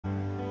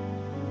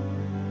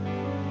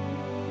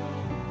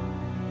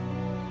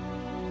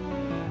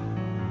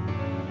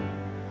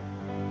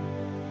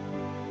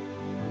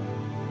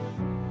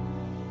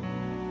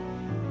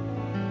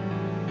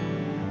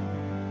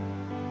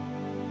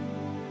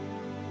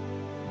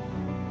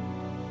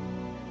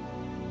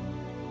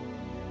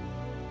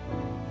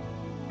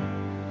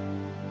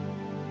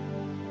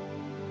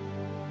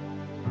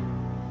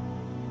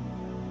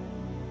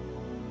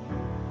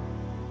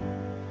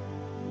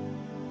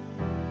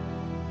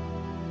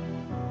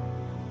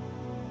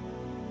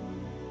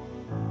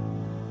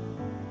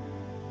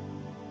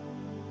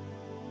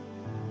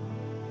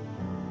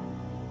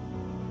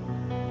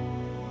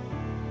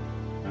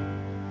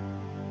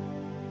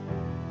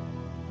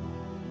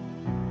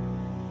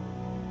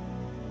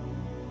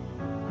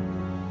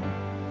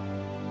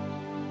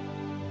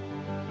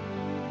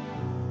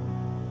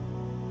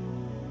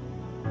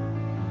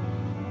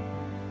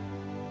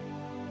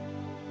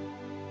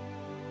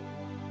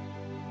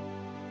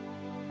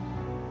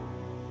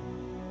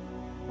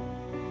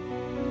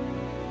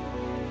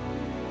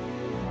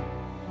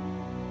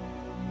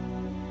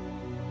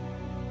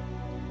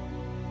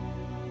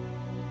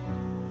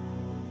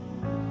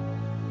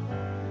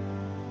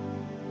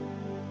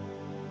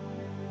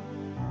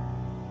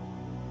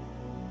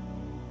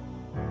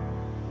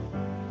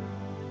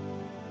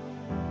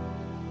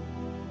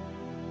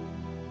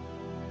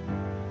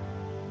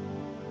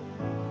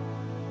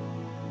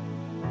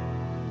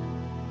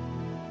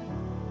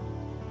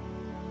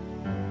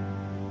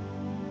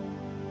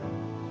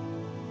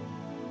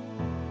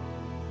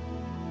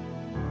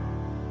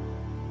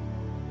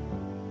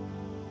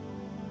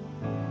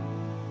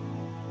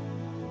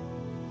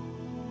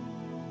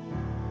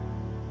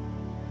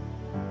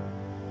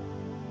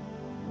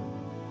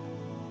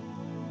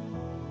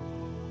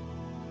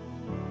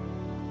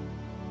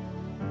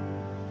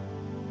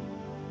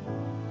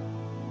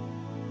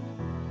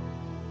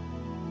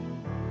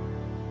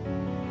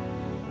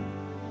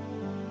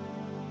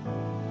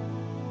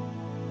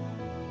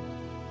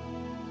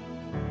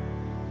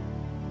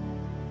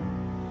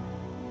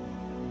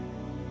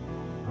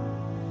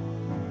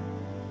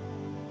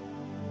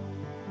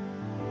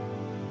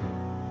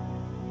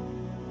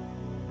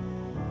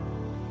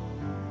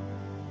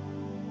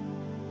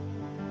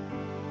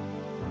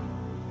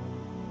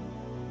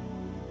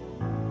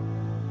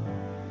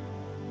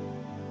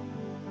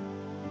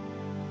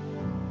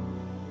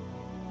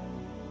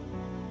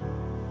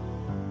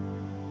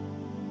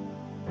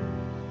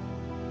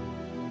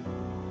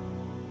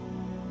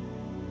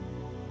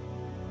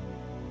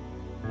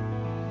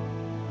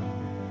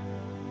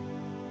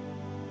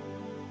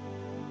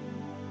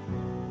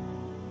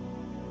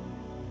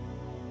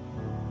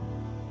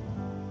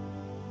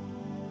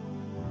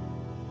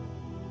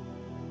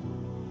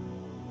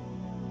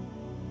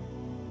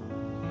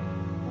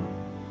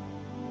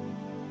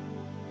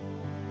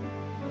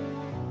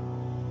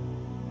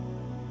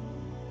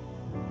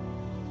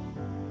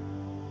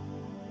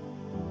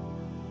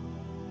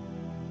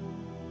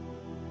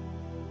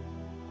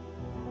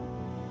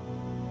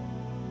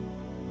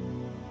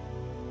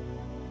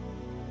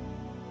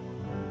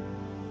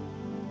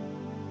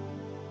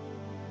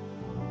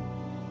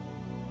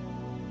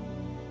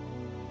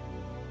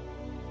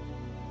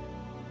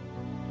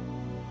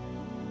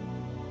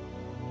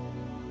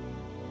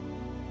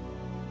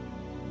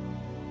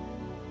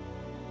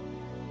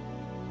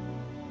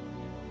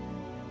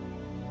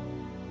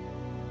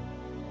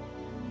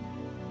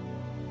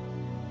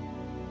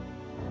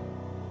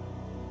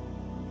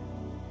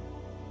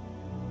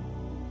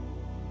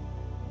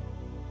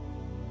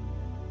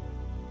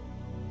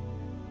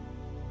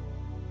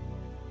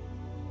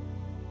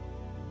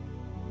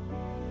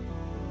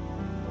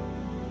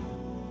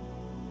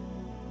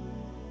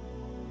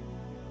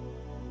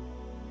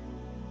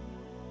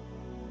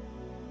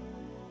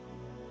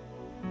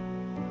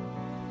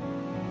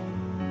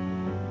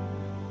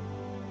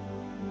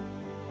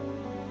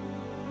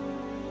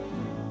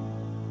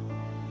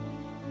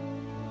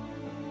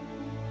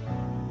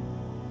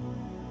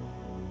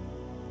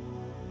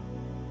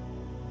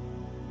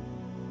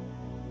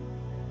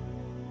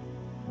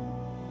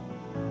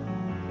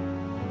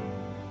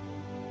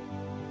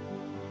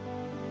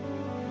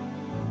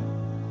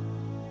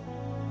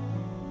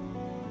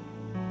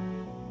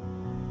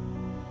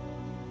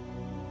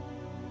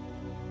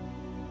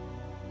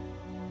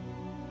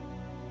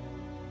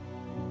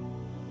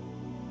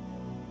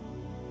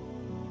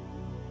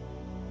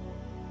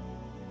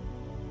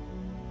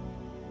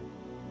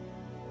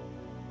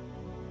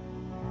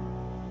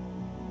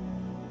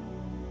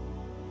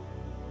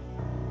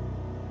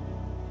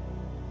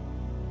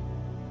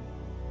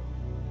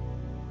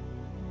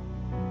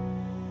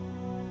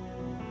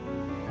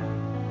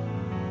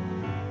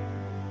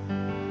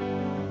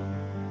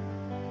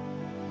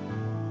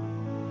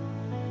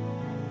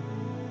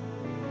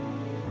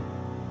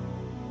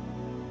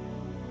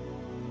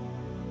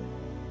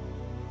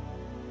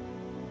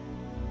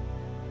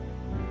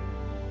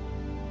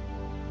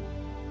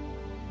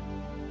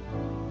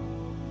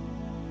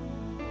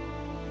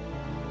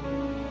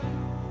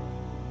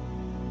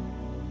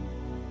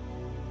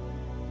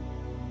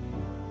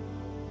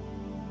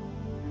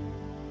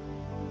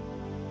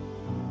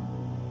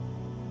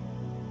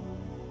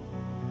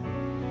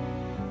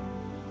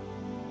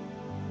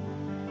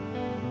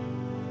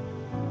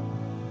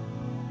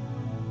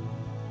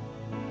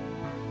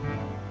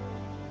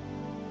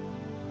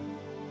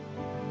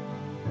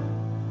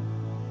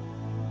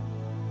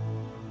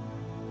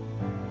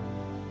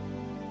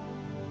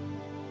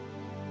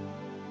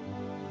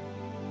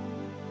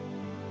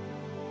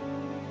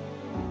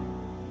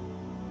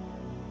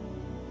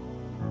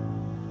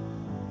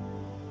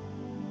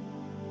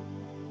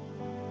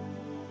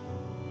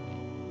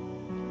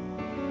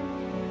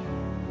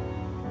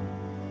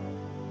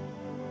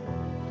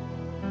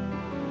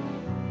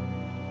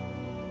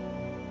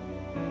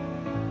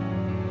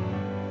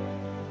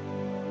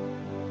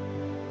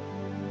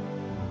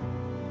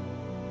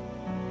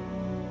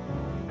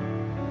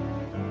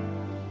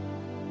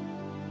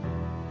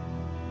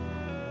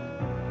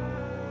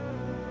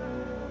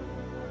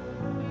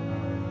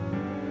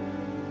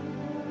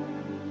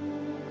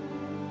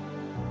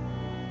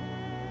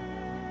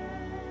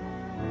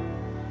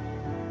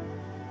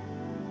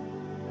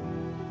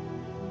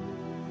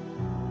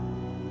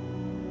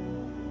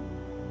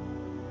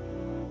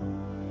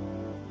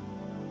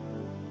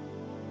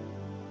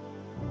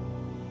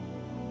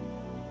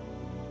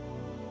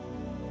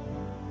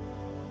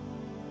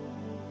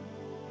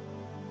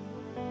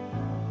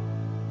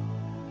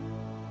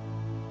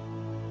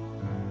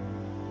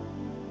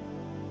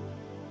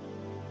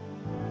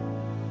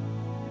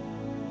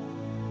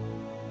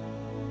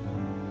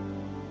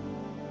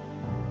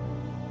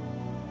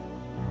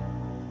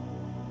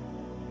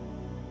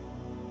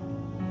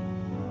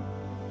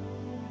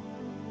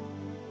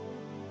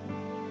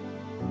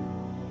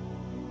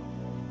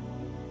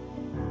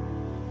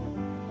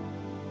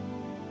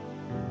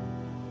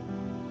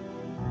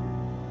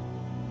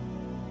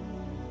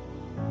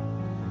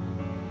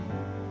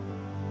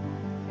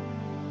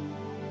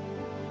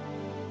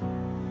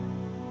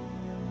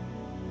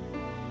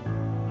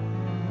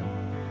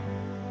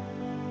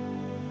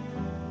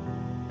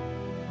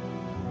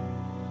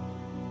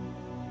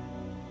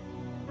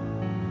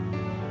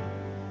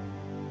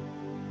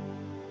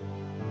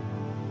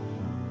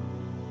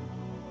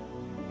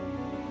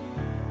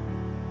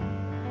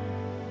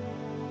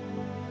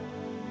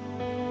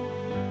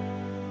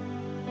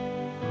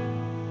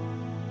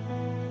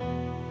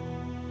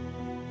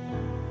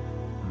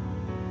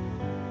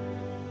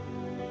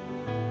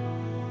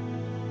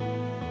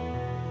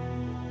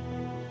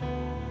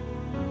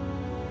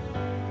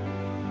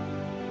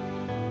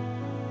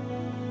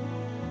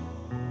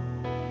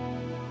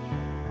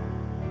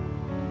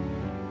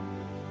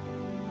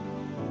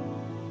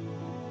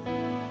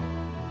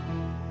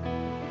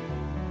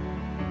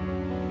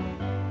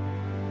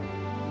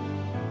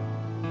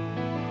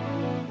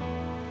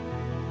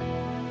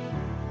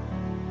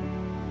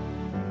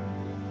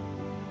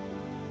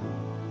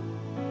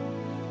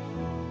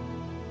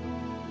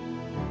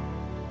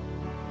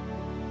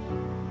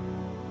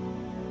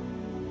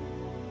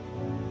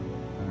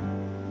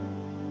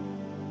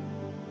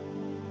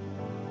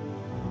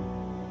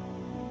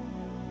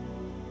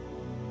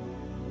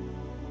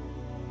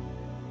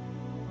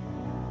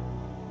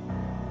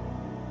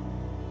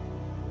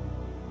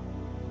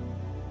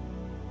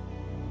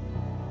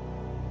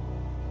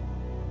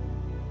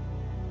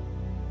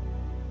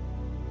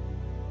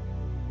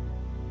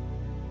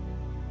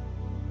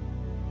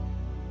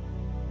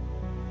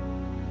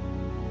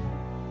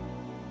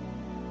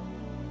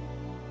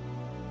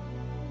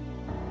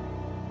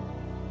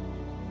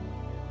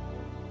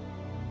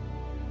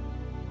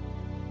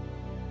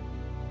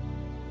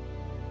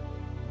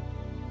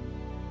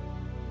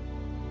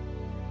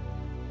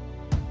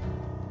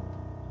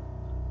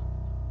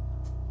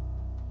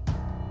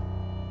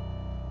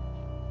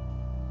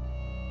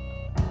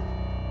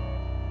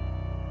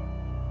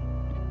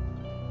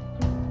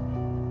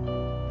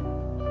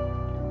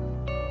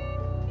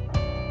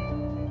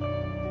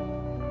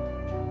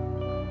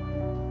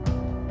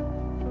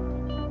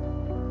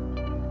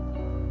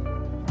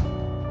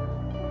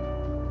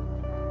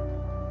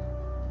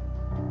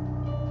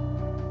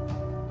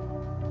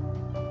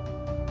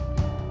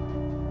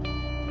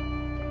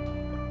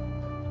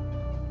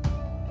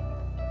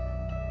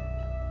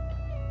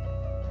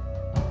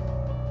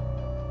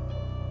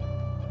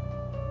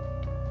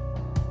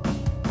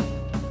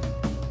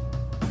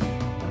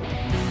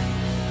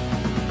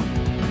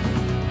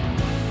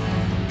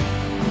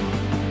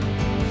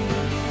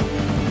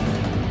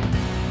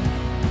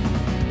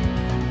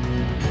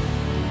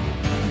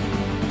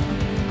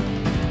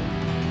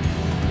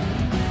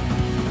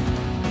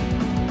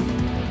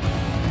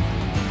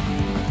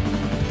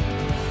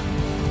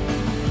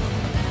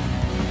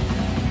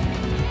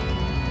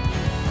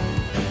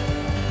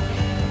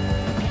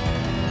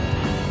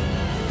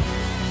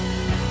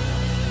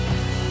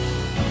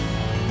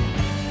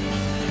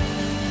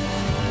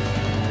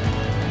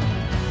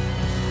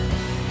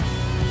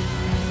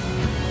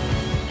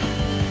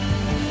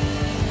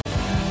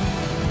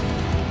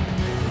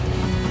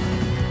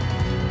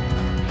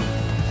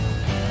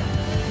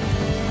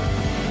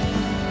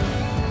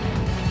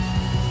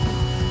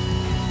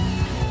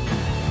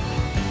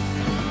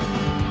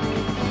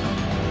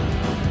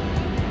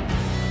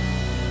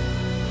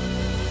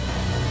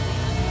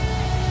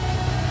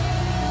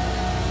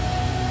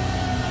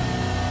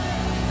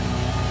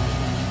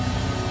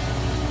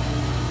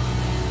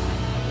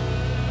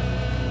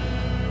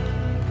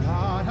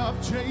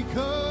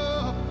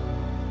Jacob,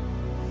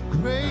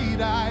 great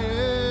I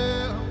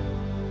am,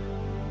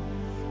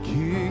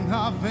 King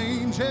of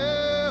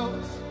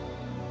angels,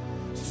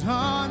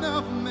 Son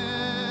of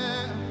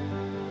man,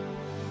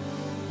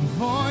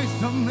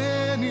 voice of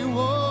many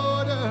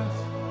waters,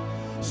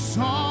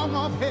 song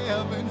of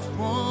heaven's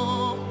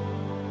throne,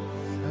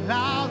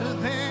 louder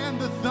than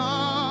the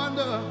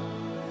thunder,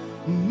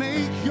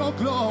 make your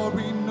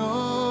glory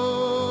known.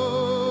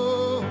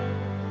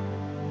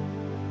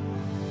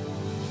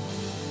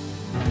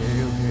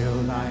 Hail, hail,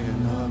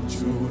 Lion of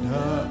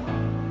Judah,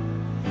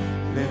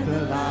 let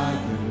the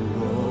lion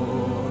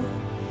roar.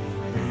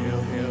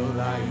 Hail, hail,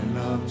 Lion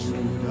of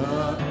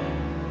Judah,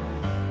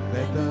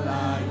 let the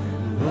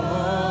lion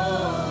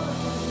roar.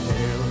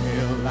 Hail,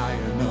 hail,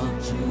 Lion of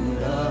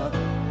Judah,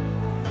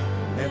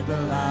 let the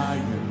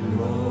lion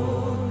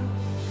roar.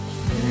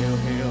 Hail,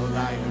 hail,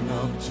 Lion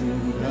of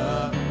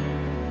Judah,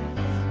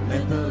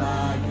 let the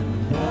lion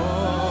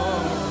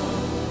roar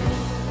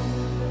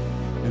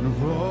and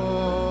roar.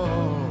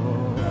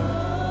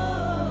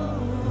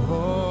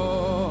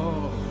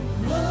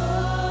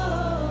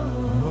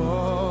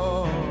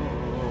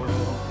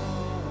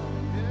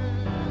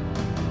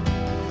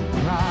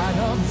 Pride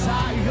of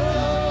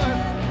Zion,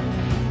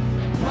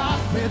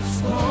 prophets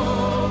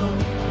born,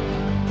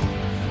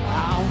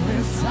 our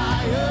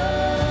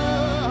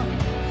Messiah,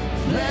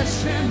 flesh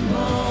and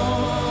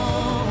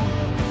bone.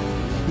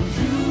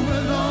 You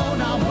alone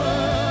are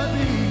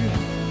worthy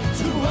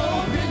to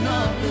open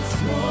up the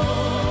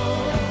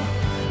scroll.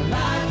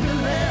 Like the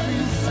lamb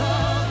you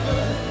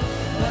suffered,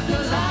 but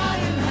the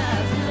lion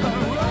has the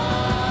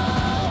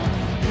roar.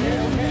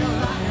 Hail, hail,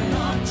 Lion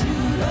of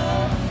Judah,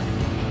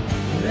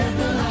 let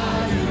the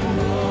lion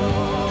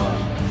roar.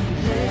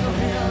 Hail,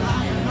 hail,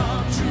 Lion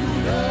of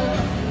Judah,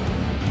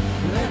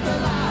 let the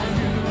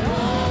lion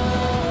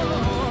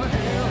roar.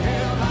 Hail,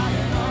 hail,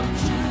 Lion of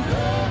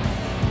Judah,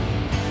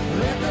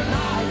 let the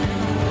lion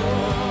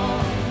roar.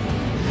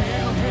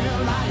 Hail, hail,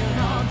 Lion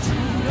of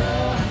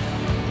Judah,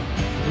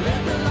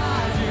 let the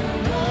lion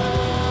roar.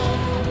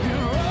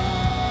 You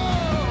roar,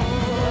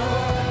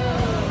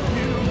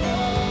 you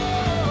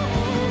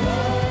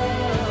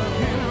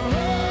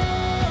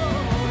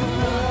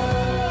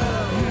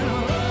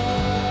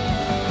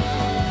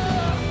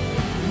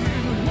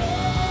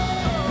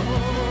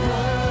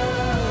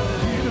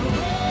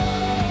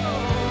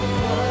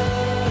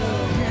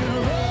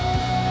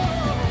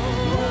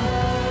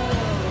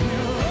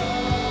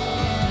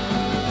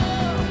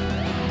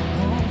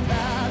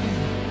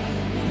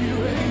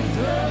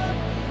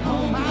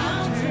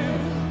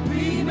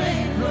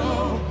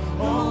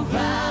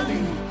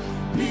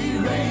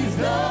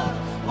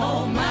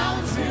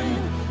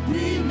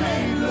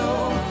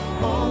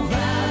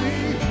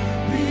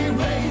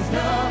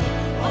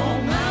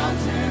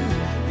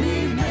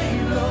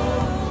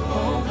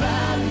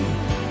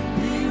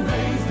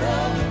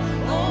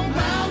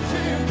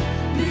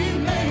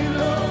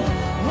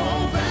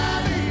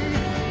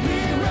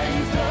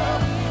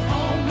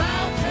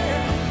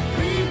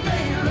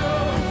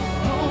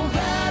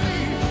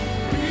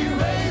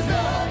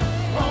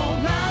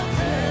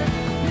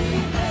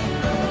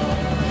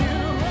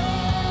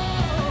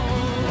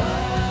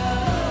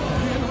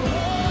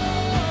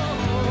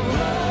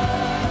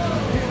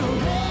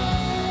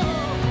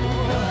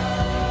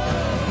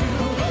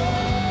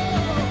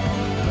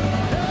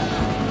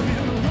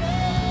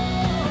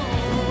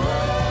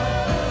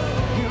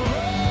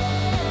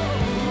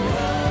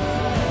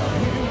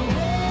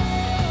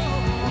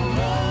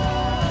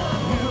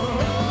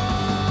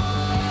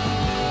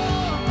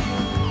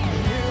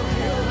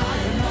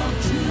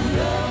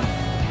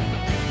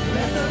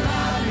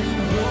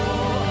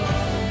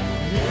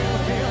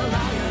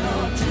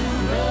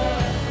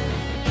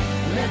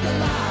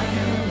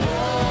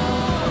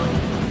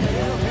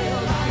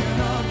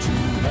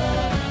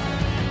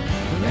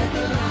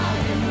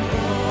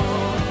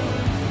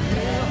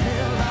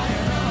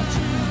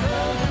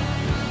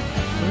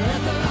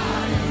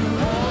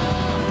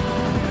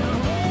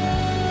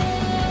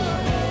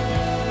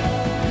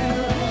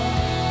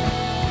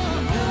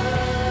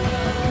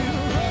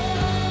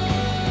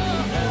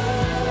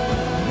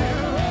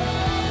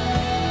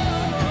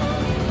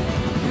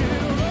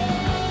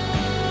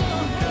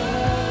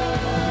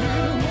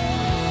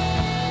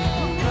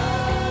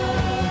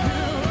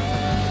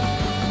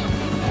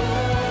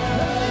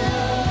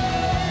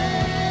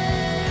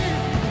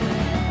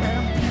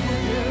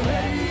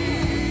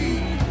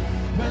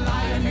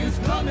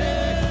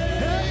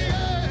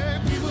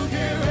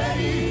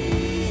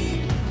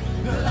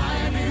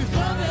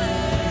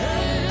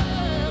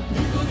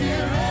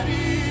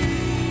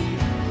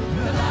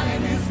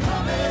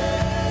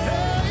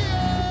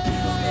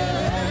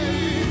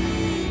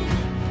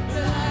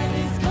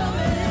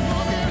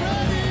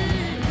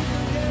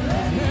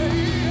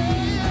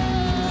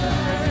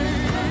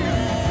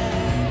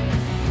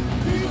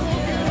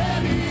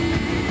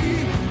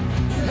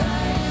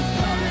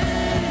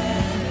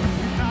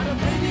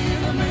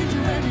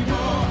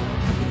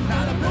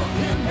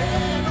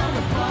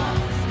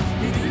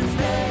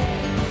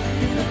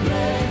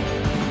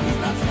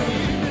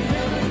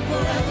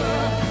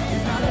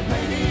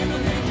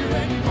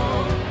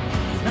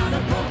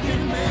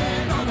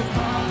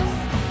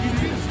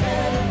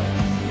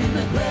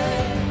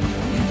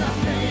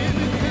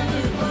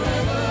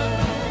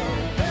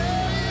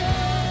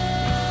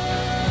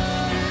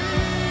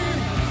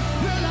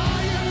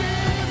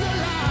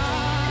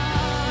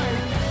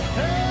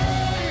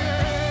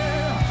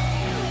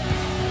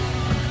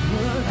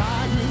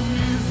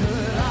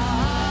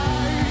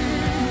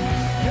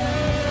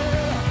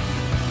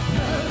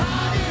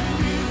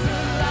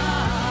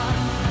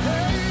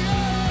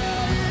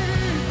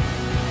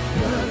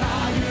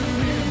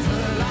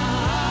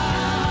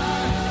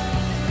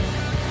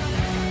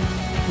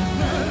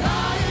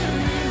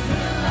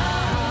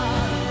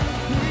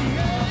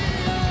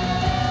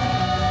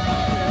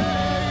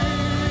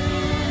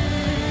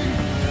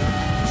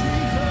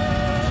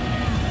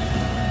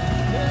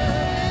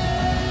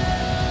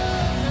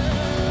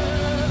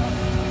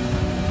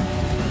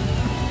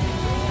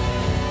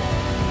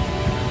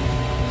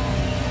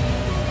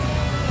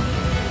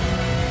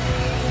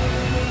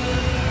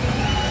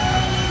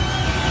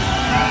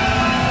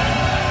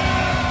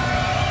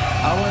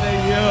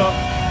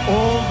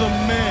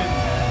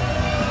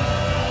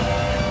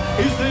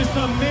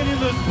some men in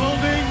this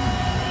building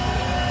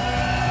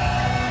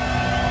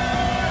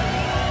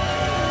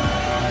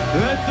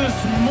that this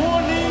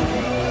morning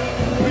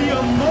be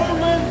a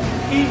moment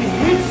in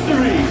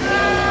history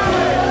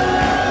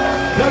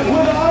that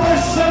without a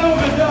shadow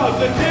of a doubt,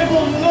 the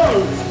devil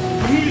knows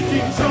he's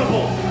in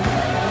trouble.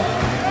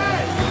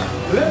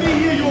 Let me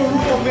hear your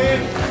roar, man.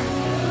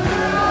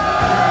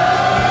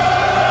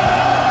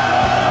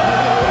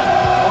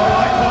 Oh,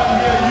 I can't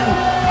hear you.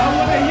 I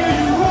want to hear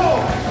you roar.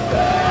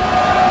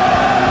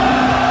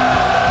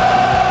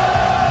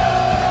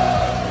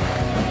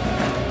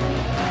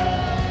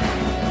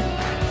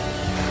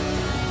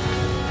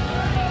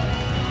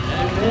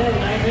 Amen,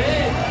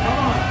 amen. Come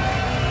on.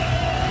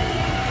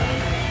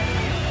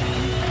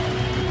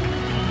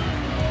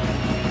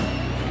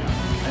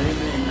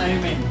 Amen,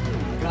 amen.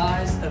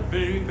 Guys, a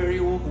very, very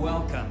warm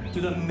welcome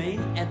to the Men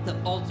at the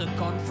Altar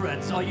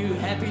Conference. Are you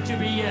happy to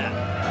be here?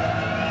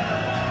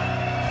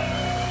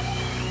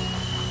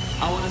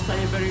 I want to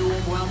say a very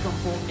warm welcome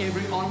for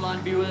every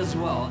online viewer as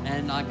well.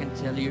 And I can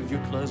tell you, if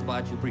you're close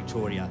by to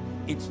Pretoria,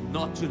 it's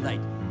not too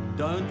late.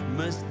 Don't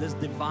miss this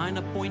divine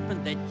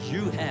appointment that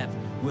you have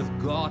with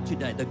God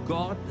today. The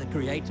God, the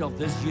creator of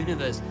this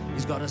universe,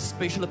 has got a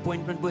special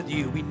appointment with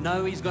you. We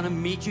know He's going to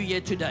meet you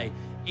here today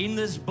in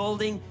this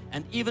building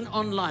and even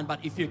online. But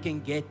if you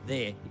can get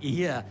there,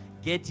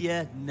 get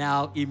here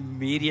now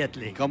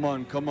immediately. Come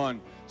on, come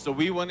on. So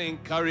we want to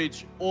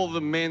encourage all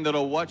the men that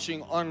are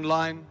watching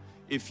online.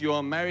 If you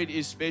are married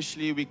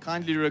especially, we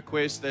kindly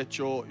request that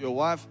your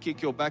wife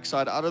kick your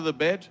backside out of the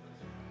bed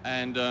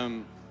and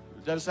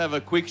just have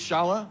a quick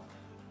shower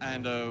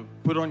and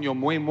put on your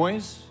mooi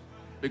moois,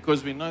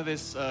 because we know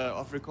there's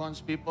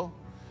Afrikaans people.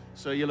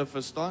 So julle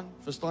verstaan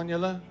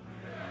julle?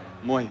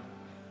 Mooi.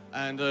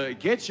 And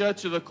get here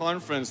to the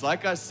conference.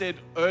 Like I said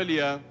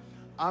earlier,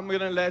 I'm going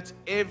to let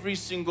every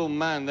single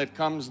man that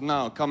comes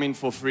now come in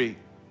for free.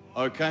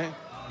 Okay?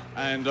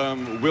 And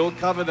we'll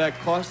cover that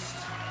cost.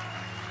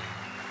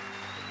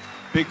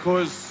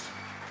 Because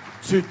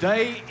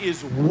today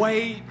is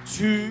way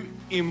too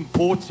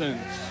important.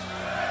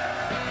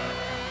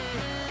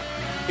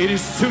 It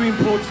is too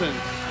important.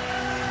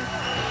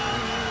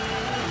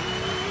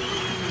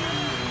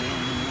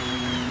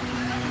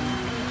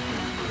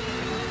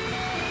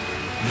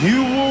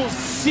 You will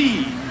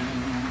see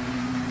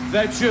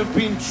that you have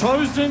been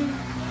chosen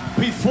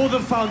before the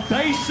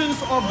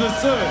foundations of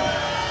this earth.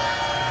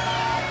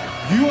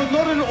 You are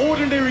not an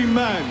ordinary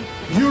man.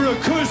 You're a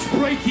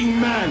curse-breaking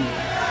man.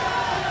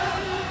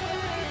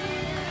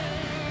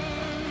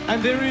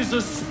 And there is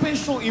a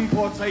special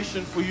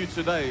impartation for you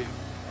today.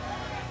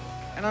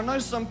 And I know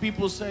some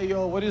people say,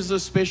 yo, what is a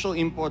special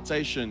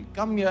impartation?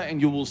 Come here and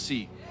you will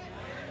see.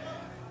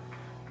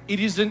 It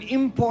is an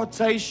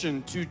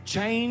impartation to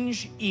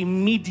change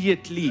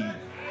immediately,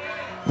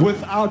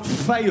 without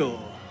fail.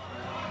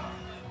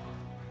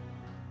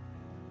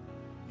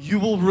 You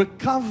will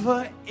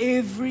recover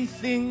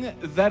everything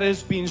that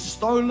has been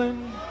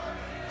stolen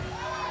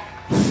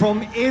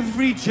from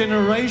every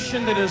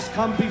generation that has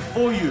come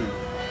before you.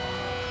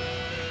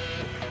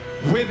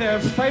 Where they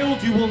have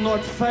failed, you will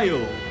not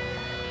fail.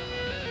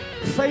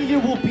 Failure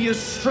will be a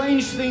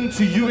strange thing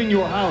to you in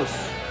your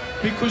house,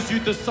 because you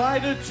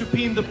decided to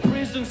be in the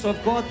presence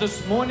of God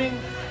this morning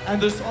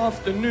and this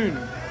afternoon.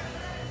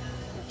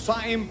 So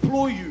I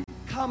implore you,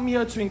 come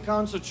here to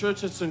Encounter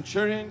Church at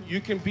Centurion.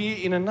 You can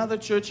be in another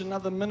church,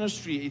 another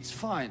ministry, it's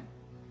fine.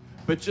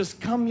 But just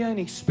come here and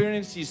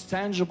experience His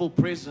tangible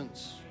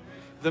presence.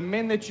 The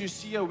men that you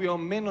see here, we are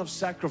men of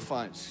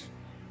sacrifice.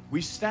 We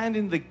stand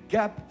in the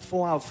gap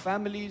for our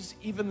families,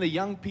 even the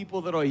young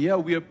people that are here.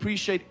 We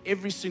appreciate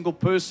every single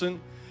person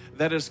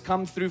that has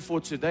come through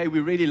for today. We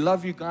really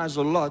love you guys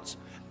a lot.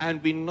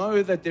 And we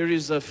know that there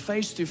is a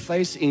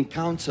face-to-face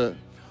encounter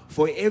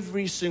for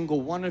every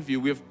single one of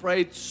you. We have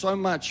prayed so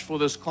much for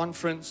this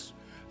conference,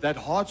 that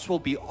hearts will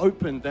be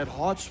opened, that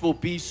hearts will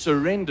be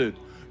surrendered,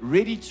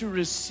 ready to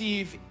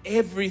receive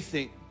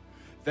everything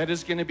that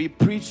is going to be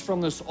preached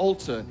from this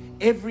altar.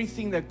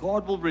 Everything that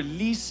God will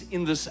release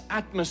in this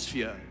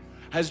atmosphere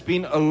has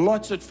been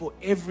allotted for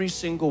every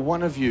single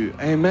one of you.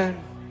 Amen.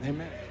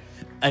 Amen.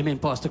 Amen,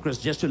 Pastor Chris.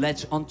 Just to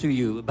latch onto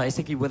you,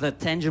 basically with a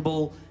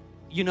tangible,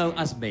 you know,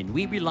 us men,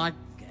 we like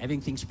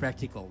having things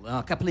practical.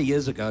 A couple of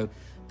years ago,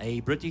 a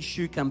British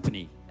shoe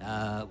company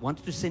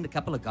wanted to send a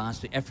couple of guys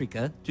to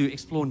Africa to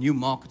explore new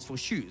markets for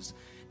shoes.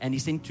 And he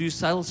sent 2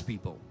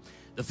 salespeople.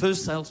 The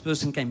first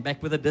salesperson came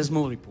back with a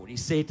dismal report. He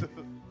said,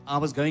 I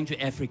was going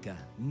to Africa.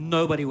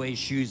 Nobody wears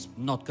shoes,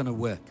 not going to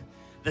work.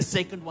 The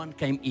second one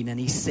came in and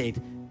he said,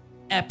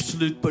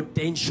 absolute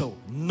potential.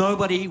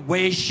 Nobody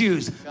wears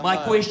shoes. My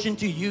question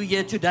to you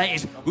here today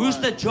is, who's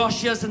the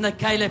Joshuas and the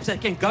Calebs that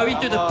can go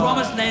into the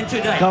promised land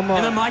today?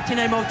 In the mighty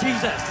name of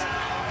Jesus.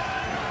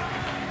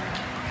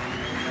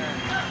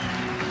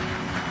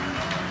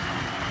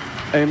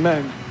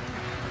 Amen.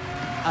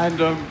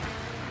 And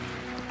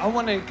I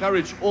want to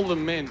encourage all the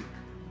men.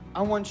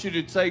 I want you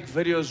to take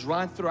videos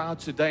right throughout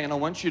today, and I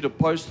want you to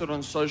post it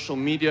on social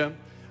media,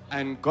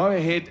 and go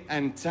ahead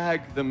and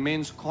tag the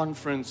men's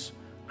conference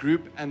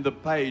group and the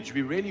page.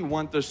 We really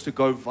want this to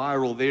go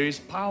viral. There is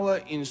power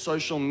in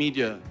social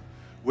media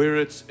where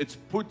it's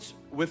put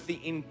with the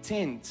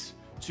intent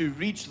to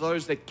reach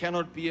those that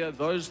cannot be here,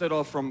 those that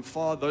are from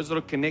far, those that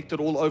are connected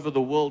all over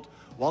the world.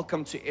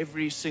 Welcome to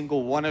every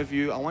single one of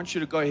you. I want you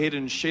to go ahead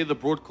and share the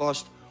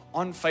broadcast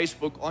on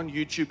Facebook, on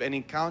YouTube, and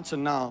Encounter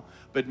Now.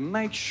 But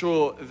make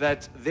sure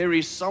that there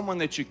is someone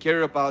that you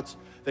care about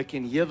that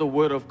can hear the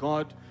word of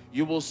God.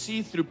 You will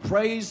see through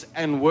praise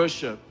and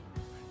worship,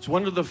 it's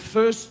one of the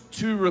first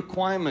 2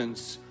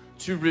 requirements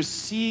to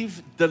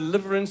receive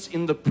deliverance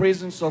in the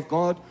presence of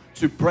God,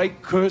 to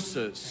break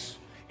curses,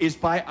 is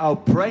by our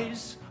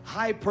praise,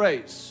 high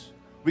praise.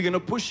 We're going to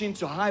push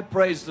into high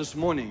praise this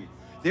morning.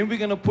 Then we're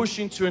going to push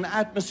into an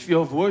atmosphere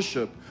of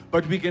worship,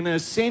 but we're going to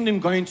ascend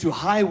and go into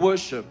high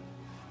worship.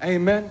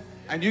 Amen.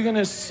 And you're going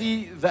to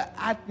see the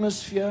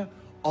atmosphere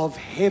of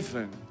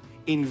heaven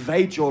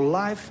invade your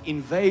life,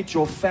 invade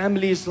your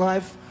family's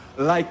life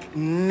like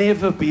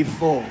never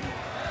before.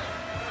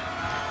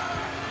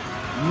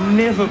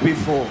 Never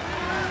before.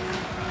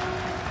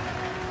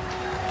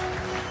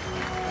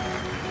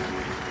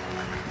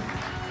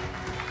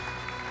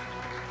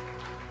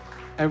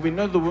 And we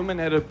know the women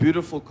had a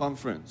beautiful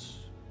conference.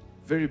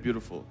 Very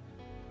beautiful.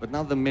 But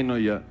now the men are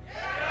here.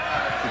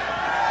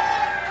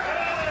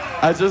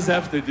 I just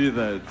have to do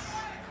that.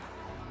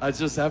 I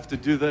just have to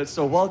do that.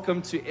 So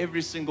welcome to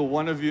every single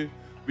one of you.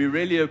 We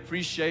really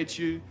appreciate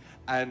you.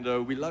 And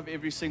we love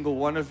every single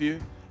one of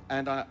you.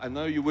 And I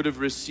know you would have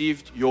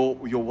received your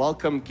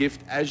welcome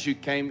gift as you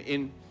came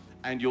in.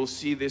 And you'll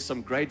see there's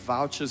some great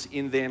vouchers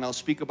in there. And I'll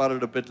speak about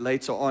it a bit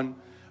later on.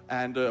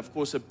 And of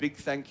course, a big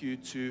thank you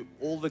to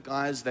all the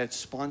guys that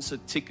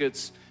sponsored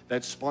tickets,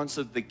 that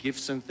sponsored the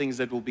gifts and things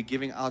that we'll be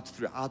giving out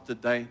throughout the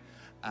day.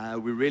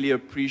 We really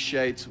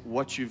appreciate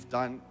what you've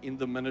done in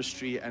the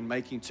ministry and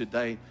making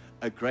today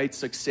a great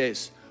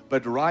success.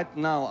 But right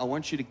now, I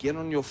want you to get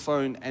on your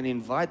phone and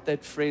invite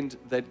that friend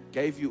that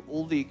gave you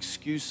all the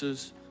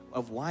excuses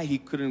of why he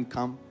couldn't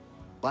come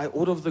by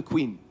order of the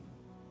Queen.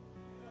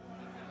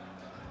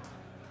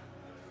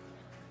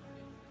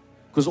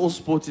 Because all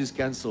sports is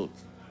cancelled.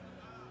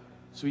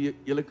 So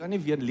julle kan nie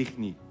weer lieg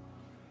nie.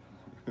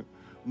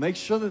 Make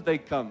sure that they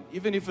come,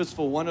 even if it's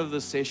for one of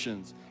the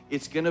sessions.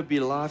 It's going to be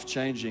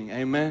life-changing.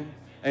 Amen?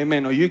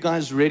 Amen. Are you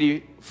guys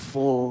ready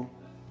for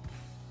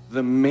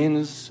the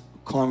men's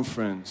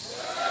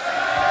conference?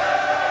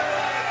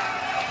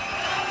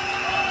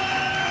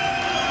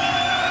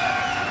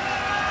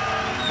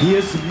 He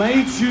has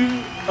made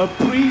you a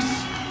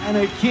priest and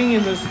a king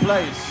in this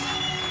place.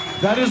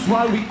 That is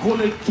why we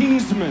call it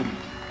Kingsman.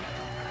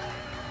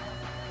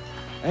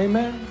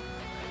 Amen?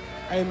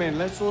 Amen.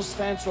 Let's all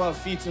stand to our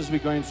feet as we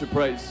go into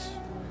praise.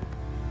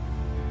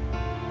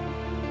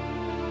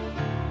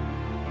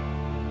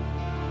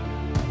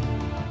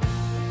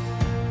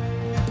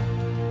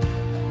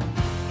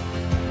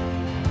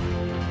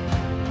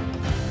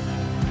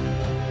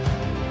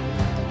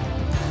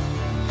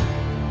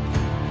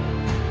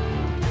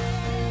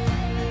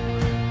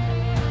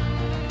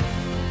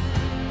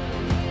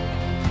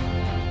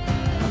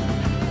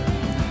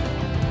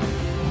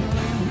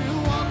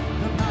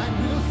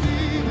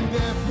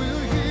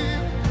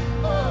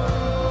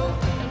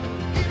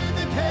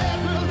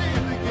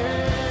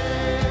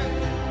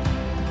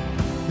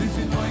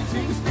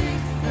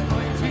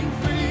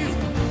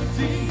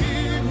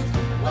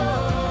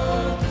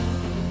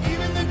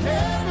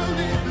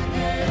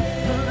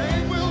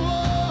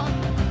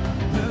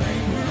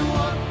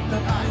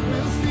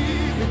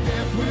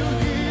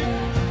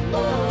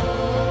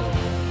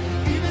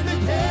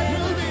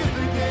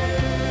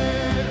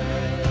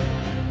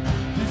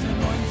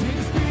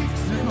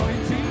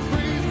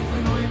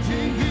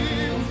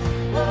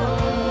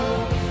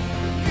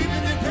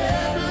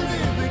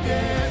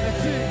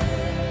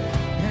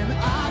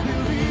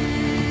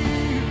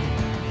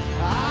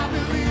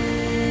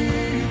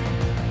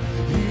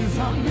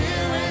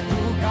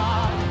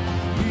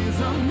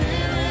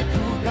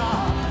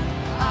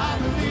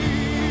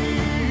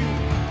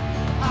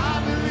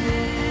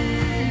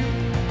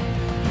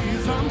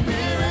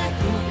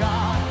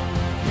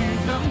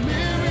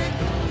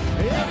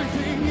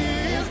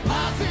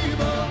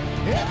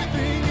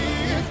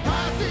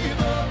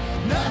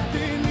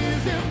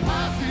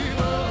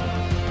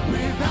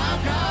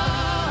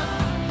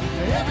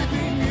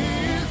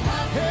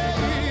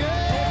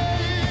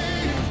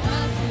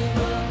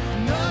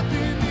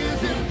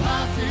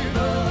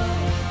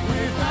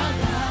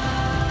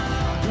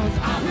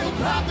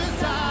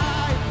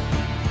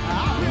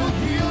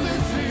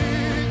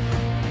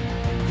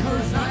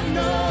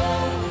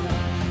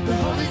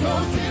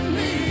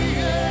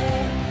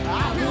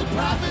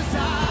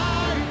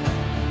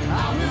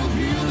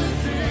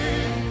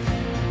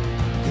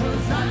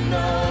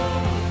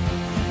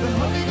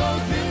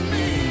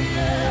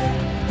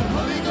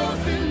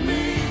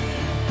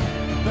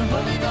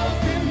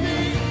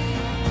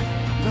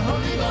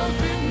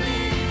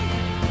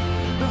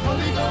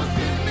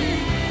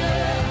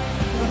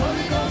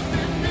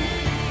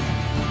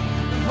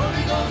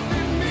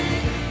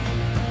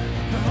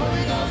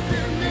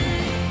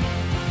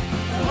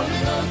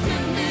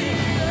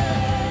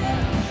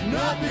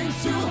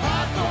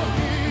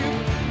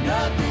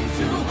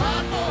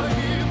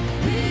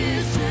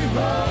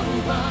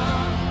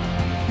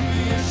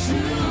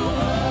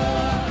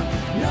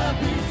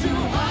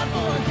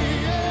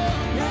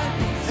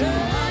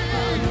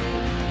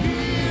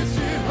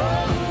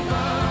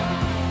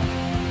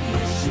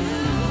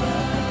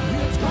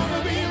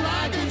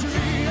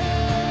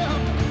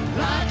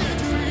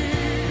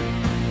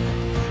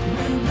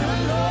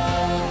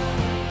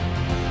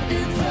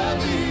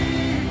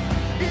 leaves,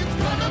 it's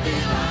gonna be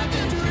like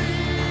a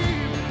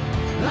dream,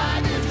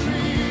 like a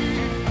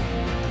dream.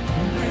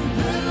 When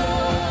the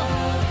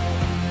Lord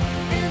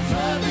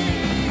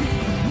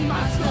intervenes,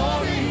 my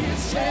story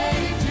is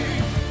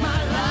changing, my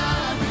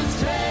life is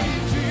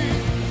changing.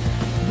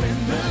 When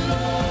the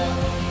Lord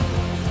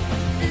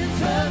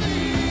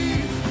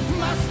intervenes,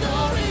 my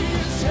story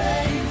is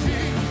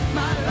changing,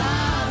 my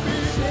life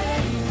is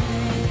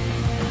changing.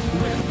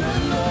 When the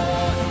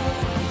Lord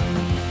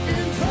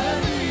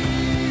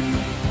intervenes,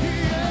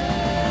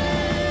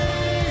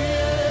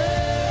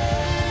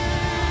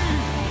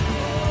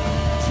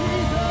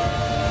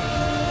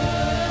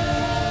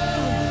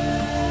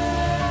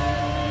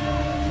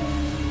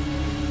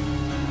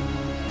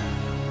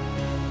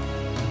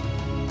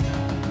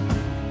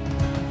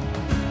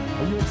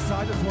 Are you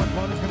excited for what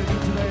God is going to do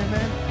today?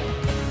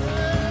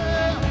 Amen.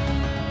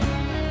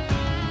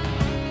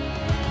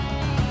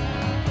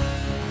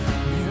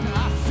 and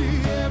I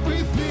see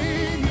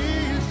everything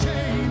is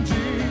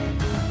changing.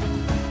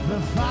 The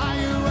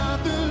fire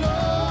of the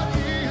Lord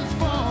is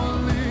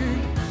falling,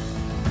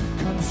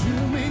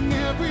 consuming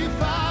every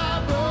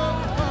fiber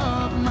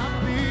of my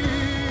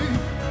being.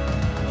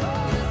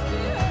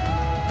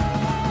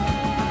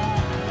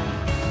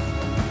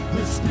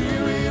 The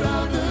Spirit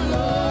of the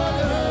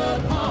Lord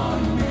upon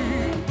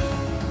me,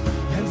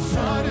 and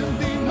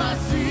suddenly my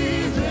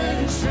season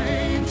is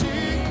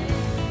changing.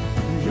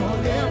 Your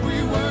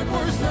every word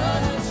for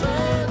such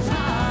a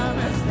time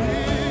as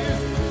this.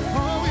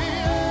 Oh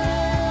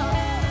yeah.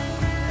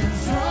 And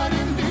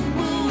suddenly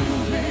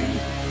moving,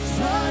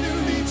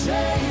 suddenly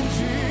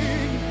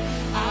changing.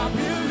 I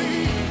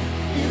believe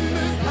in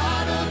the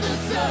God of the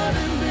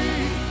suddenly.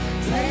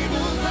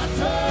 Tables are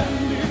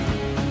turning,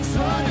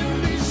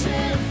 suddenly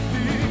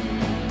shifting.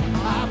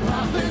 I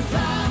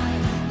prophesy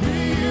the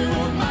year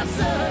of my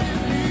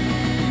suddenly.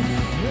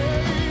 Yeah,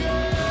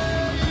 yeah,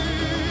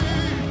 yeah.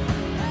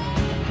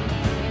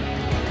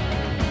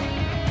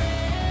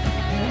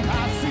 And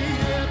I see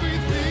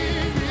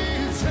everything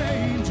is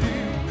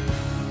changing.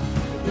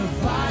 The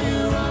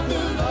fire of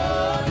the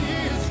Lord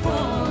is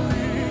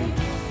falling,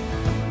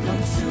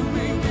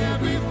 consuming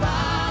every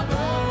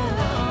fiber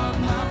of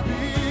my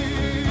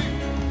being.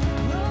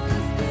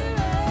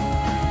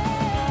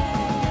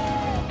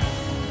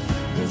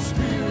 The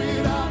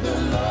Spirit of the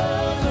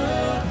Lord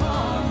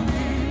upon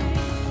me,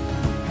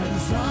 and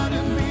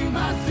suddenly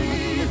my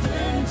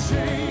season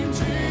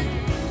changing.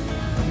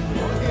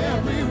 Your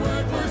every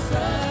word for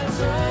such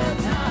a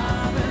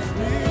time as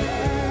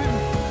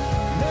this.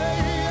 Yeah,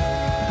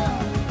 yeah.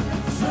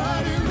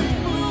 Suddenly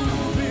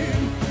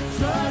moving,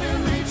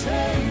 suddenly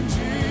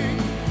changing.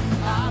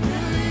 I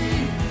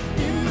believe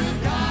in the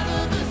God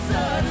of the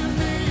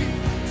suddenly.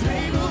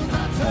 Tables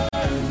are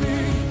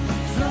turning,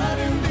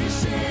 suddenly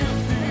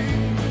shifting.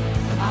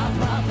 I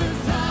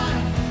prophesy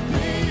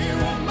the year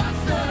of my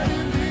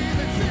suddenly.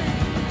 Let's sing.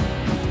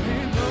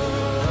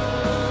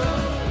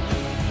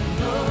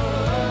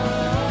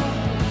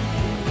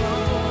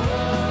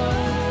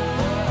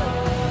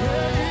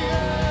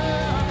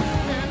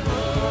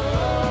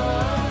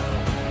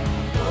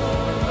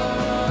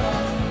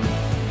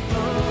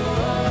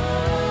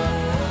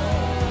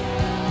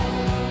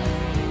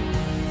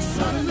 And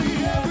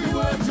suddenly every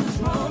word you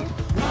spoke,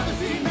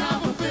 prophecy now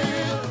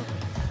fulfilled.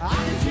 I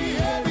can see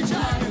every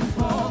giant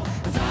fall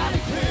as I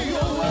declare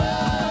your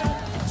word.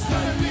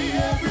 Suddenly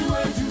every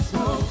word you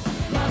spoke,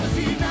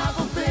 prophecy now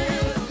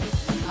fulfilled.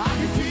 I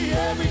can see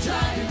every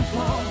giant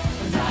fall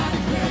as I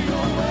declare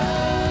your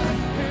word.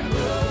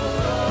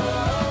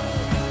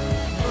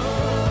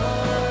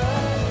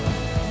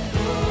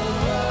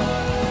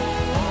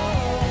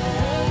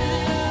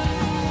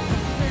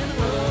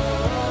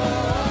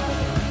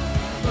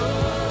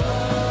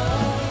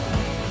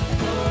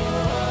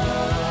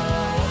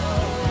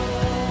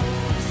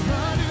 And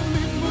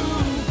suddenly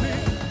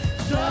moving,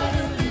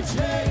 suddenly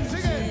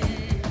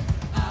changing.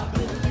 I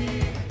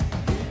believe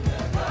in the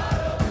God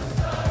of the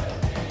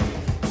suddenly.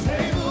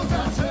 Tables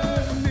are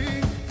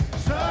turning,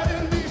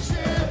 suddenly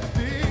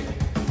shifting.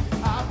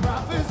 I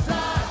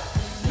prophesy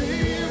the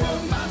year of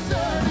my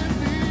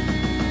suddenly.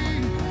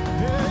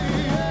 Yeah,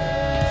 yeah.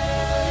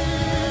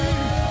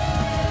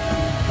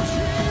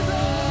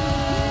 Jesus.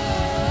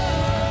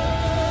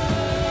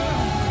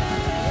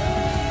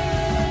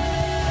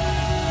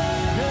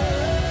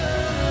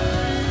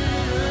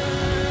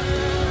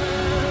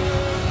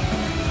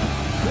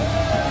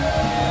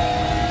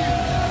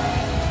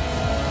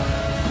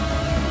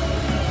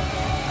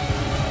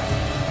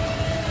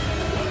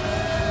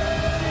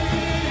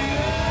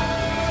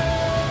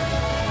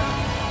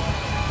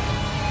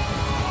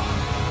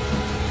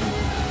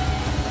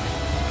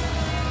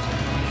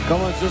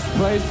 Come on, just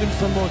praise him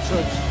some more,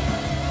 church.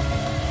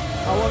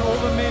 I want all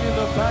the men in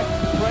the back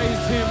to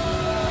praise him.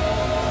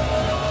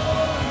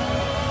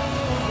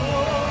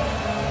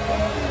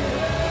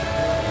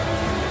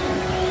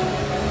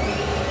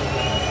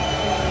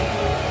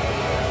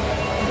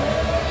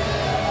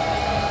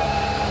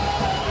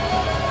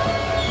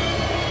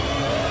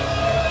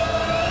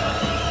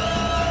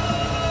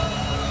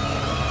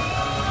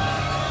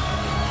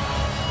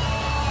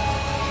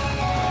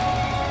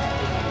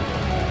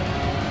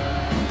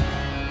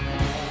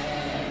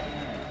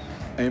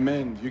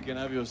 Amen. You can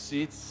have your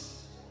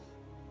seats.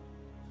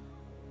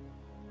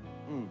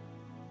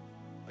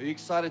 Are you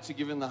excited to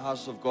give in the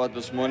house of God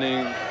this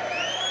morning?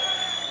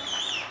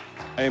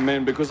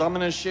 Amen. Because I'm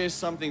going to share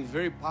something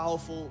very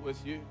powerful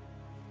with you.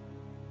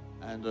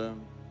 And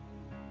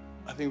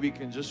I think we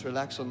can just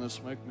relax on the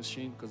smoke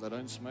machine because I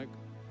don't smoke.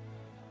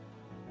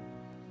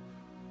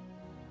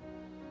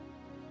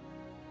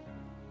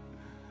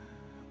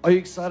 Are you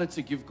excited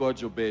to give God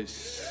your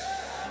best?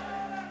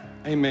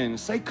 Amen.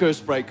 Say curse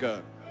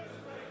breaker.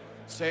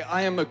 Say,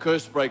 I am a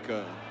curse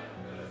breaker.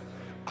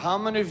 How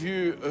many of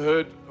you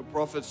heard a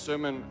prophet's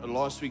sermon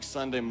last week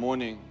Sunday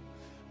morning,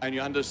 and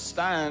you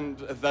understand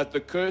that the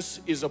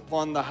curse is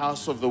upon the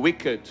house of the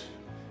wicked?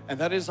 And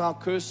that is how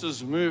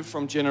curses move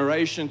from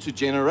generation to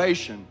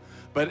generation.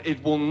 But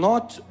it will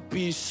not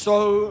be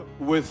so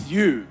with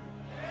you.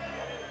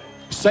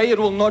 Say, it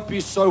will not be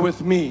so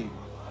with me.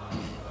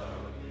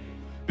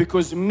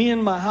 Because me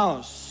and my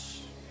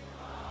house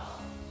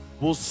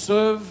will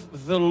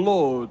serve the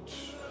Lord,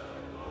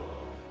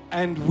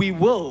 and we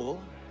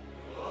will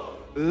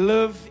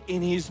live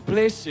in His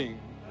blessing.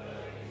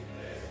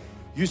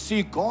 You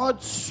see,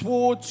 God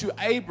swore to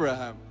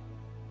Abraham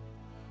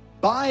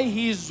by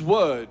His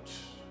word.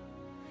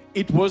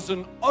 It was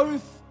an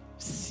oath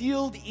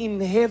sealed in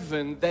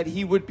heaven that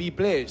he would be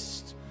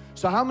blessed.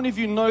 So how many of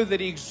you know that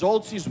He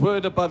exalts His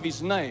word above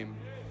His name,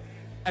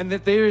 and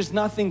that there is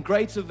nothing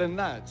greater than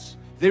that?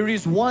 There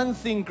is one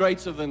thing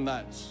greater than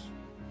that.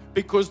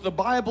 Because the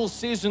Bible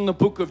says in the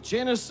book of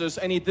Genesis,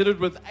 and He did it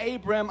with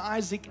Abraham,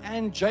 Isaac,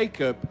 and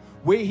Jacob,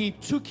 where He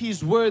took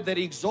His word that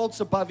He exalts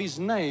above His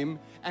name,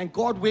 and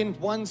God went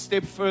one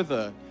step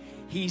further.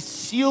 He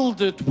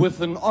sealed it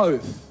with an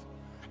oath.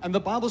 And the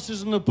Bible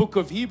says in the book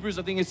of Hebrews,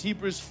 I think it's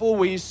Hebrews 4,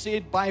 where He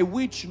said, by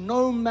which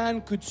no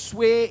man could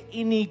swear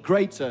any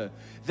greater.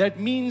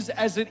 That means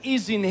as it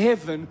is in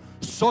heaven,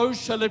 so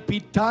shall it be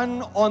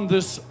done on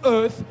this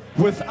earth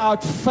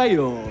without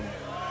fail.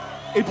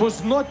 It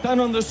was not done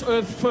on this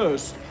earth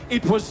first.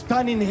 It was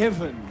done in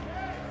heaven.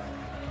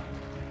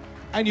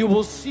 And you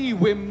will see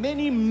where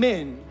many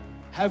men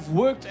have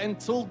worked and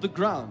tilled the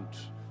ground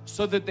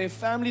so that their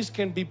families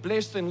can be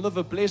blessed and live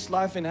a blessed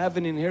life and have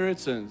an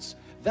inheritance.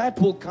 That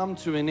will come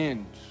to an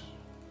end.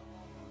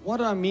 What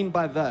do I mean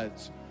by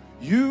that?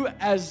 You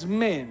as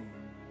men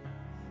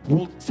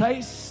will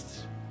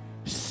taste,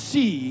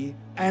 see,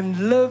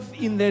 and live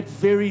in that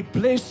very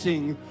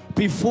blessing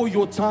before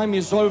your time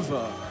is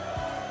over.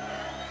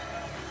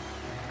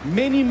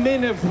 Many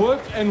men have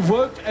worked and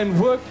worked and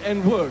worked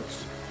and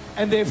worked,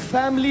 and their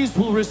families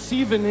will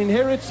receive an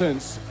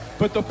inheritance.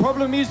 But the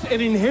problem is, an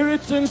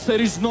inheritance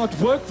that is not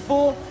worked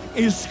for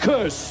is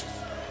cursed.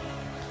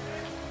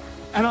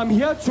 And I'm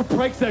here to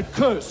break that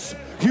curse.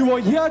 You are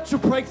here to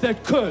break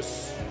that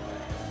curse.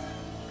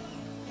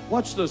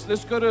 Watch this.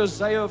 Let's go to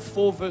Isaiah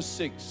 4 verse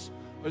 6.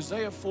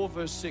 Isaiah 4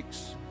 verse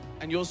 6.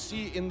 And you'll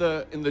see in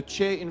the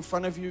chair in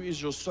front of you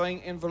is your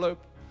sewing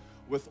envelope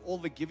with all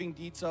the giving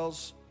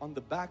details on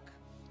the back.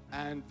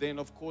 And then,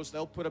 of course,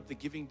 they'll put up the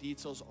giving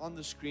details on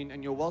the screen,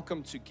 and you're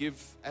welcome to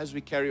give as we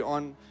carry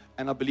on.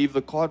 And I believe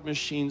the card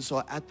machines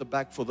are at the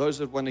back for those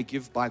that want to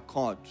give by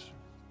card.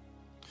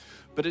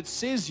 But it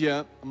says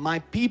here, my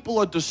people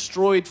are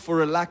destroyed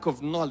for a lack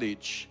of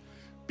knowledge,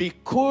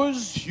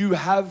 because you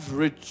have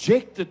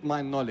rejected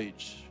my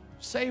knowledge.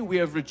 Say, we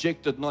have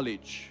rejected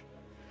knowledge.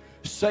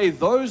 Say,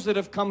 those that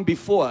have come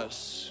before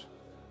us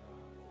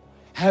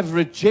have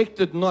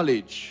rejected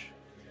knowledge.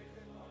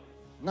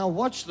 Now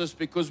watch this,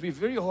 because we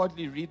very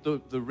hardly read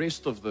the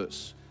rest of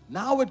this.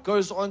 Now it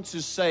goes on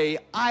to say,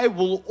 I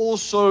will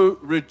also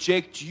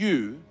reject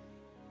you,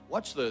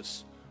 watch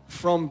this,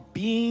 from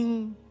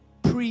being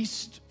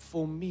priest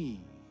for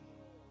me.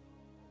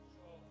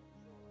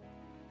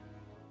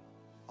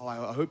 Oh,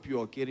 I hope you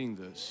are getting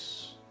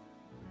this.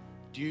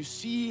 Do you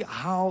see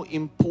how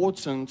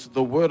important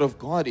the Word of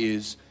God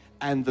is,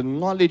 and the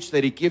knowledge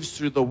that He gives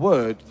through the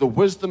Word, the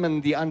wisdom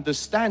and the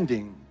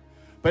understanding?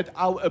 But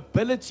our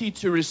ability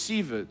to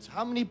receive it.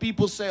 How many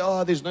people say,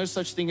 oh, there's no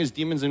such thing as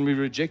demons, and we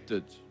reject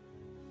it?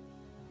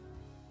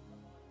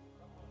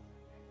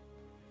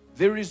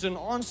 There is an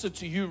answer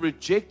to you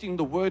rejecting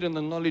the word and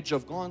the knowledge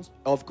of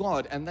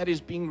God, and that is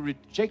being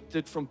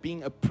rejected from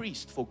being a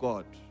priest for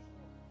God.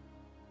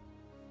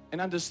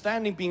 And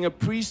understanding being a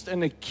priest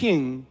and a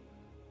king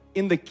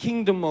in the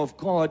kingdom of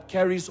God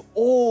carries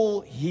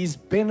all His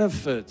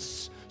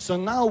benefits. So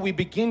now we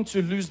begin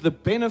to lose the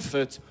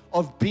benefit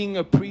of being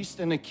a priest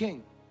and a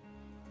king.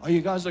 Are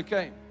you guys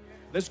okay?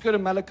 Let's go to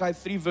Malachi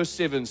 3 verse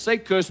 7. Say,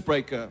 curse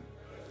breaker.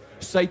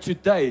 Say,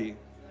 today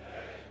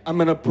I'm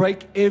going to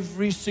break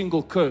every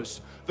single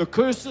curse. The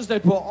curses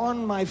that were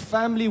on my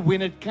family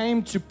when it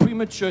came to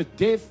premature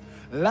death,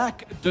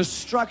 lack,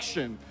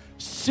 destruction,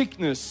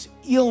 sickness,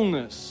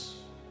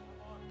 illness,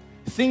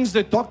 things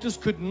that doctors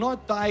could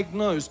not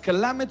diagnose,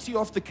 calamity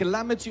after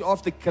calamity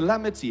after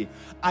calamity.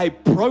 I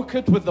broke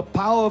it with the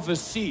power of a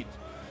seed.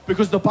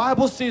 Because the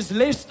Bible says,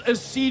 lest a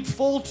seed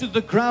fall to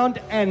the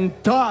ground and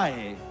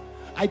die.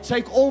 I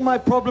take all my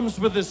problems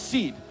with a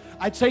seed.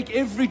 I take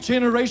every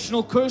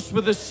generational curse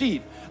with a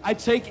seed. I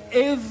take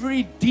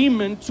every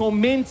demon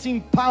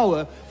tormenting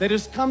power that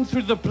has come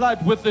through the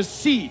blood with the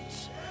seed.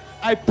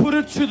 I put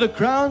it to the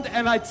ground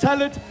and I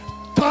tell it,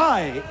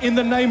 die in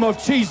the name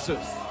of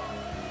Jesus.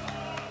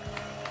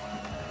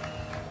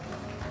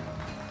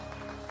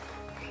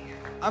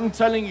 I'm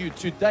telling you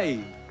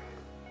today,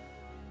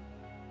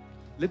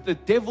 let the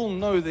devil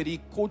know that he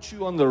caught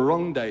you on the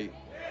wrong day.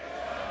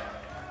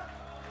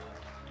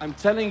 I'm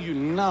telling you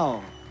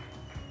now.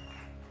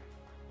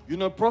 You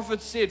know,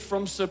 prophet said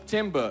from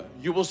September,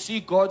 you will see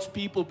God's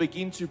people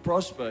begin to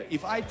prosper.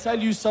 If I tell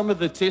you some of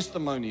the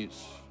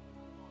testimonies,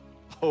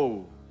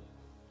 oh,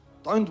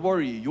 don't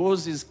worry,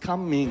 yours is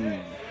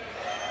coming.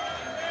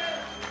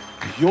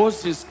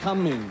 Yours is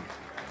coming.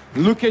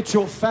 Look at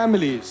your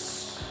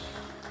families.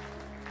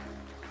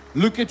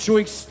 Look at your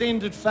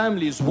extended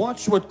families.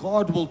 Watch what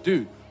God will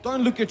do.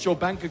 Don't look at your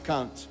bank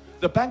account.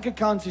 The bank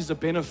account is a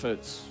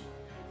benefit.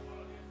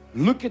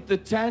 Look at the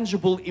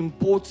tangible,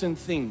 important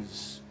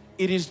things.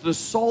 It is the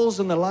souls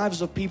and the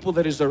lives of people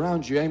that is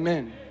around you.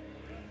 Amen.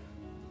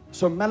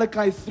 So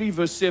Malachi 3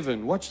 verse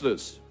 7. Watch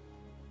this.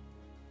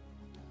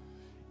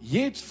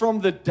 Yet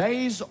from the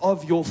days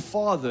of your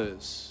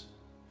fathers,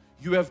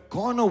 you have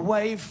gone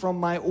away from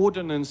my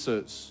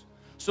ordinances.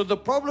 So the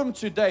problem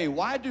today,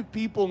 why do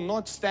people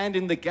not stand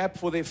in the gap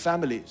for their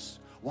families?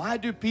 Why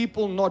do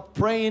people not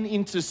pray and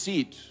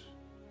intercede?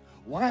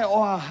 Why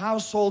are our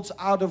households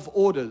out of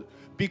order?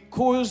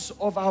 Because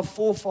of our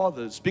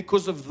forefathers,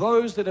 because of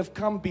those that have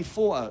come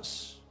before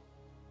us.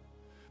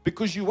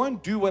 Because you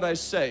won't do what I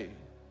say,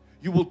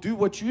 you will do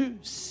what you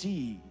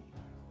see.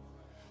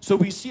 So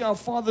we see our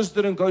fathers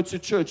didn't go to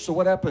church, so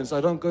what happens? I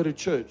don't go to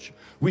church.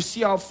 We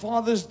see our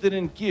fathers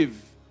didn't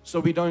give, so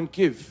we don't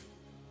give.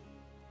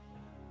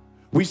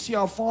 We see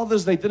our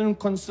fathers, they didn't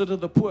consider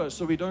the poor,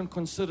 so we don't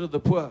consider the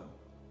poor.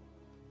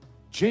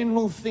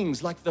 General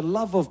things like the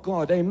love of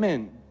God,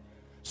 amen.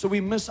 So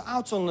we miss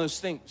out on those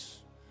things.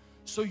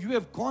 So you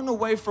have gone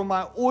away from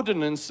my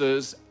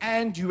ordinances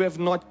and you have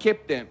not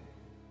kept them.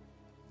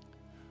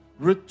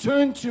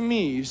 Return to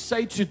me,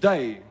 say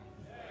today,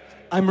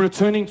 I'm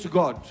returning to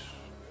God.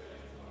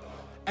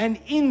 And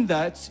in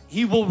that,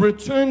 He will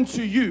return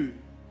to you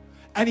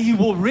and He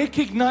will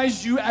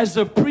recognize you as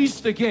a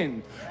priest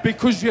again,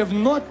 because you have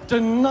not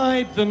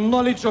denied the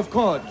knowledge of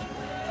God,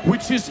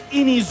 which is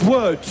in His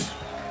Word.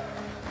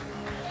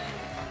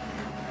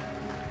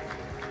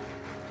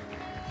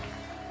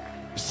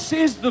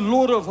 Says the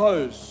Lord of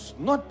hosts,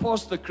 not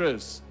Pastor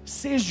Chris,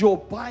 says your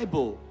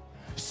Bible,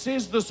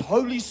 says this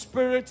Holy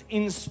Spirit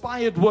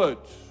inspired word.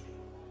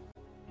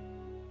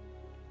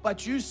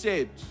 But you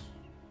said,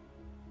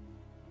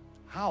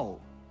 how?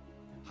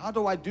 How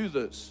do I do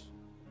this?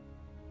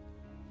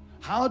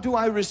 How do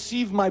I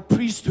receive my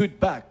priesthood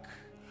back?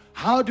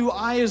 How do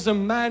I as a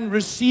man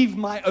receive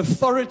my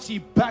authority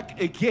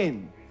back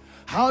again?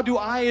 How do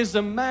I as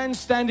a man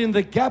stand in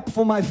the gap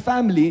for my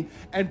family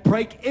and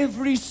break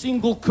every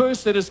single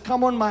curse that has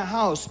come on my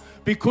house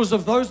because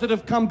of those that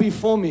have come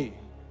before me?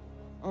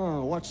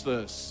 Oh, watch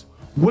this.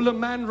 Will a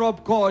man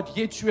rob God,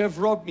 yet you have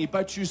robbed me?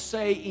 But you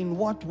say, in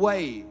what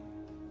way?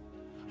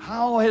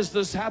 How has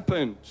this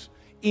happened?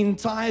 In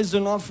tithes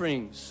and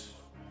offerings.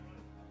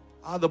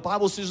 The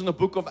Bible says in the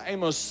book of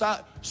Amos,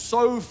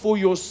 sow for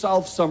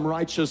yourself some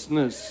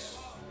righteousness.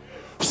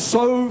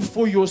 Sow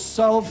for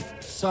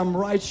yourself some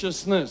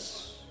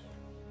righteousness.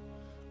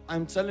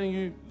 I'm telling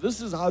you,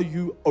 this is how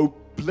you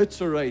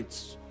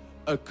obliterate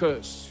a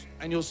curse.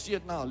 And you'll see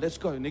it now. Let's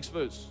go, next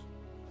verse.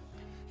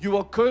 You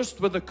are cursed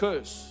with a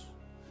curse.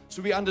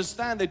 So we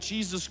understand that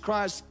Jesus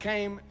Christ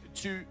came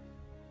to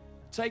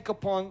take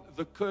upon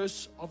the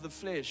curse of the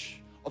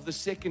flesh, of the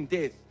second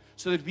death,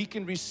 so that we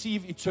can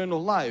receive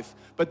eternal life.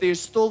 But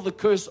there's still the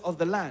curse of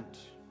the land.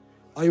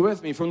 Are you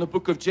with me? From the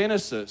book of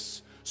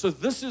Genesis. So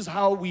this is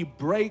how we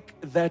break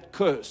that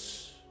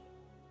curse.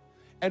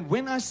 And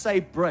when I say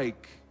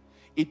break,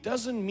 it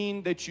doesn't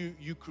mean that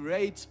you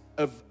create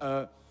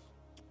a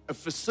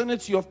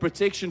vicinity of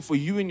protection for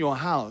you in your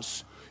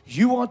house.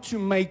 You are to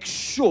make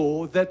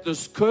sure that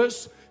this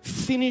curse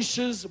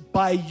finishes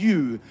by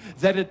you,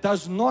 that it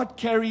does not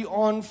carry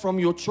on from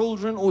your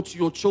children or to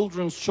your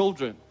children's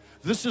children.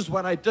 This is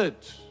what I did.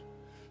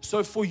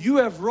 So for you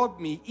have robbed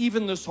me,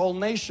 even this whole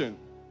nation.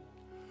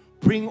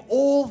 Bring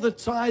all the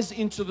tithes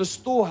into the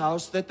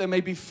storehouse, that there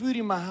may be food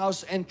in my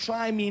house, and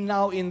try me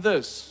now in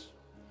this.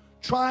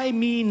 Try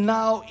me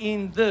now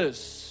in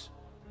this.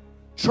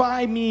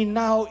 Try me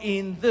now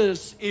in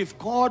this. If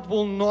God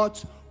will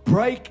not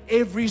break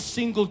every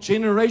single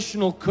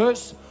generational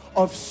curse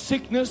of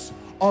sickness,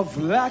 of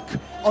lack,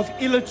 of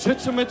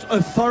illegitimate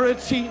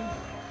authority.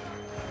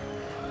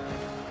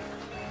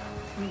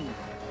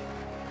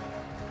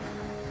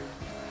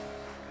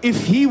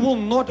 If He will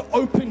not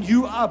open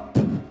you up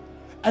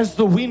as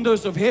the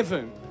windows of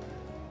heaven,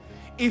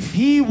 if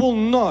He will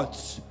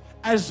not,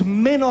 as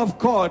men of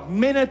God,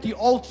 men at the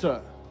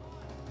altar,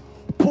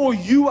 pour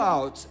you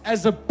out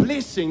as a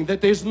blessing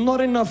that there's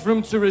not enough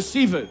room to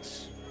receive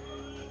it.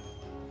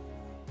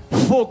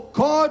 For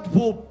God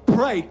will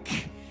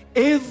break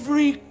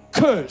every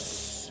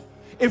curse,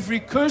 every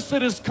curse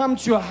that has come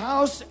to your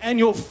house and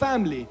your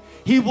family,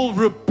 He will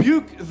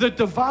rebuke the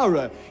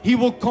devourer. He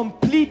will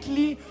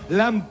completely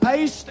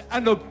lambaste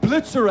and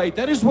obliterate.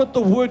 That is what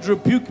the word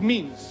rebuke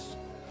means.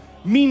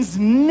 Means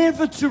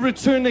never to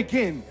return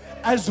again.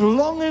 As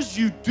long as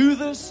you do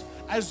this,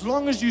 as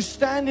long as you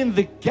stand in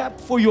the gap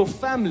for your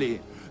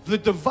family, the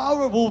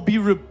devourer will be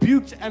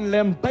rebuked and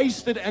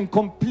lambasted and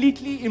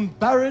completely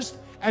embarrassed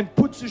and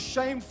put to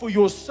shame for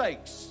your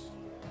sakes.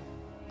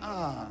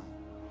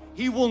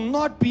 He will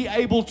not be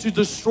able to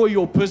destroy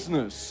your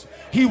business.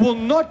 He will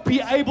not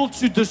be able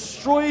to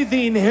destroy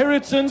the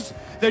inheritance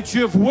that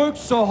you have worked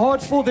so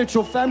hard for, that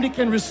your family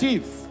can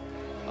receive.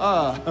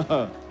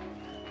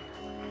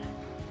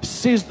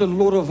 Says the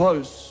Lord of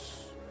hosts.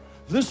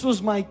 This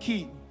was my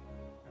key.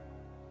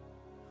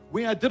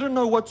 When I didn't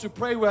know what to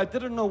pray, where I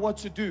didn't know what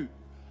to do,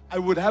 I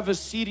would have a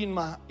seed in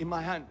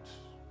my hand.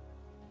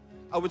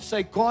 I would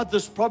say, God,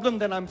 this problem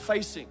that I'm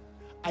facing,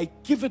 I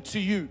give it to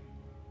you.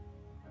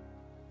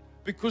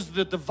 Because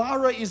the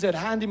devourer is at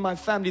hand in my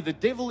family. The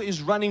devil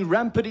is running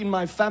rampant in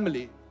my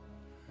family.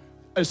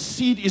 A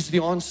seed is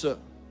the answer.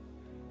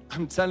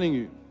 I'm telling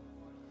you.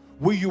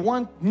 Where you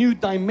want new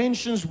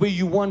dimensions, where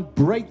you want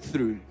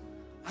breakthrough,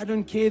 I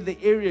don't care the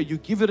area, you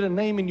give it a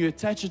name and you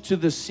attach it to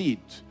the seed.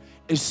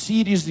 A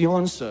seed is the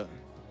answer.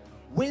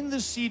 When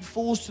the seed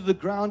falls to the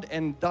ground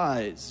and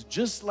dies,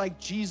 just like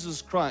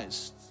Jesus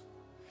Christ,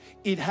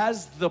 it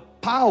has the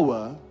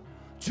power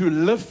to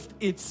lift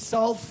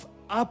itself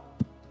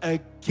up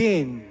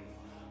again.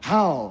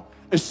 How?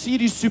 A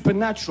seed is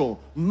supernatural.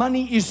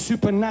 Money is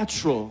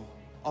supernatural.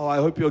 Oh, I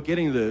hope you're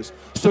getting this.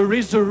 So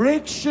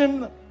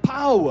resurrection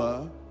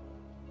power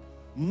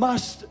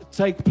must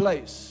take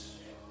place.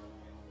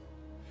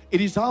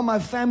 It is how my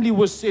family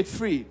was set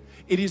free.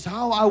 It is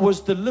how I was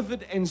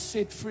delivered and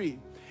set free.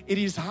 It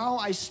is how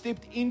I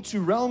stepped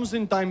into realms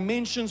and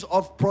dimensions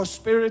of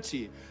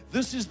prosperity.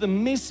 This is the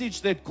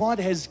message that God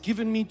has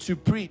given me to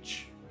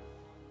preach.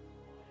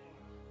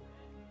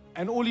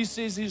 And all He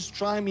says is,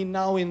 try me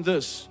now in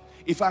this.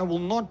 If I will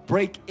not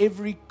break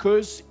every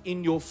curse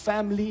in your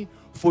family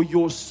for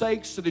your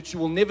sake, so that you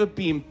will never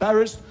be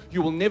embarrassed,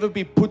 you will never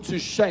be put to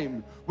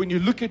shame. When you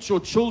look at your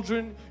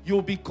children,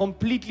 you'll be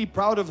completely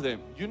proud of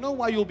them. You know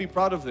why you'll be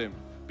proud of them?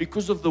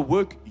 Because of the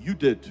work you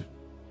did.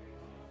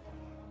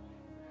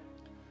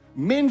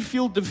 Men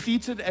feel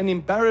defeated and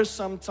embarrassed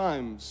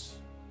sometimes.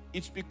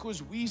 It's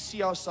because we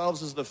see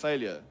ourselves as the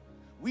failure.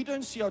 We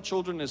don't see our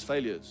children as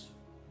failures.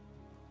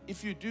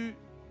 If you do,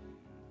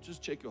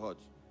 just check your heart.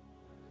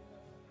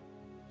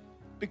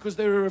 Because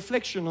they're a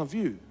reflection of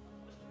you.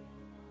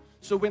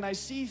 So when I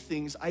see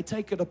things, I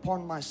take it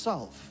upon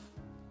myself.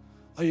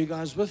 Are you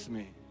guys with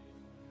me?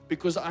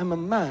 Because I'm a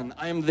man.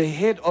 I am the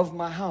head of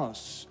my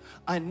house.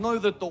 I know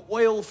that the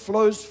oil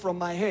flows from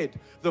my head.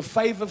 The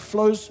favor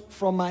flows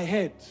from my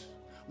head.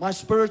 My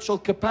spiritual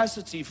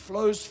capacity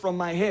flows from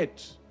my head.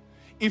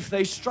 If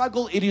they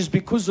struggle, it is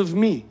because of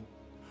me.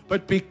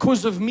 But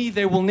because of me,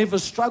 they will never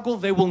struggle.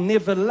 They will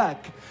never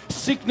lack.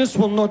 Sickness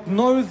will not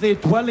know their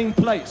dwelling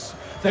place.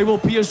 They will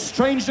be a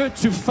stranger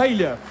to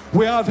failure.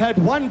 Where I've had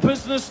one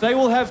business, they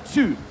will have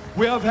two.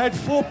 Where I've had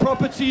 4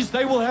 properties,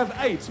 they will have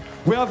 8.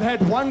 Where I've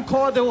had 1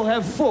 car, they will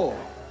have 4.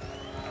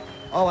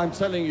 Oh, I'm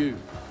telling you.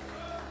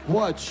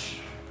 Watch.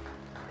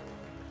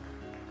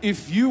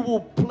 If you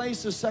will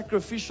place a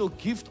sacrificial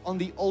gift on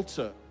the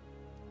altar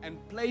and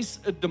place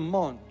a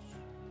demand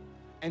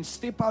and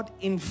step out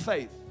in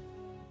faith,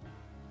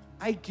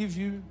 I give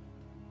you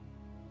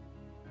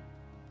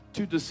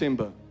to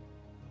December.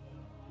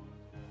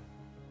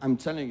 I'm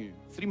telling you,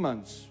 3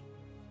 months.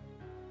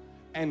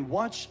 And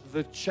watch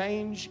the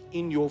change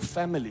in your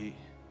family.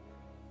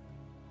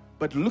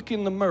 But look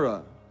in the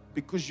mirror,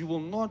 because you will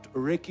not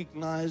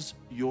recognize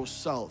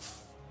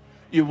yourself.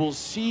 You will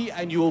see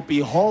and you will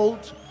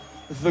behold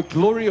the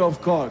glory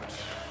of God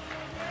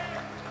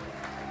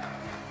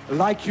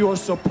like you are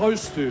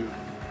supposed to,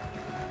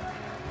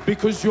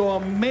 because you are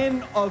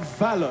men of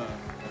valor.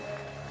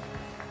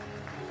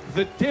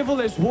 The devil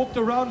has walked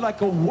around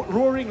like a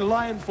roaring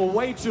lion for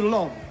way too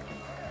long.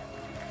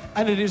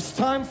 And it is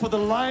time for the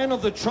Lion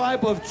of the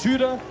tribe of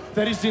Judah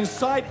that is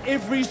inside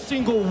every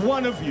single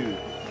one of you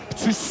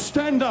to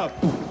stand up.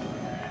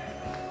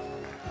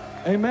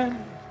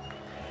 Amen.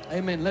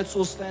 Amen. Let's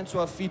all stand to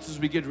our feet as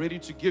we get ready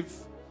to give.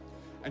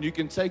 And you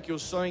can take your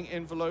sewing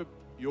envelope,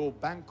 your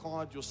bank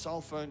card, your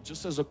cell phone,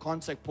 just as a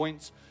contact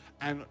point.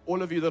 And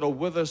all of you that are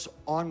with us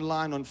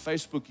online on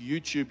Facebook,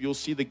 YouTube, you'll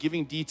see the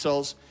giving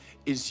details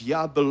is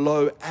here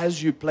below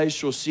as you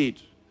place your seed.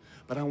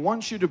 But I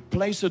want you to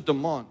place a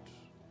demand.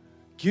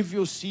 Give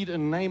your seed a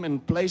name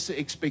and place an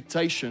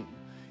expectation.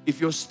 If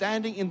you're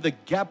standing in the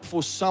gap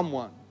for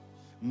someone,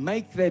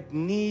 make that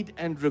need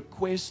and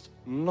request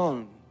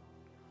known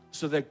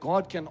so that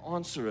God can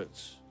answer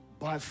it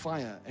by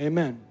fire.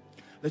 Amen.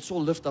 Let's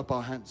all lift up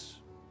our hands.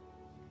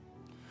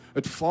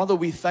 But Father,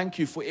 we thank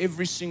you for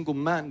every single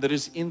man that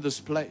is in this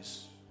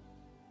place.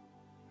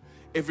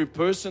 Every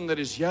person that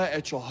is here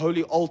at your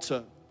holy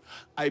altar.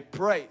 I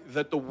pray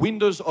that the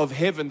windows of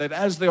heaven, that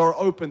as they are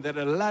open, that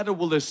a ladder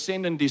will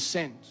ascend and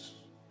descend.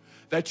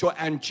 that your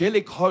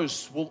angelic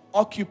hosts will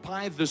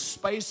occupy the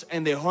space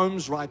and their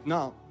homes right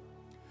now.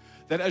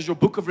 That as your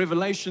book of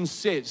Revelation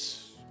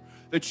says,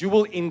 that you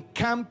will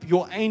encamp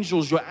your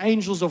angels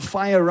of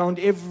fire around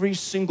every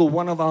single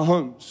one of our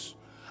homes.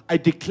 I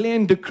declare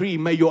and decree,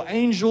 may your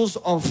angels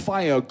of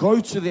fire go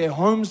to their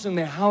homes and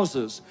their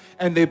houses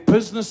and their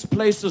business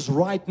places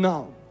right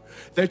now.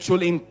 That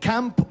you'll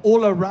encamp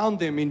all around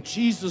them in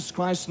Jesus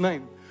Christ's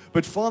name.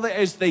 But Father,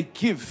 as they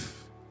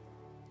give,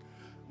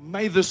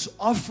 may this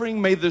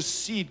offering, may this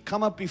seed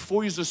come up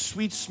before you as a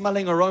sweet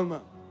smelling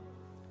aroma.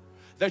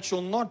 That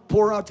you'll not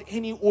pour out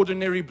any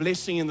ordinary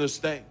blessing in this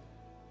day.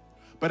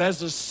 But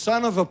as a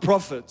son of a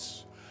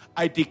prophet,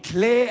 I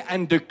declare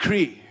and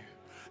decree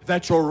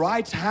that your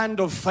right hand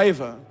of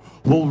favor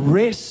will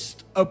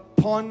rest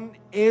upon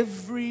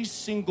every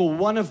single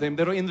one of them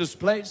that are in this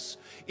place,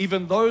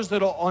 even those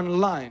that are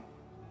online,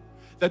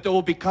 that they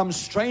will become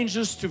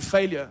strangers to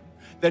failure,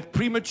 that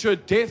premature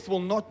death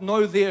will not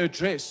know their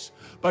address,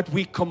 but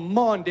we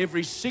command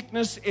every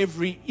sickness,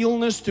 every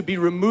illness to be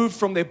removed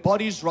from their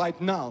bodies right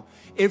now,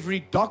 every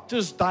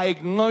doctor's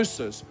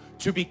diagnosis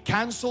to be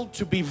cancelled,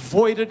 to be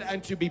voided,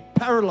 and to be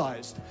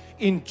paralyzed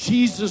in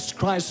Jesus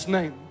Christ's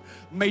name.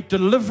 May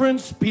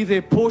deliverance be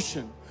their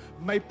portion.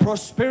 May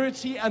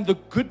prosperity and the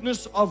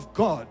goodness of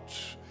God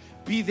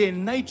be their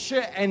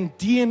nature and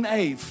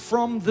DNA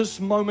from this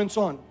moment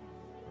on.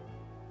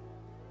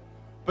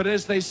 But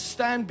as they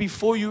stand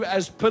before you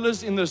as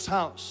pillars in this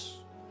house,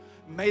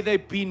 may they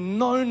be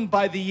known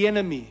by the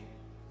enemy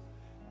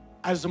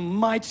as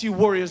mighty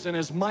warriors and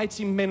as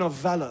mighty men of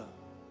valor.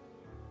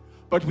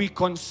 But we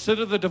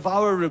consider the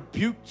devourer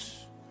rebuked.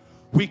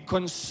 We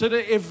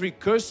consider every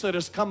curse that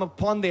has come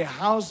upon their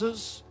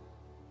houses.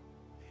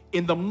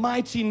 In the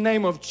mighty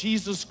name of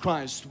Jesus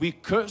Christ, we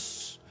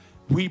curse,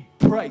 we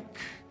break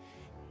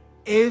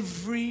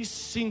every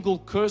single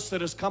curse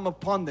that has come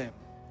upon them.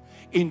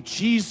 In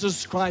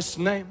Jesus Christ's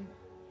name.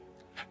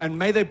 And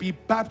may they be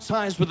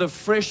baptized with a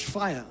fresh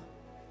fire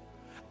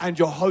and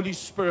your Holy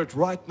Spirit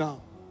right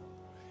now.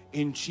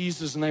 In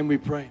Jesus' name we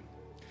pray.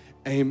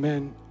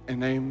 Amen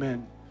and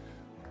amen.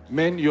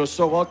 Men, you're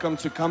so welcome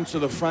to come to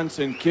the front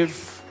and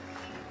give.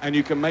 And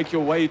you can make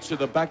your way to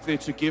the back there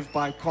to give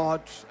by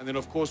card. And then,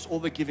 of course, all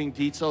the giving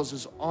details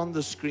is on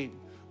the screen.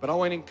 But I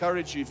want to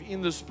encourage you, if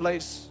in this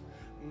place,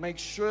 make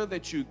sure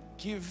that you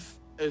give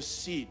a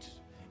seed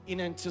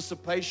in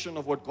anticipation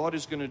of what God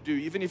is going to do.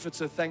 Even if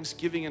it's a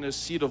thanksgiving and a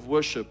seed of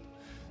worship,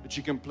 that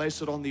you can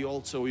place it on the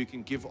altar or you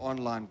can give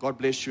online. God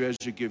bless you as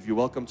you give. You're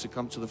welcome to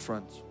come to the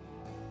front.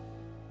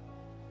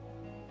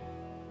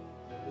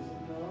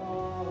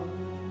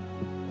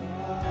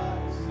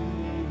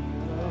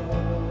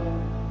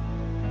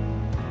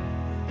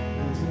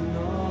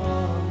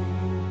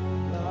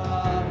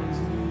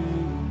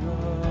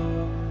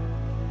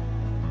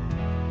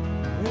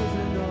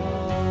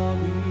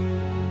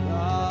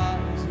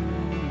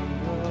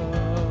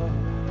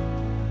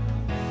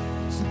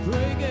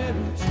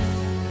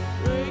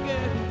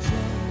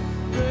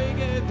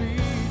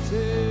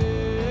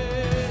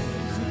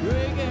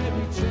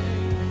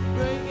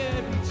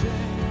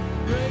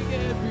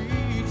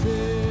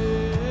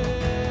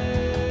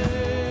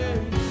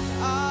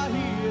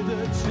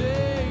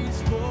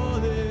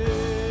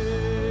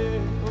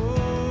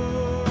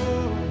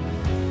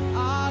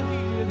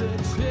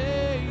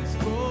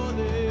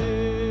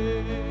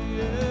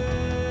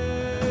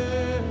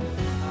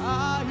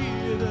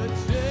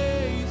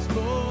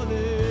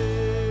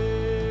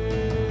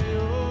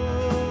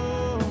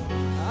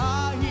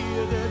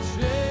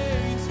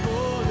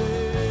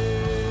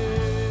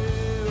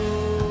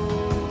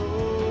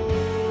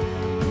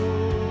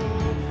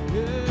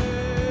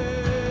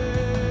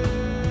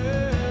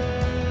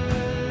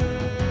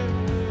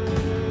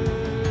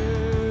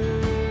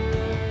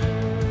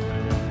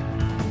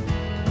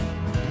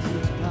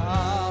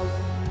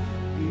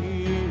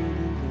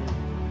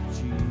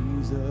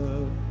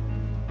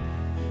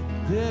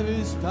 There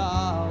is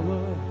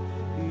power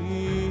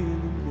in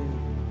the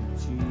name of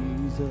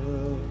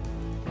Jesus.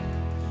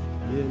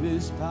 There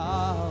is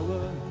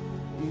power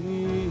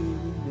in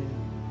the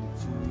name of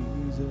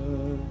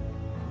Jesus.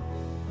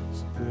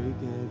 So break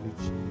every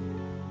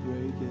chain,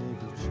 break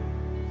every chain,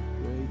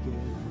 break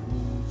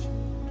every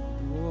chain.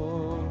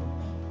 Oh,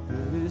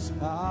 there is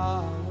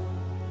power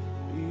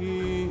in the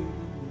name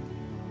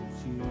of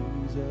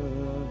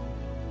Jesus.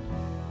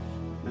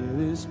 There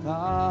is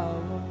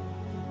power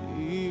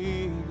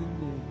in the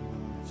name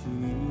of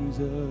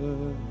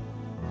Jesus.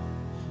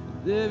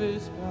 There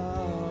is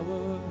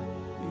power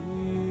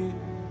in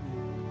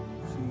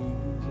the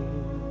name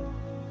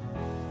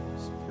of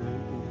Jesus.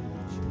 Break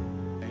every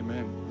chain.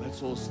 Amen.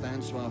 Let's all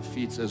stand to our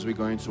feet as we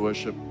go into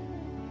worship.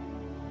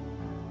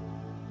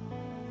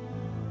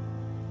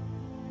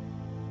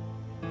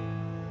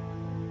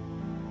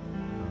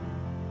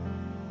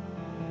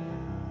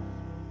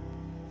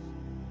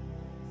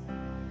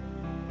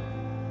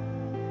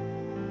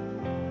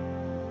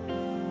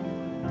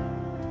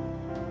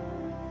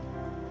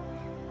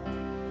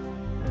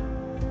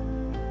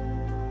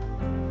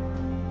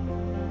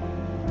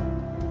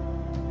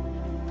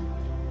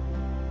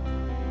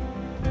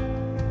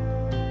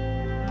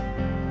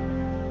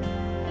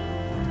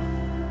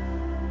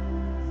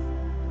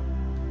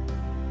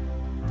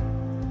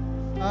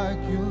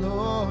 you,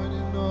 Lord,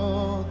 in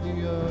all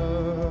the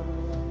earth.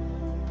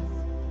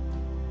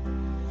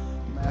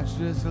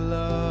 Matchless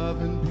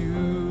love and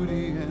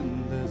beauty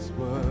in this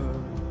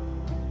world.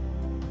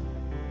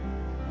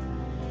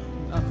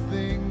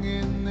 Nothing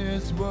in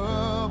this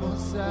world will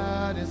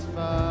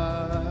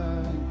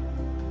satisfy.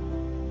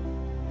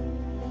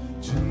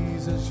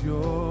 Jesus,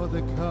 you're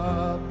the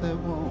cup that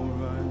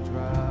won't run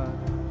dry.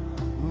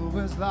 Who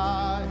is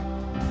like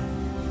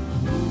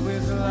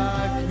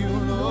you,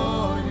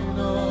 Lord, in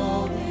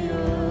all the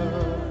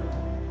earth?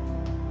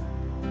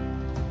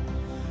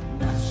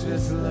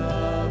 Matchless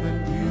love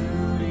and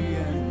beauty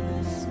in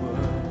this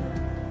world.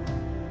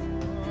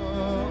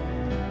 Oh,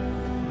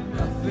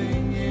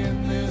 nothing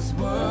in this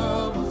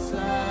world will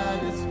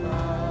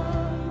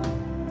satisfy.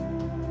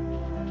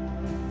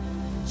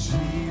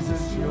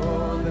 Jesus,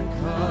 you're the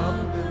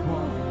cup that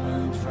won't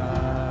run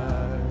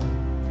dry.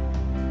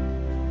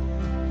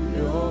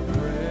 Your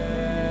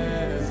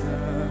presence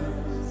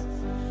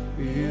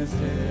is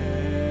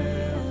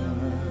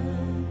heaven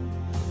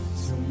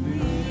to me.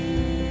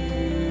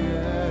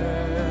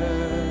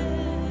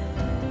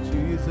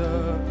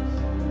 Jesus,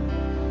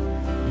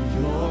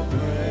 your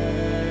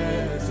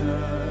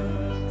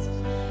presence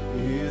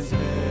is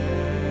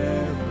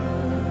heaven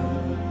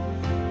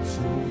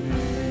to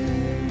me.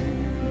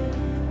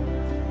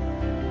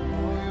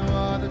 Oh, you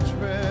are the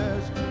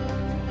treasure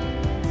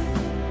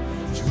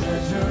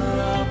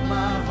of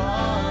my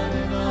heart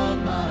and of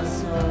my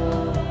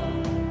soul.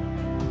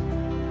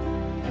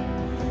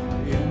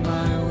 In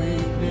my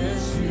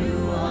weakness,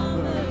 you are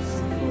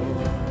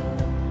merciful.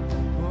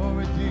 Oh,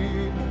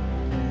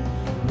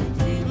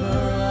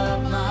 Redeemer of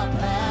my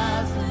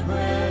past and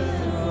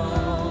present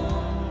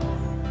wrong.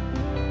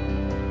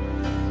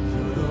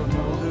 You're the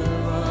holder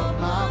of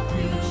my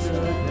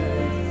future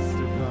days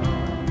to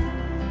come.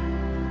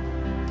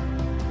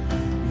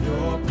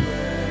 Your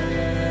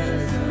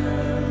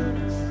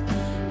presence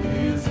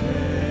is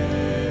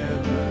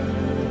heaven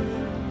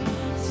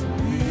to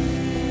me.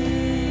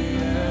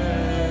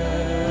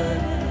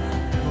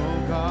 Oh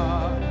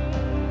God,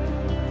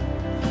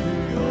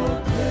 your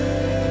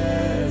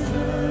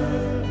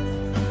presence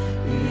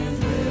is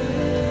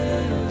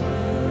heaven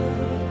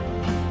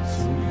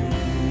to me.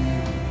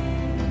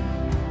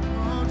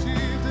 Oh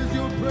Jesus,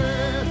 your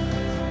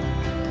presence,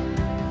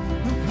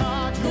 oh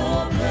God,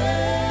 your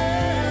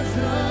presence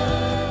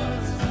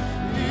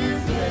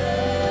is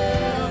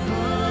heaven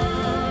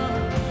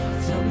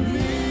to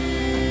me.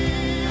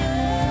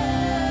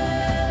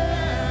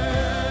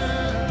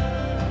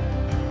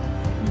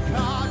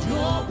 God,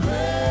 your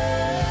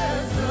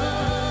presence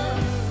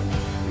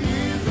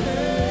is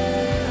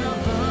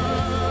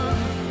heaven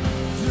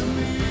to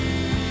me,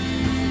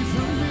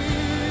 to me,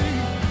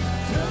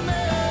 to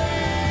me.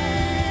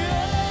 Oh,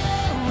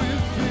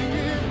 we're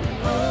singing,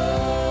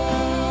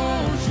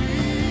 oh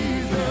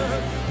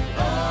Jesus,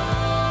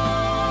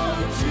 oh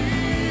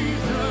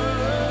Jesus.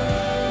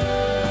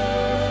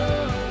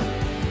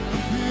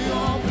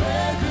 Your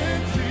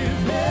presence is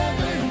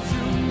heaven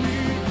to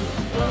me.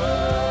 Oh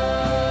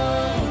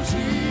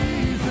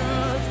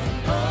Jesus,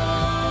 oh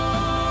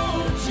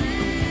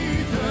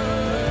Jesus.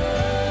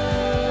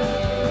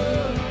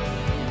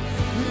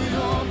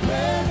 Your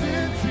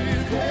presence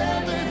is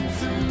heaven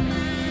to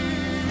me.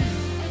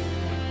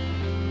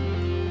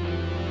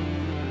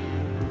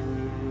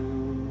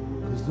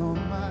 'Cause on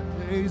my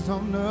days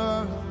on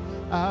earth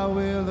I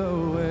will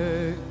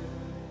await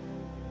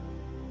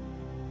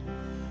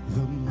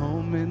the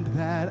moment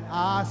that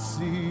I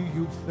see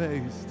you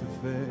face to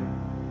face.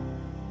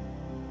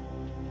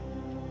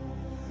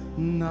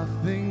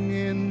 Nothing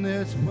in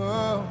this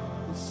world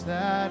will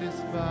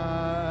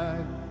satisfy.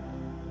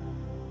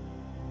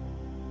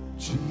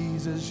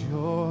 Jesus,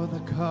 you're the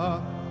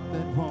cup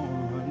that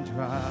won't run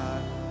dry.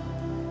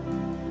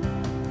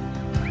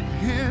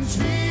 And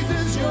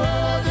Jesus,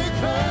 you're the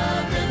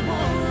cup that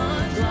won't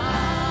run dry.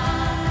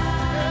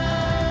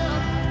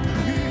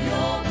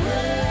 Your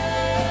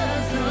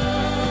presence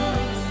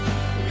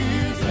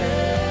is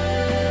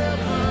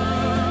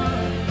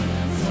heaven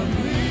to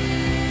me.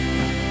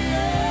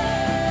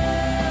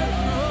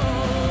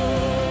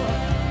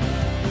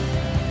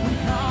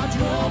 God,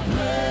 your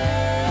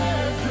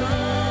presence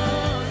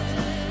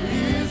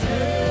is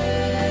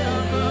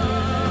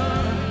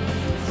heaven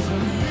to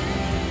me.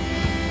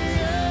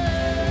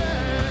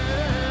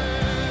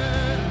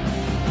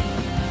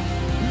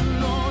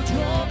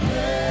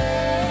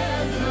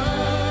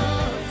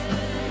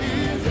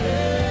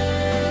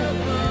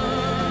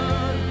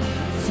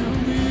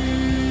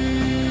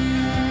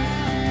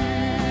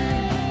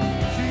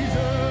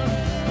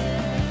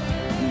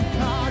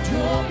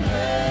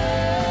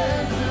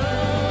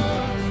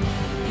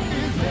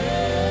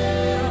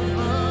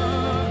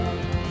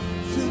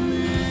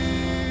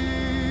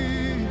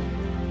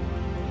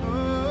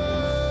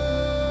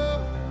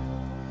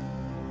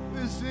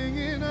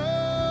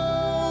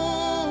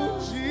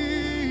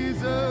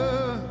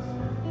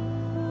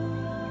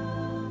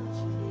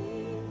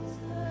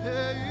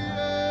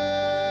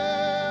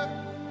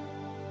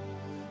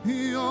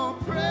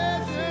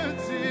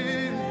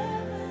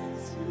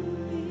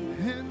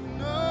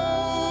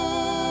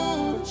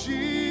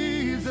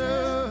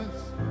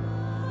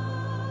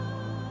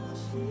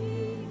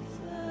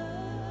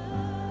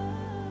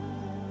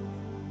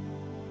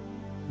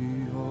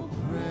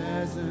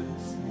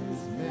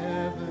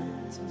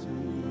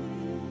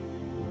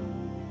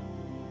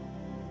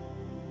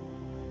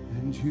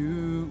 And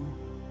you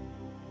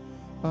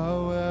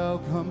are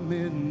welcome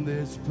in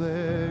this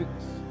place.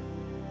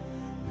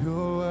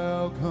 You're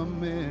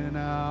welcome in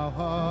our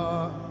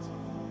hearts.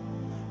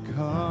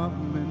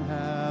 Come and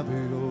have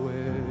your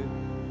way.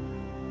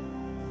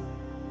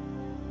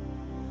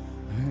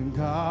 And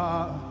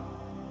God,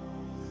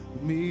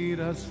 meet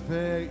us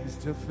face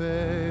to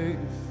face.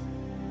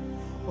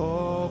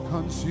 Oh,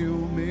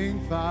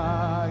 consuming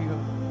fire,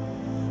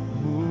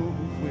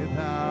 move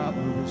without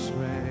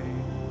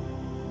restraint.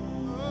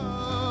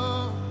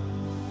 Oh,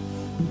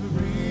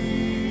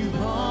 breathe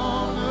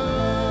on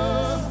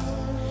us,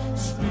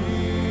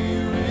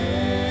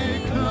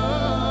 Spirit,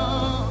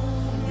 come.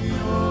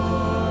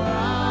 You're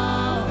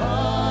our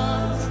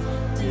heart's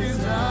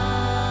desire.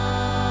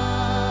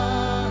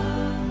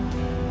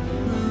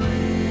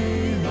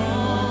 Breathe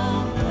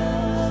on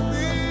us,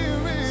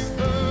 Spirit,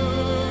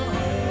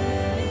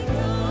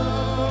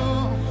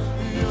 come.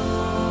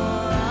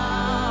 You're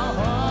our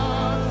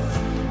heart's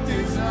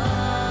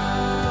desire.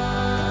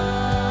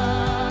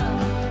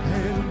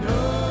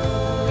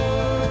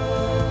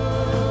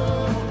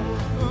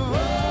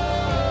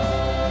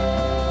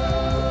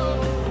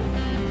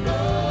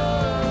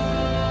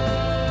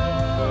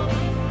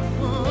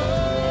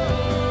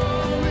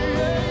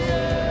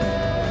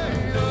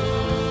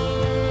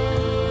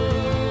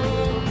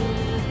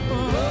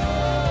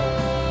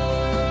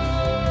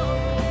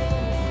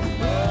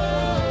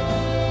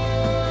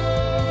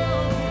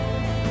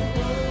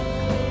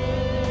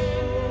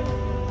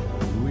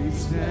 And we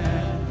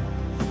stand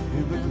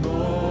in the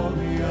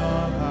glory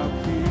of our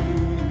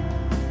King,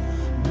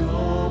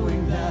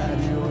 knowing that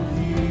you're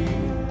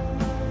here.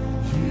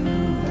 You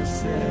have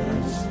set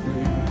us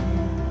free.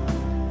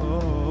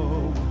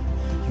 Oh,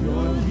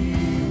 you're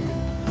here.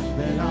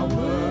 Let our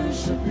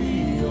worship be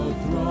your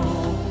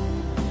throne.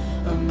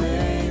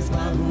 Amazed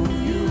by who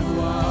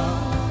you are.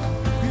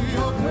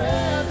 Your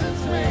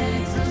presence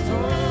makes us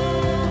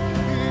whole.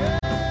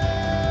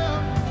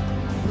 Yeah.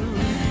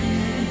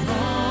 Breathe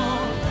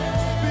on,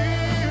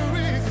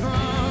 Spirit,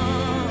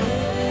 come.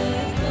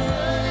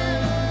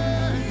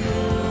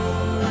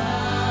 You're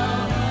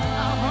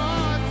our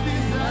heart's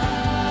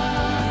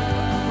desire.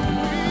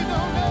 Breathe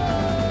on us,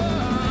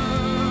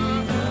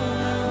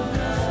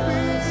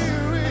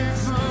 Spirit,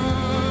 come.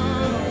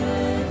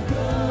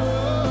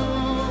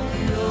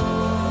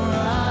 You're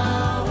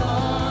our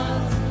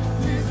heart's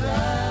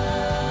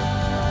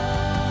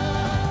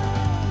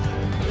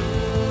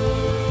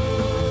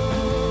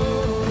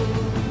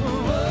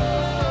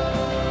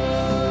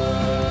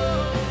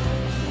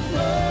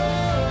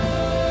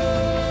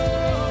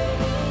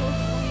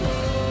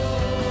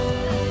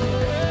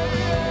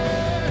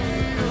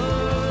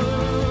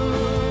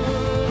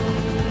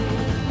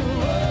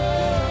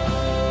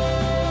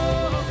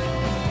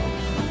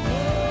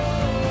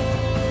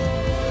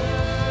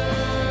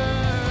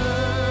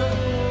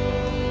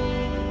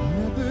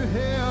Let the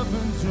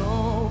heavens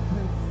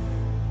open.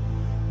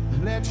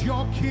 Let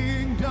your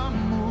kingdom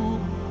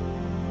move.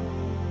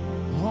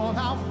 All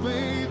our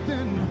faith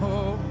and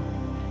hope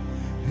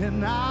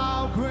in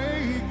our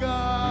great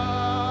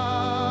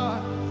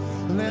God.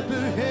 Let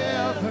the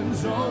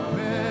heavens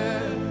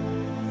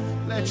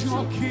open. Let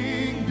your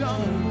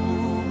kingdom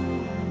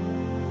move.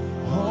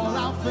 All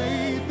our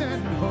faith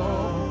and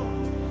hope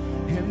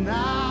in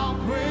our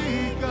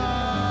great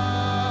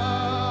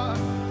God.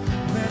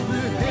 Let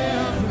the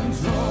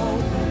heavens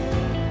open.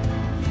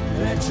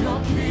 Let your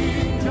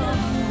kingdom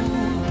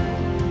move.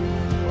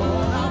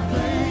 All our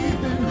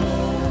faith and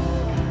hope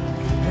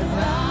in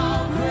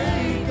our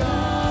great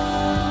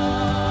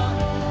God.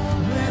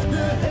 Let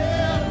the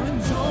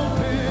heavens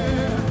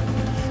open.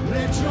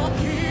 Let your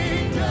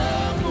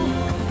kingdom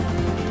move.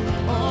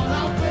 All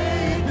our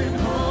faith and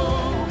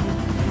hope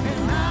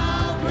in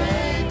our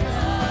great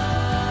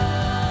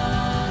God.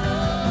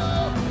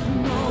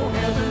 No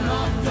heaven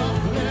locked up,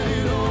 let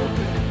it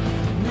open.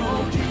 No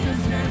kingdom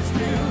stand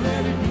still,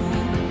 let it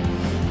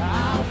move.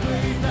 Our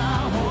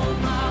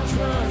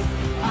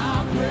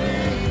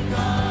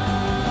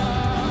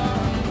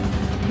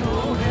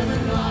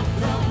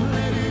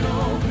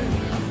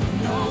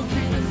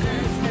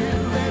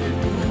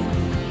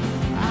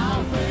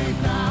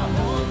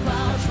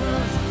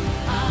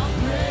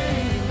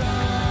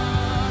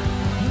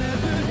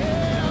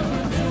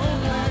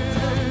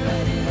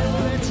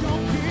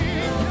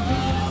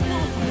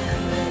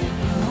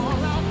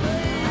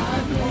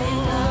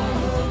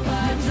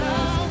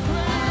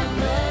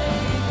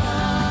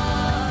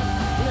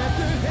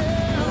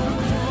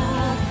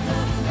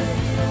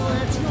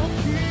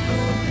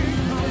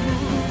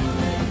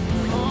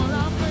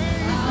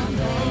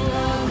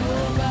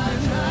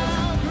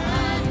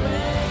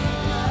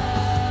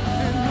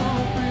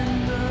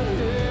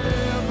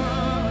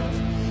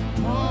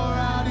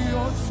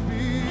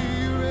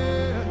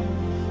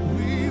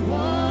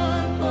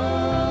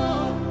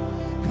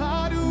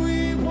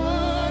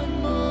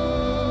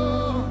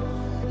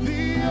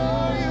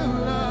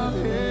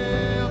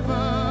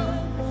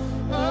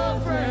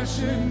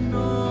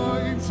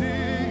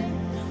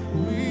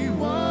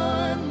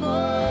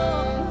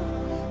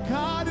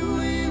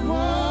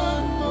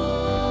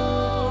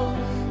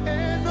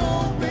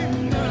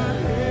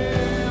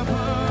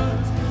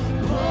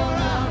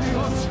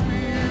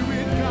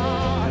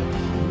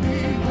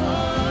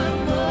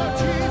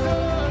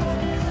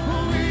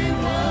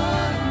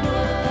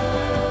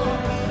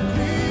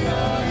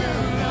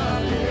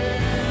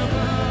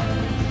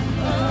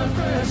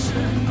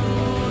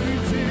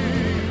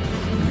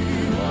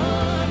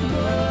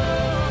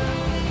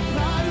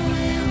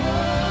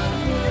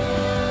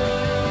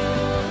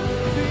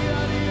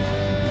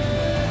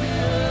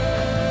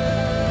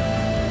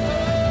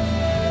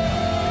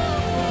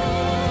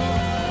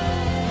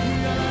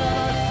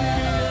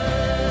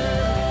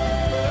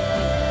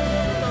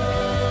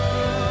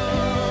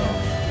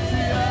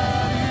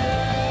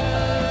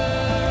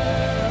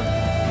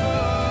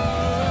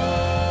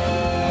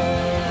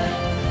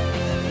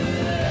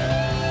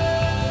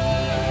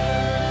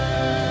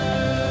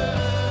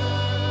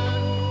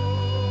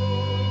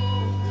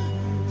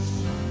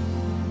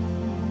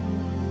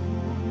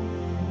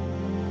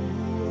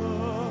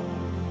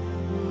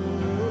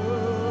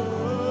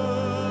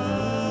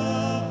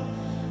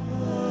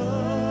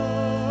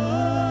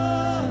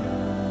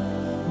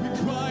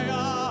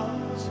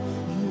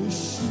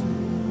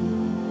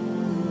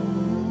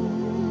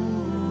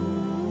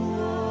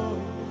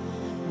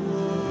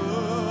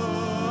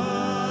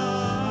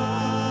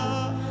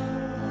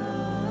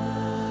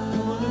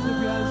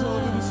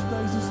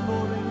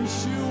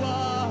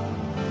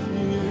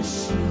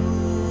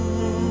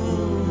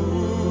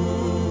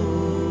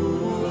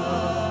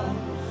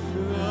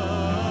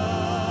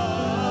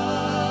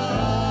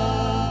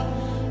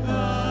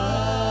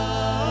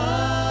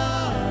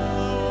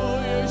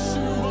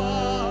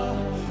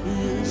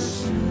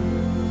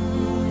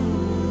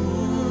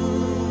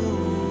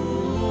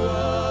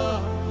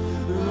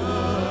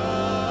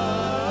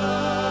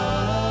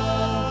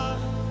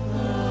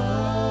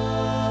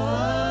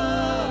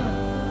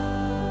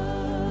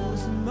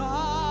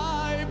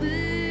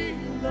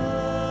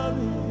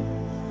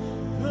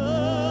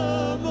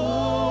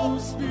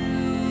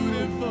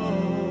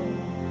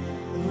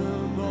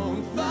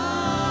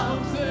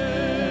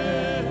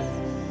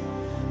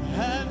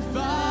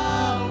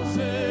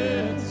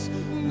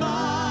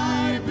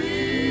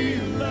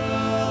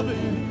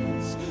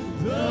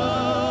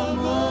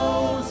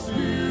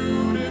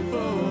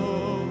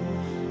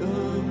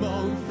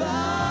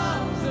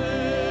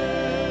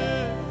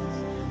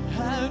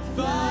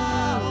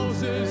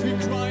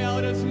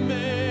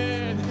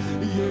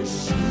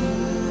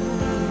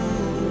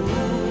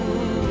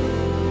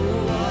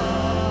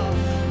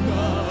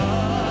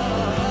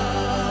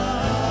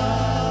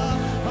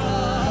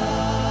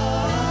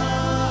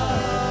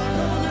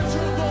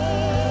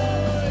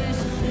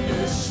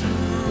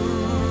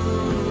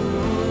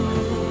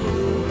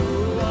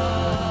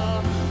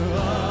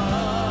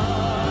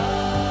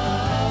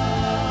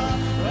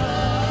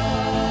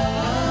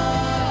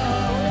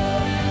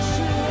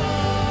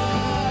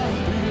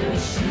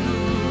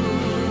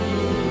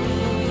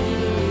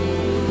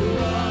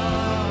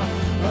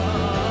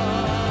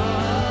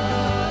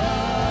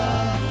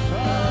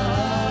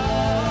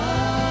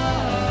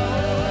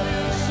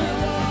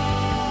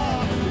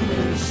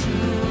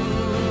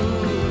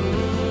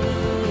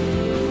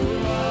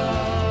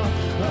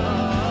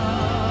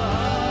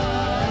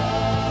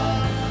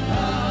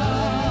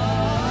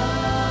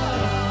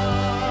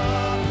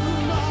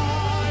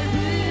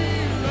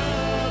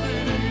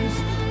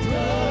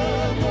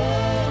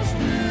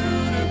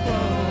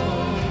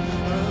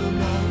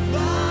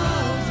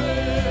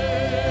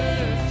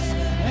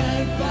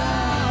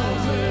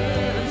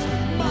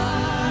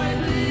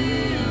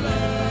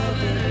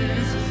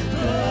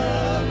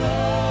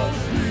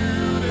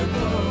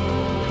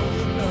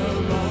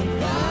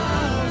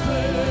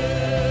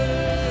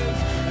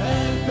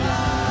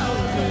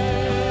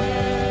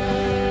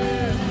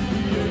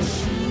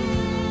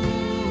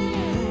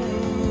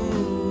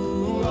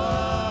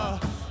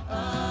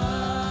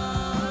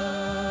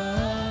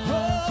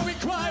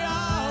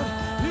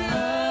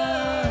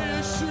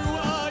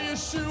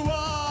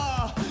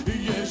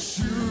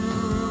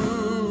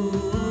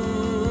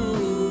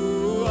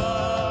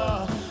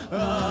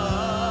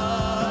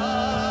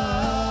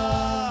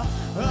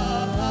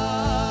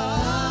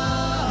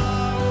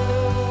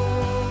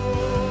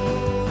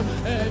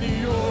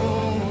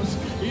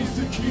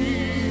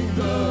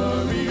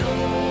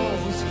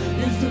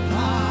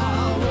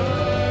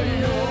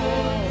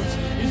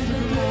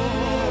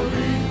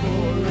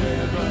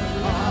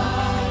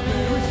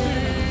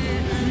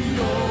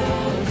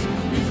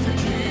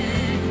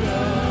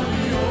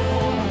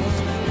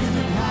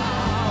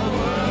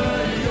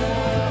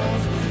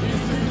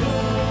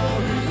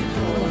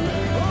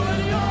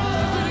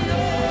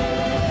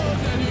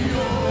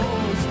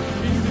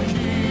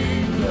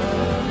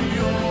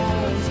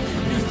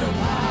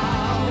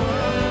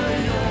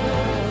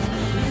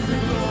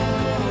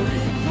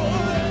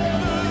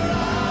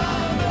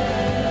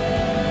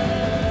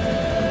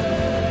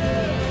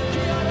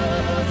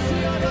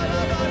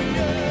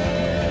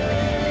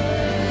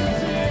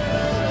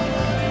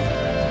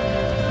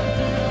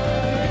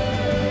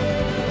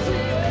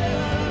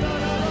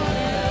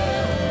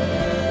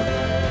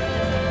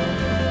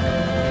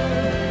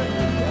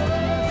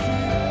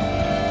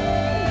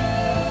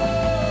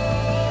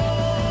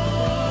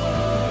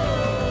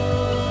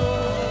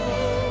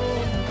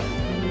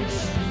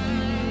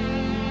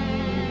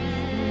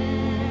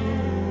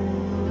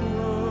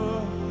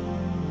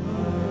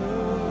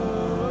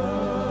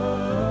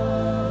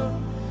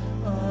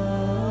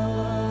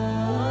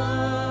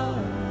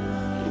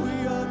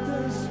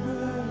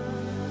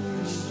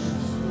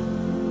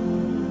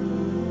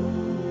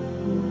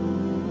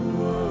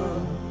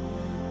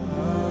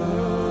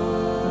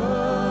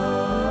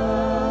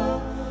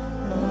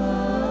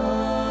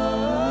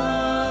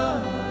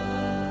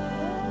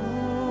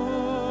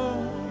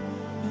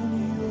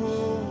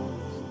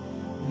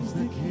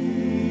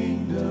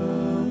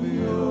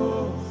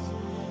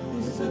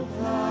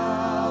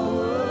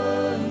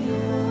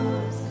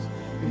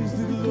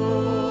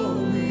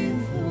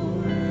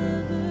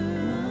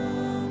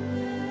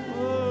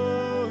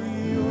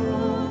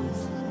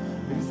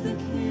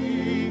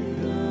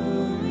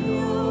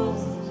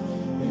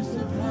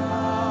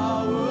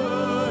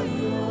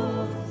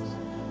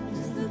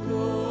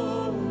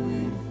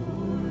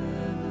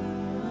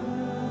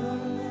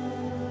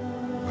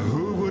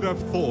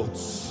thought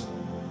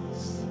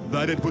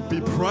that it would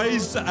be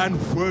praise and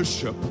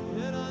worship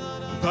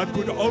that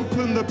would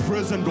open the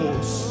prison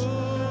doors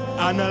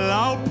and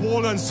allow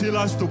Paul and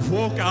Silas to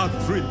walk out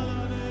free.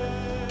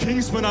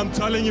 Kingsman, I'm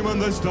telling you on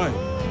this day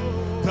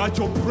that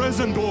your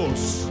prison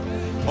doors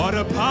are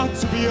about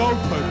to be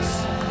opened.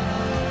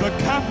 The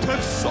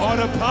captives are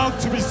about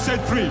to be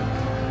set free.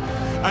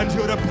 And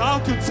you're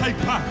about to take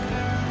back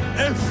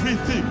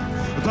everything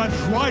that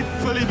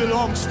rightfully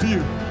belongs to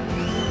you.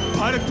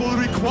 But it will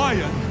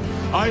require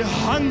a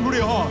hungry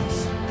heart,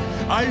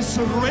 a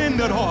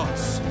surrendered heart.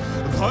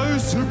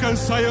 Those who can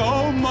say,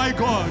 oh my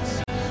God,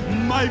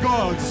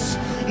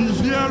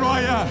 here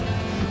I am.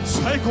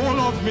 Take all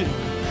of me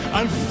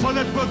and fill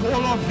it with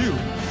all of you.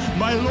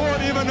 My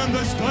Lord, even in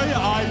this day,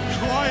 I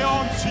cry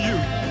out to you.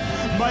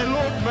 My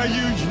Lord, may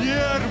you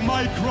hear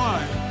my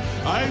cry.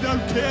 I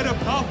don't care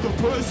about the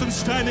person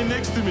standing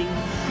next to me.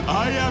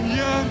 I am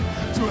here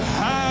to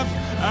have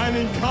an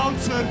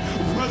encounter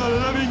with the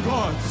living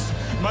God.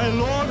 My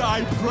Lord,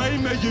 I pray,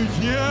 may you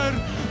hear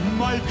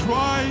my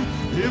cry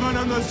even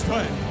in this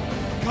day.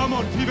 Come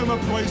on, give him a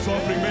praise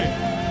offering,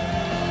 man.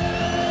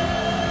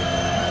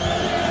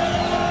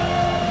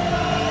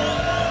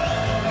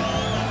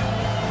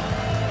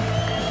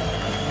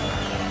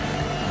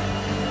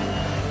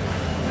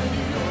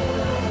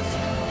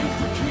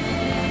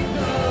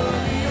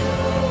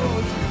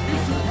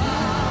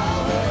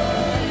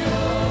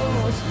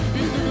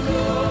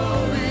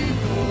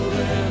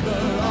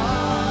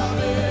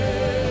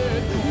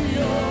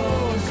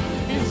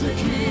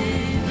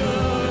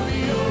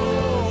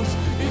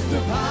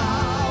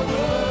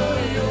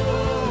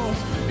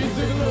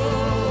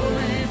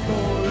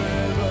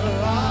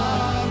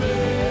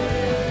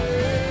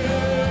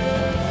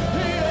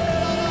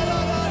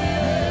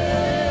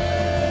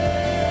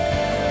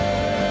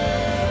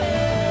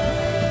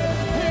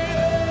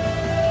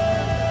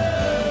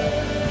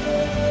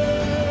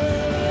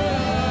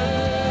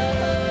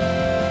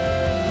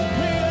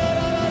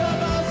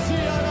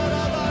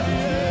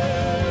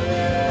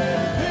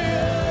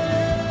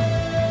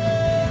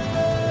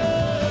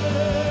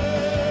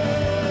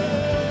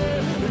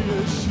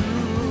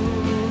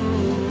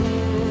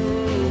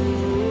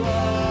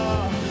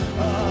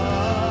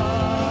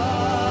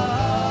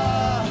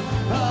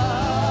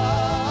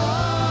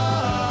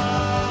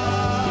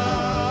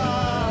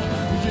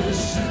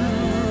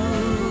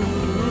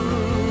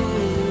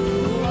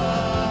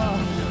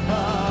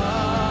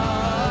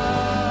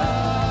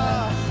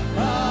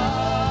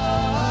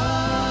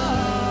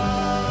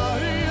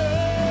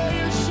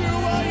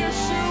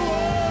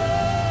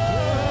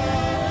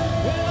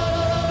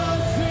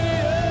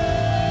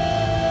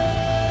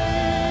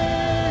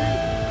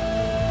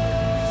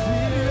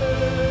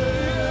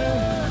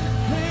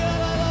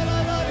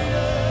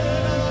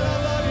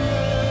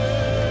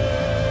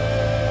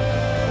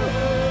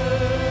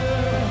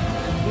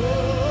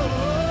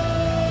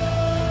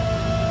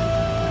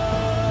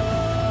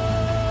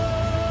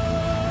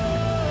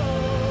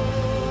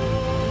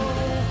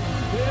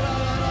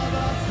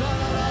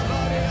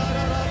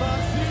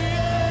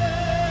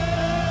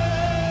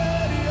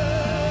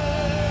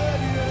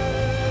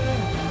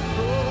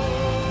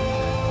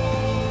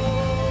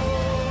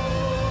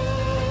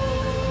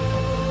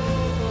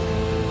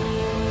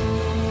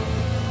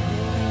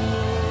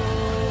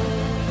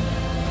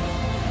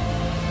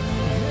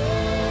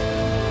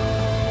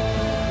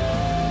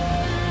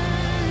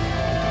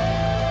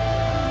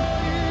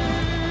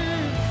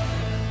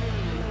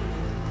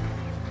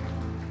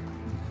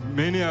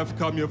 Many have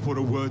come here for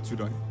a word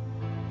today.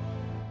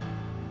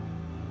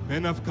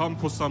 Many have come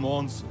for some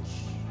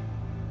answers.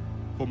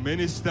 For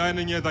many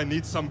standing here, they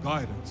need some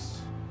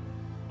guidance.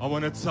 I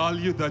want to tell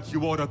you that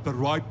you are at the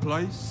right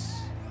place,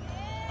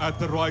 at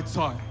the right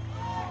time.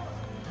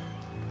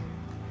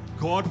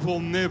 God will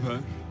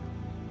never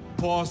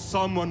pass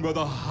someone with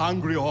a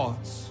hungry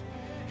heart.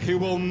 He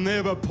will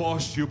never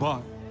pass you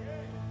by.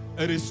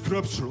 It is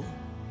scriptural.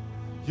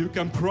 You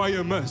can pray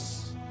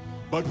amiss,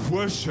 but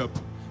worship,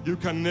 you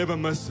can never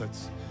miss it.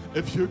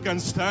 If you can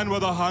stand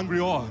with a hungry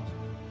heart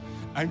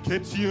and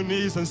get to your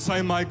knees and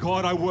say, my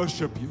God, I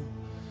worship you.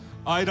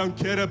 I don't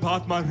care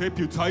about my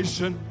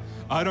reputation.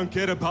 I don't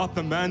care about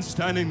the man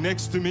standing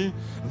next to me.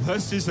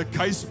 This is a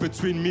case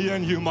between me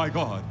and you, my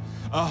God.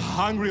 A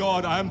hungry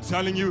heart, I am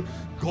telling you,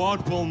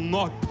 God will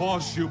not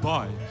pass you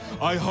by.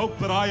 I hope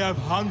that I have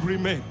hungry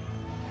men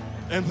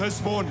in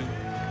this morning,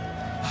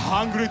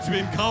 hungry to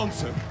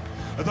encounter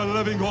the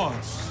living God.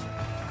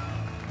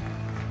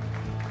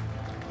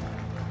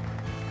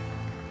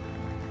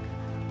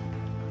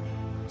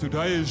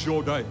 Today is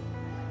your day.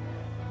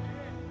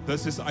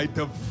 This is a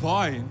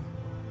divine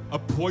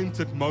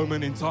appointed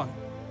moment in time.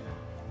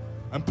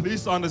 And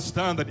please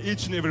understand that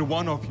each and every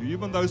one of you,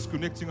 even those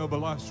connecting over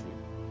live stream,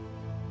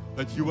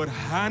 that you were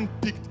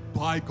handpicked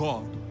by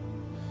God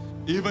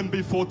even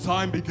before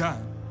time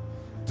began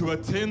to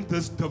attend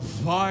this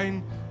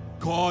divine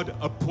God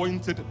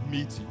appointed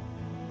meeting.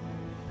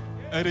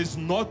 It is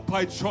not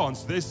by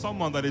chance. There's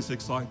someone that is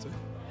excited.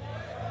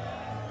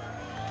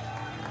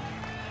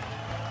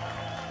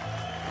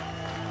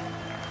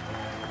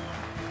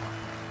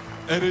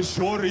 It is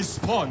your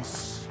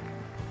response.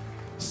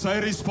 Say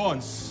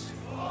response.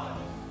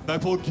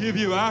 That will give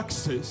you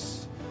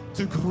access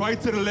to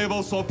greater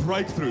levels of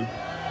breakthrough.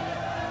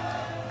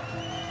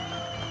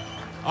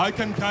 I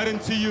can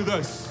guarantee you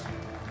this,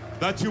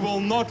 that you will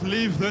not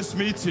leave this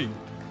meeting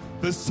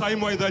the same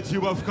way that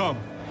you have come.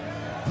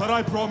 But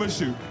I promise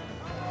you,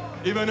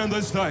 even in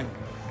this day,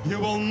 you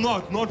will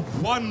not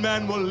one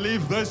man will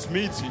leave this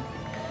meeting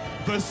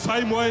the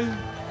same way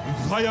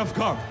they have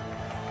come.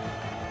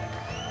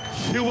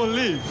 You will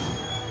leave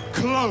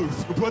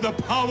clothed with the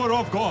power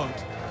of God.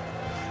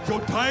 Your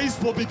days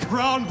will be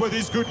crowned with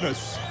His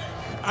goodness,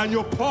 and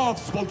your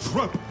paths will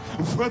drip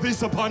with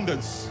His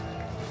abundance.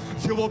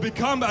 You will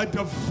become a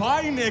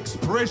divine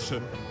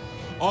expression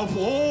of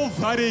all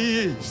that He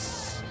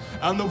is,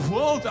 and the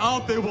world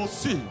out there will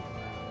see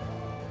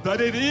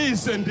that it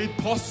is indeed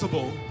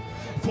possible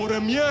for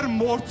a mere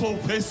mortal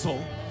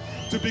vessel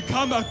to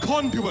become a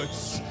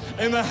conduit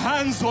in the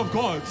hands of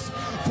God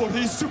for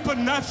His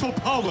supernatural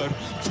power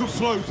to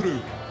flow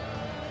through.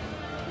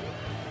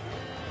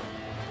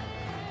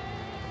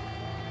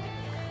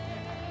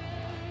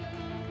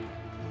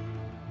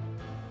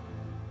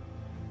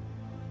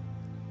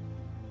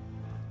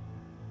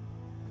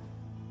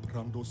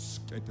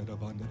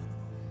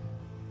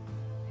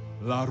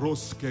 La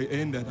roske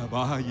ende da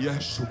ba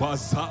Yeshua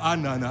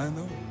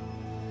zaanano.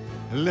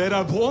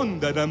 Lera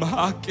bonda da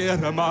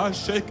makera ma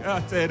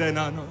shekate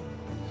nano.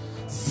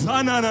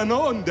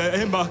 Zananonde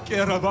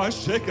emakera ba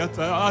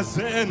shekata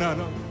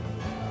azenano.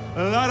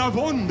 Lara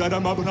bonda da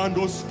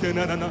mabrandoske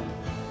nana.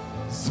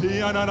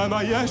 Zianana ma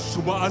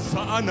Yeshua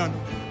zaanano.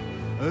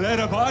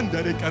 Lera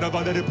banda de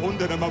caravana de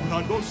bonda da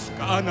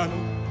mabrandoska anano.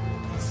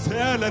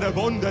 Lera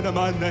bonda da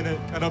manene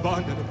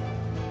caravana.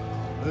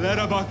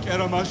 Lera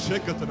bakera ma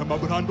shekata da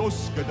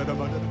mabrandoska da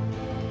manene.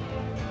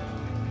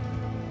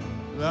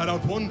 Lera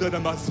bonda da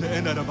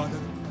masena da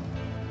manene.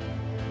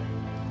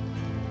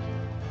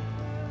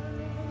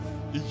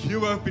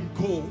 You have been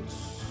called.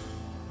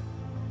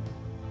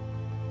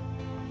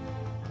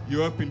 You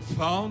have been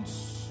found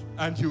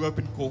and you have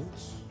been called.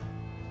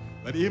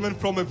 But even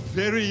from a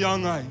very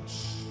young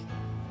age,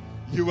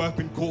 you have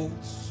been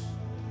called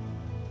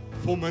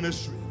for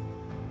ministry.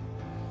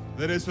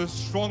 There is a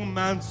strong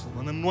mantle,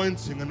 an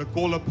anointing, and a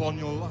call upon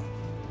your life.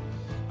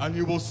 And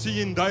you will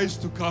see in days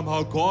to come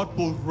how God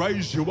will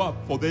raise you up,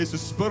 for there's a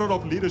spirit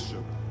of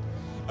leadership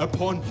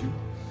upon you.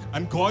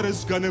 And God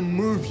is going to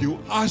move you,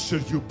 usher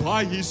you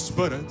by His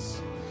Spirit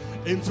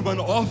into an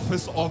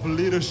office of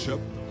leadership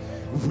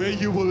where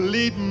you will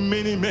lead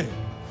many men.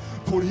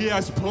 For He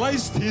has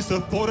placed His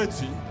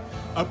authority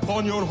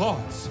upon your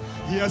hearts.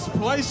 He has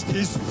placed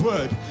His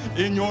word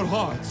in your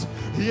heart.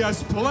 He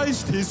has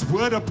placed His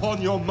word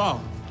upon your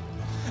mouth.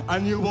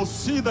 And you will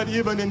see that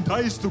even in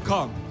days to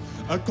come,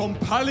 a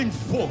compelling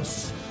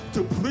force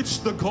to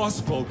preach the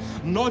gospel,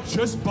 not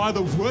just by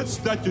the words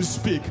that you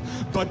speak,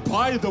 but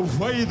by the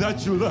way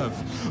that you live.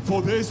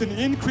 For there's an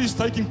increase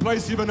taking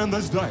place even in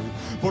this day.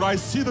 For I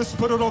see the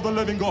Spirit of the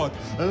living God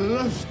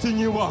lifting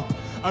you up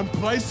and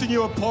placing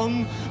you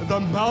upon the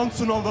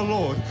mountain of the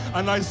Lord.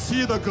 And I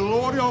see the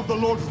glory of the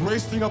Lord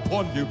resting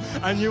upon you.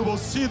 And you will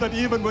see that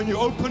even when you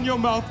open your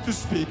mouth to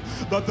speak,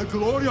 that the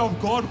glory of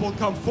God will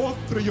come forth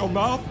through your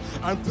mouth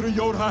and through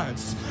your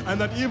hands. And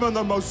that even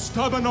the most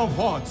stubborn of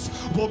hearts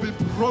will be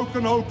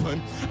broken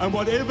open. And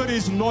whatever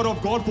is not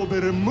of God will be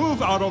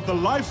removed out of the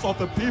lives of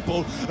the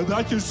people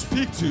that you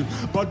speak to.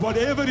 But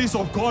whatever is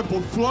of God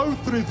will flow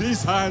through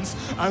these hands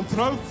and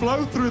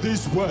flow through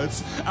these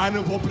words. And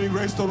it will bring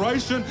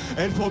restoration,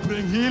 it will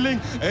bring healing,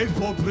 it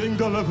will bring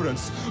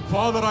deliverance.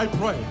 Father, I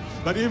pray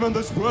that even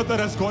this word that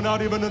has gone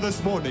out even in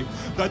this morning,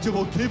 that you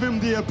will give him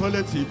the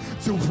ability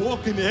to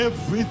walk in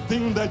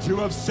everything that you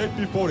have set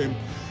before him.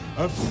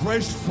 A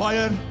fresh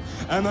fire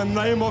in the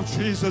name of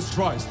Jesus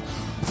Christ.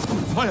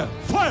 Fire,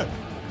 fire!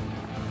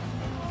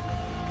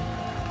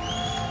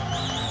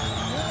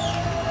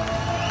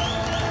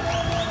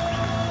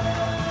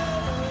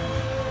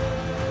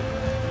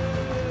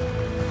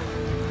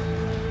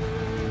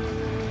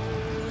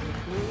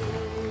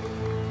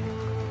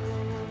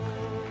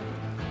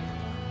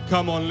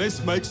 Come on,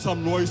 let's make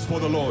some noise for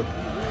the Lord.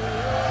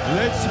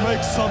 Let's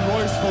make some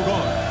noise for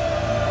God.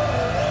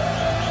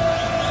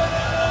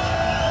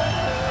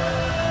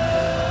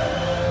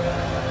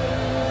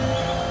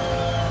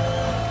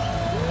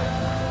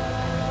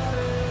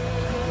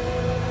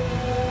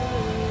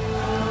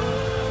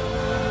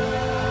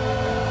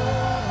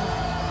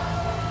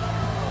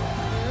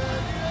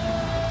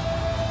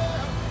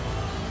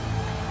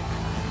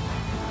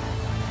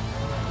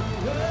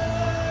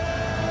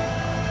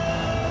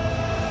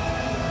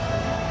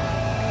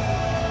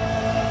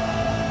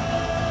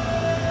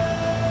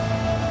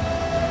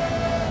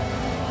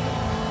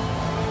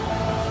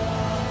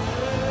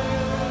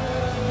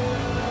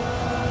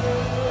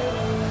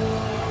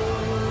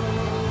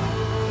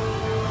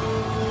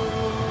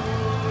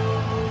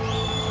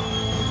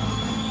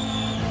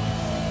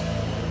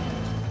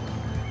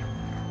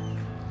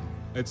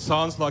 It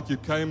sounds like you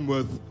came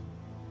with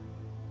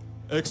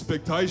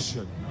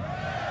expectation.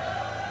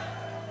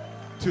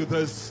 to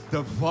this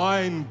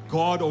divine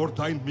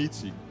God-ordained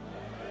meeting.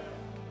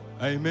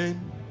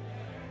 Amen.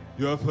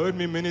 You have heard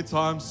me many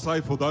times say,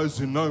 for those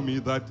who know me,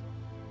 that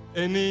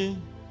any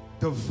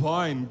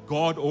divine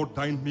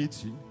God-ordained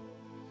meeting,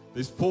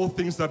 there's 4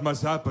 things that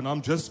must happen.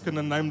 I'm just going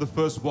to name the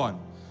first one.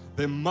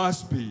 There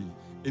must be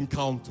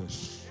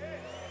encounters.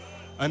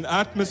 An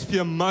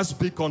atmosphere must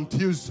be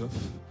conducive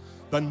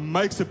that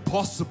makes it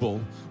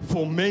possible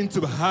for men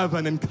to have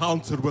an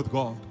encounter with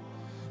God.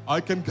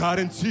 I can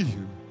guarantee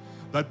you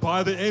that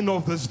by the end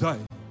of this day,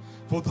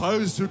 for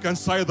those who can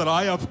say that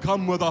I have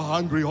come with a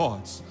hungry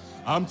heart,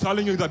 I'm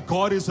telling you that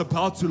God is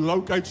about to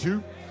locate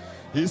you.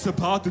 He's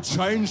about to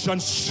change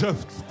and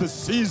shift the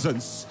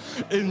seasons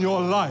in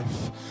your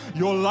life.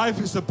 Your life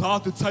is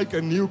about to take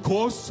a new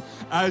course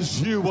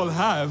as you will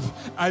have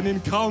an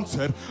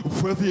encounter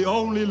with the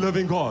only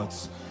living God.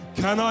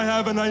 Can I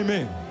have an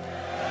amen?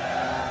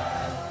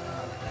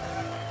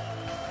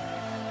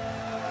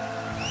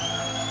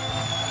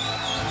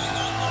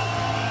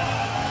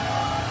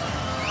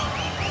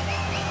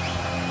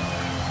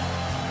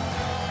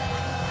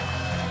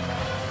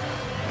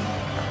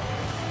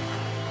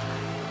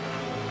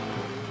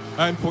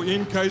 And for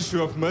in case you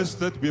have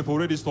missed it, we've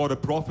already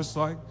started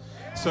prophesying.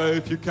 So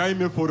if you came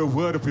here for the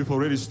word, we've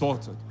already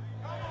started.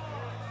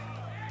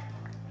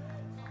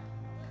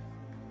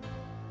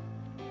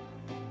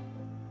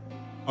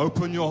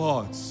 Open your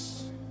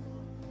hearts.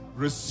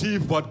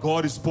 Receive what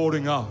God is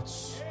pouring out.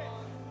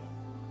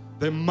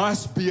 There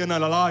must be an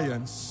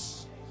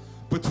alliance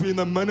between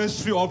the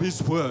ministry of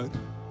His word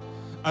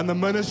and the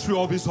ministry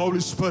of His Holy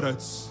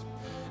Spirit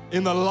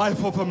in the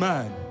life of a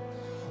man,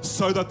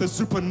 so that the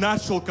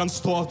supernatural can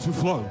start to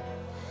flow.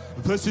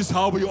 This is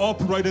how we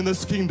operate in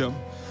this kingdom.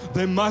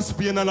 There must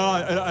be an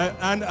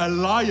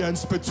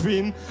alliance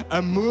between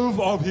a move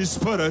of His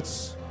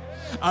Spirit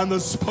and the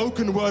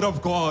spoken word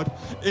of God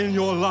in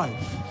your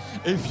life.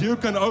 If you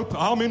can open,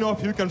 how many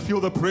of you can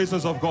feel the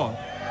presence of God?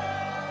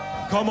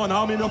 Come on,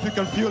 how many of you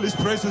can feel His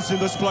presence in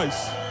this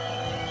place?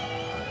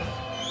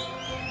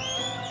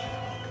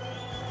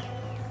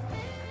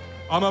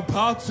 I'm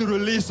about to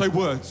release a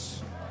word.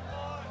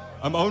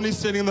 I'm only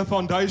setting the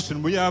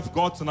foundation. We have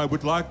got, and I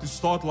would like to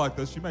start like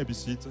this. You may be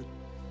seated.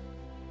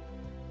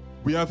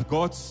 We have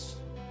got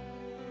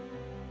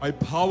a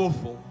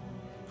powerful,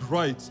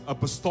 great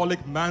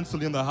apostolic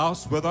mantle in the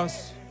house with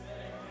us.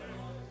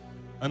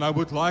 And I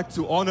would like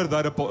to honor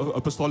that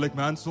apostolic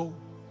mantle.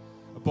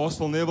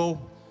 Apostle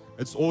Neville,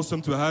 it's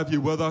awesome to have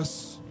you with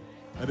us.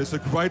 It is a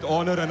great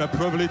honor and a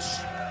privilege.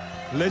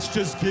 Let's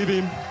just give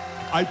him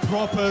a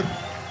proper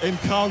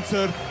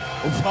encounter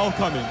of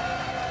welcoming.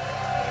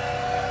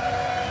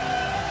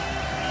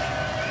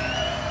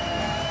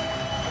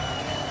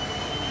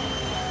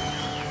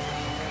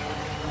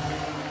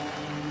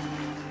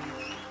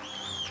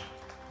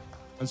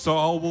 And so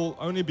I will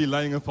only be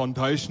laying a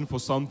foundation for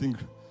something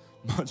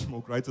much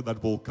more greater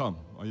that will come.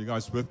 Are you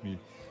guys with me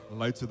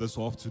later this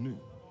afternoon?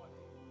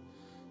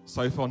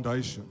 Say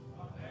foundation.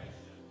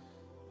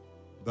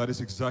 That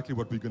is exactly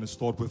what we're going to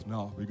start with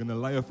now. We're going to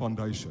lay a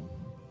foundation.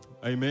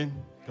 Amen.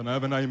 Can I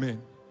have an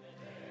amen?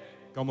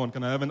 Come on,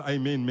 can I have an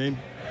amen, men?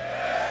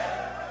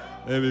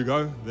 There we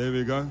go. There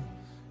we go.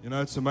 You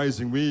know, it's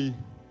amazing. We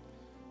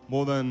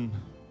more than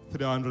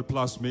 300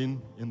 plus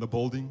men in the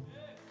building.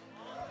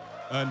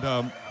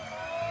 And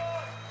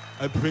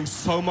it brings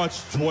so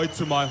much joy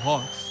to my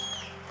heart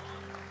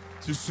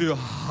to see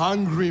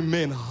hungry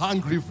men,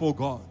 hungry for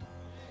God.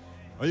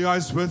 Are you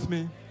guys with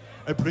me?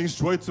 It brings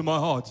joy to my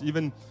heart.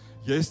 Even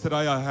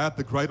yesterday, I had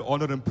the great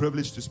honor and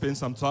privilege to spend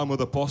some time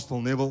with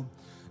Apostle Neville.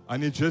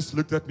 And he just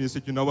looked at me and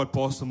said, you know what,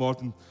 Pastor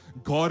Martin,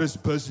 God is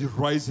busy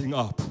raising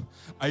up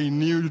a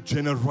new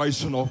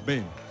generation of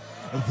men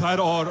that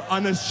are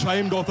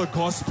unashamed of the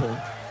gospel,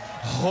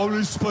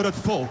 Holy Spirit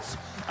filled,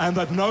 and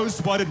that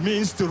knows what it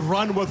means to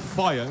run with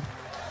fire.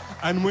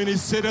 And when he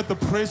said it, the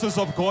presence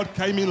of God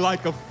came in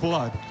like a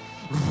flood,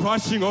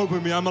 rushing over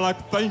me. I'm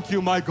like, thank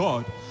you, my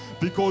God.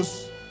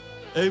 Because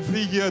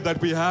every year that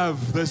we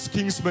have this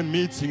Kingsman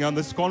meeting and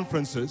these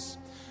conferences,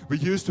 we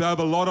used to have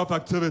a lot of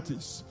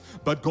activities.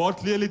 But God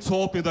clearly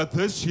told me that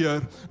this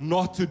year,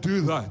 not to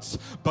do that,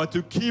 but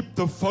to keep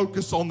the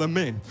focus on the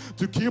men,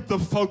 to keep the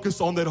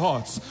focus on their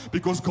hearts.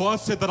 Because God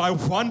said that I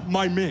want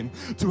my men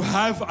to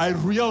have a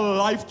real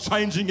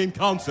life-changing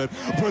encounter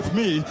with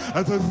me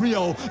and the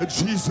real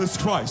Jesus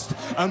Christ.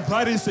 And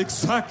that is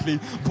exactly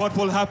what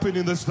will happen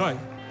in this day.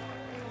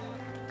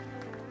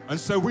 And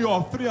so we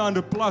are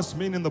 300 plus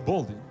men in the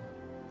building.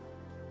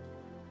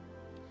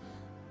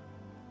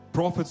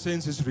 Prophet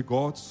sends his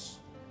regards.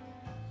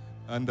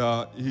 And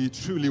he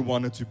truly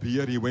wanted to be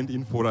here. He went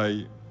in for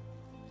a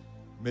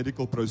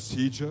medical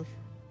procedure.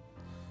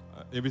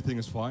 Everything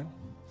is fine.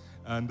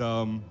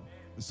 And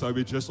so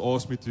he just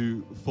asked me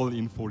to fill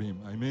in for him.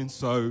 Amen.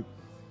 So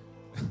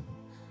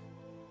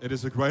it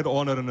is a great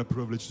honor and a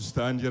privilege to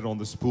stand here on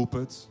this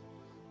pulpit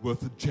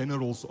with the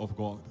generals of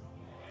God.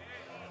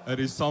 It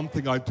is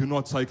something I do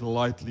not take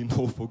lightly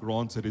nor for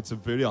granted. It's a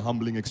very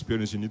humbling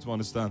experience. You need to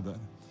understand that.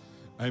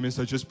 Amen.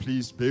 So just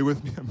please bear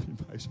with me and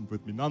be patient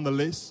with me.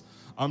 Nonetheless,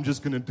 I'm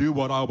just going to do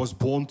what I was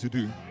born to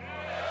do.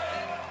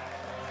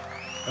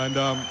 And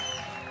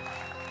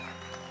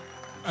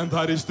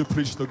that is to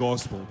preach the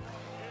gospel.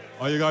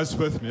 Are you guys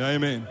with me?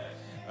 Amen.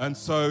 And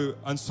so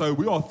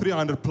we are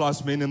 300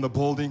 plus men in the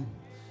building,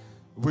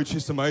 which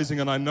is amazing.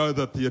 And I know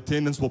that the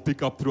attendance will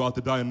pick up throughout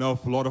the day. I know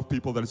of a lot of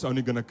people that it's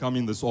only going to come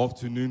in this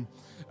afternoon.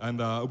 And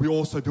we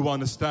also do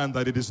understand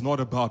that it is not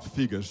about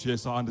figures.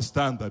 Yes, I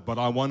understand that. But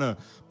I want to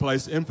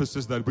place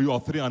emphasis that we are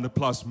 300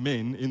 plus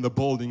men in the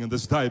building in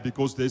this day,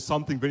 because there's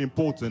something very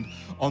important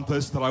on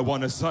this that I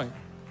want to say.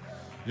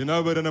 You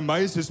know, but it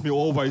amazes me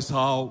always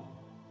how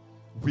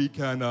we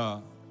can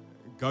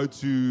go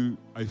to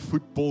a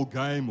football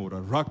game or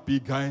a rugby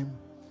game,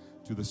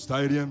 to the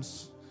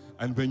stadiums,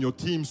 and when your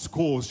team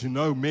scores, you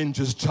know, men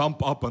just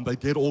jump up and they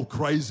get all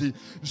crazy,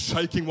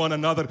 shaking one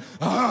another.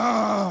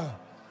 Ah!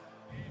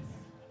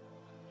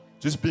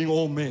 Just being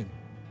all men.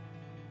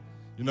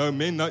 You know,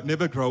 men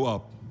never grow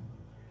up.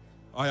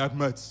 I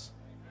admit.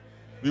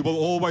 We will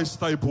always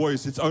stay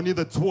boys. It's only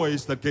the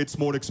toys that gets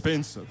more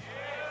expensive.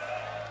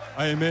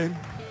 Amen.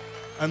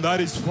 And that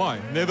is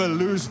fine. Never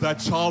lose that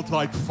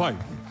childlike faith.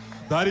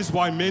 That is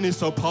why men is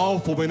so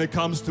powerful when it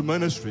comes to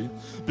ministry,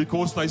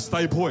 because they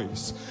stay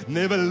boys.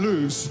 Never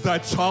lose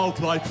that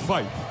childlike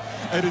faith.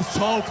 It is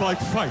childlike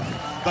faith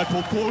that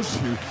will cause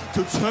you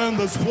to turn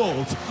this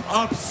world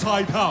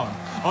upside down.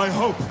 I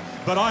hope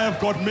that I have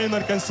got men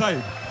that can say,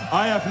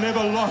 I have never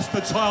lost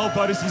the child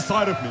that is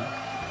inside of me.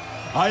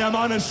 I am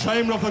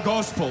unashamed of the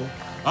gospel.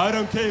 I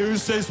don't care who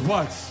says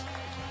what.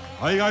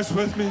 Are you guys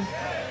with me?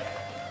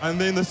 And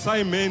then the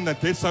same men that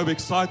get so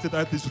excited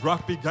at these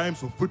rugby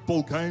games or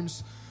football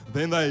games,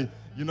 then they,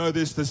 you know,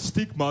 there's the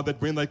stigma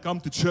that when they come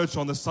to church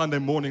on the Sunday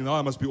morning, now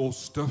I must be all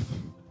stiff.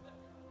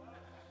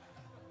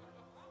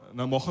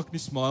 Nou mag ek nie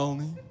smile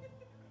nie.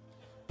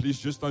 Please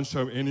just don't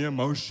show any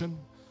emotion.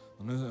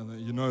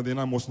 You know, then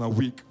I'm also now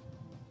weak.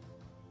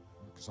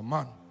 Because I'm a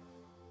man.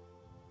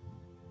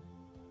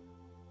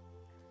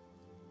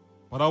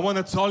 But I want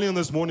to tell you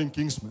this morning,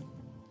 Kingsman,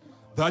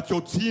 that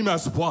your team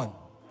has won.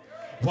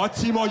 What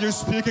team are you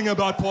speaking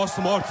about,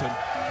 Pastor Martin?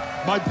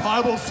 My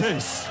Bible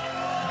says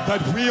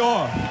that we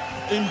are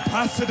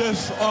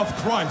ambassadors of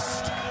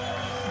Christ,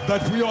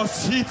 that we are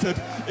seated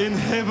in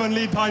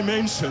heavenly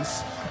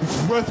dimensions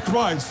with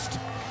Christ.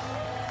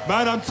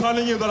 Man, I'm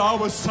telling you that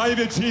our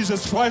Savior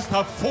Jesus Christ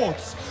has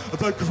fought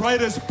the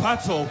greatest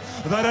battle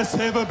that has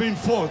ever been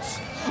fought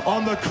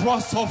on the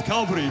cross of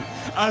Calvary,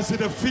 as he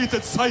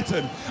defeated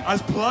Satan,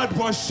 as blood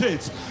was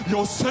shed,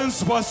 your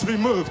sins was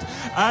removed,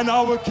 and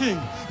our King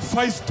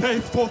faced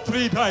death for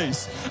 3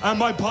 days. And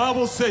my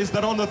Bible says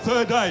that on the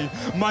third day,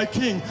 my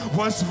King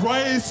was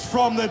raised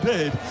from the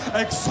dead,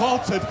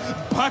 exalted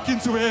back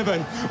into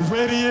heaven,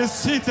 where he is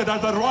seated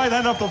at the right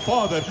hand of the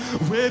Father,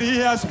 where he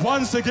has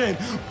once again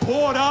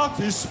poured out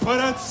his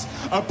Spirit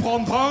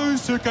upon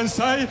those who can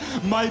say,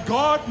 my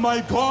God,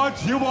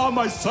 you are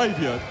my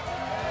Savior.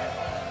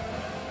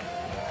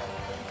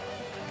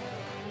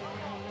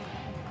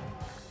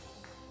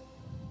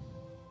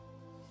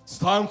 It's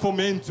time for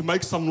men to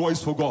make some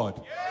noise for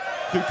God.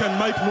 You can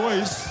make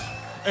noise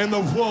in the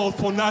world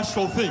for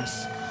natural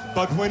things,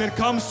 but when it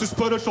comes to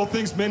spiritual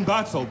things, men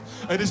battle.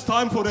 It is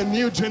time for a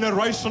new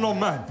generation of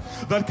men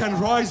that can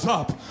rise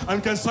up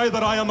and can say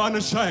that I am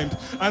unashamed,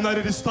 and that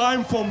it is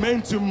time for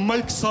men to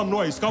make some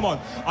noise. Come on,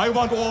 I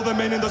want all the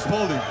men in this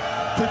building.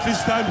 Quickly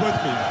stand with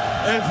me.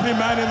 Every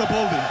man in the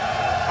building,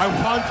 I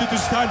want you to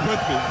stand with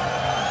me.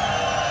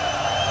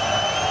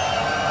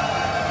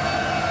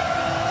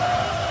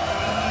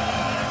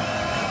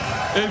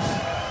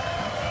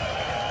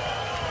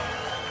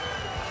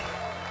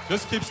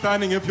 Just keep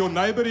standing. If your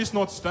neighbor is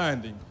not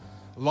standing,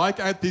 like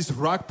at these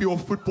rugby or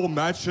football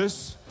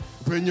matches,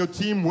 when your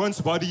team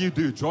wins, what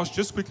do? Josh,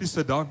 just quickly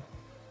sit down.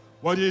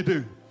 What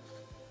do?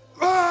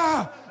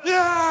 Ah,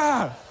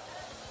 yeah!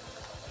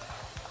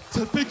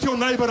 So pick your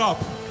neighbor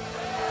up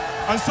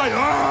and say,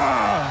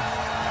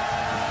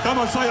 ah! Come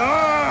on, say,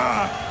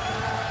 ah!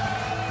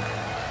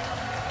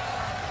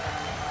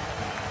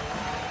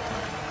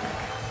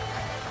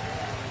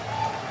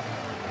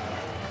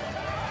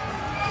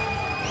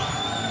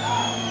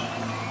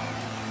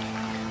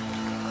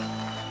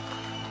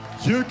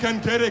 You can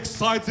get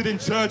excited in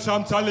church,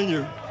 I'm telling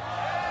you.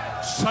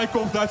 Shake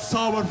off that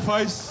sour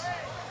face.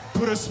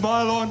 Put a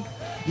smile on.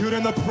 You're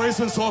in the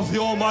presence of the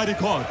Almighty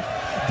God.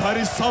 That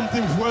is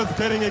something worth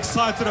getting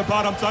excited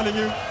about, I'm telling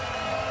you.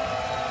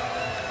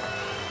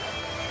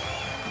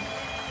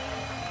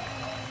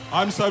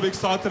 I'm so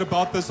excited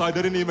about this, I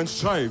didn't even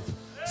shave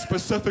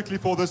specifically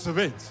for this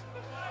event.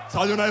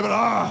 Tell your neighbor,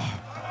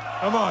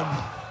 come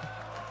on.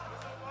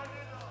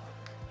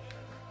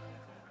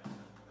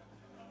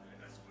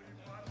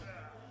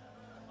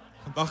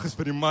 Vandag is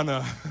vir die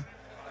manne.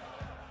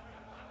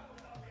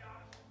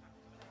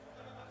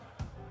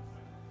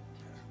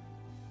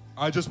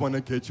 I just want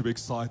to get you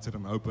excited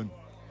and open.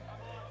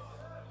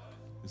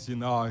 You see,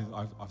 now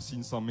I've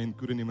seen some men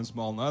couldn't even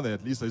smile. Now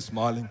at least they're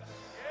smiling.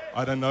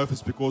 I don't know if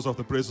it's because of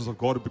the presence of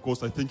God or because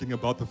they're thinking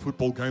about the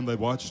football game they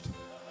watched.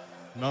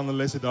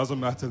 Nonetheless, it doesn't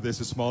matter. There's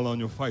a smile on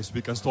your face.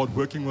 We can start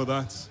working with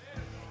that.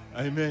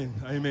 Amen.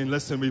 Amen.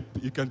 Listen,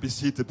 you can be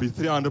seated. Be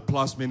 300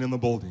 plus men in the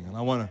building.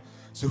 And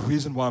it's the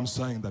reason why I'm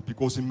saying that.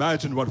 Because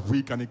imagine what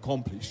we can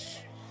accomplish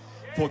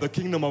for the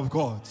kingdom of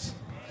God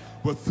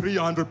with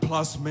 300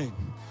 plus men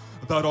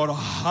that are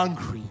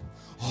hungry,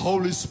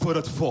 Holy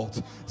Spirit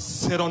filled,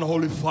 set on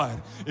holy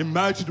fire.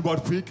 Imagine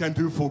what we can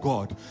do for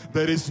God.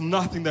 There is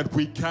nothing that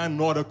we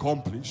cannot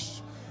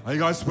accomplish. Are you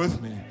guys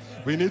with me?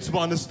 We need to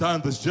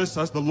understand this, just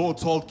as the Lord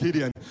told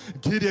Gideon.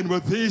 Gideon,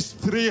 with these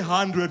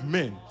 300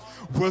 men,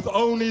 with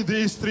only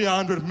these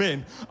 300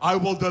 men, I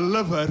will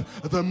deliver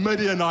the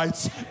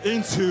Midianites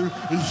into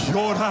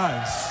your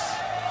hands.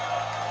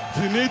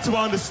 You need to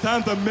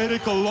understand the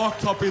miracle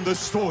locked up in the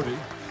story.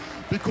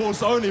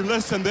 Because only,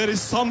 listen, there is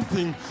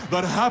something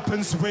that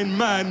happens when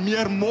man,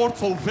 mere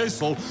mortal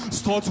vessel,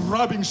 starts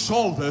rubbing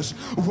shoulders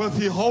with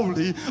the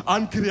holy,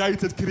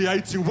 uncreated,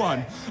 creating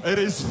one. It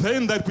is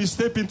then that we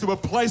step into a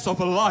place of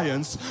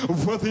alliance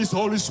with His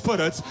Holy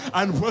Spirit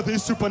and with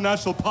His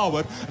supernatural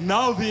power.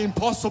 Now the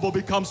impossible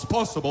becomes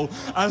possible,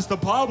 as the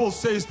Bible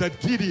says that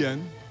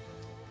Gideon,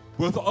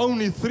 with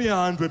only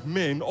 300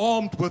 men,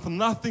 armed with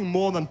nothing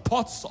more than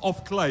pots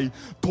of clay,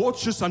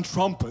 torches and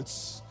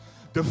trumpets,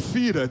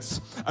 defeated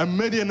a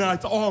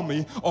Midianite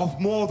army of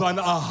more than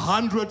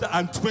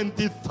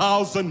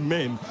 120,000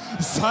 men.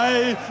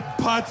 Say,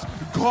 but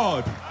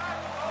God.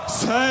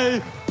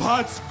 Say,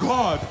 but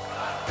God.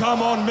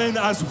 Come on, men,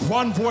 as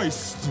one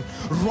voice.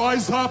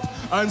 Rise up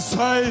and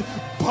say,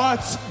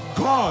 but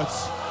God.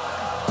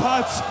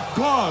 But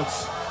God.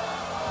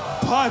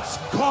 But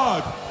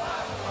God.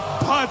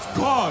 But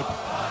God.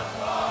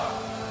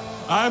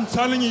 I'm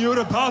telling you, you're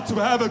about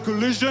to have a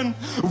collision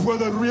with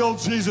the real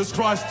Jesus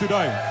Christ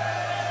today.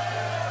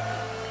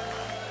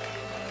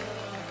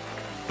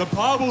 The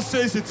Bible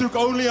says it took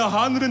only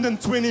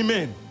 120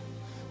 men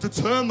to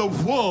turn the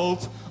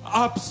world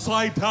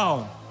upside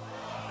down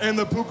in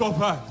the book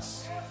of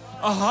Acts.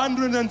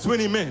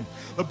 120 men.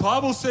 The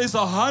Bible says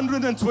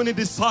 120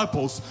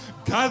 disciples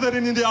gathered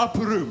in the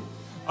upper room.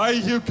 Are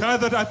you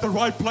gathered at the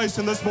right place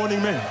in this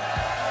morning, men?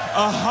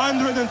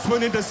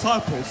 120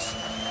 disciples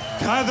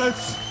gathered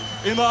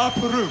in the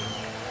upper room.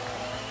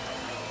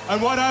 And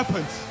what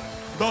happened?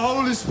 The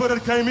Holy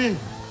Spirit came in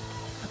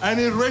and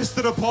He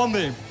rested upon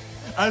them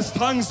as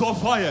tongues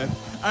of fire,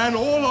 and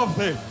all of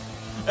them,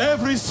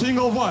 every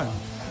single one,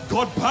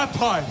 got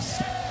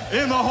baptized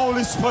in the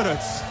Holy Spirit.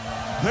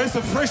 There's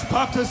a fresh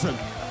baptism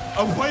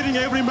awaiting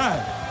every man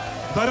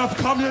that have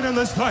come here in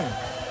this time.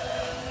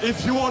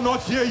 If you are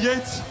not here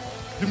yet,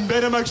 you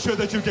better make sure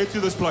that you get to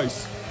this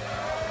place.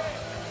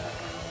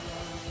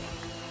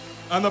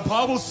 And the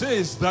Bible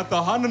says that the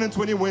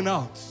 120 went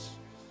out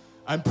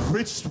and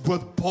preached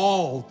with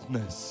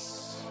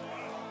boldness.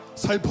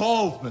 Say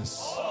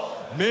boldness.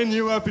 Men,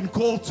 you have been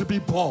called to be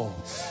bold.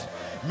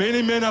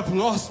 Many men have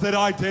lost their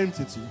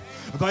identity.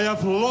 They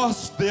have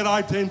lost their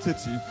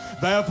identity.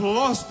 They have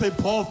lost their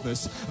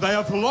boldness. They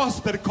have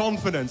lost their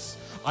confidence.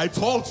 I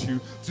told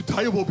you,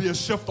 today will be a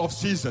shift of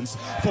seasons.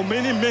 For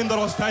many men that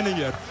are standing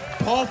here,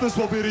 boldness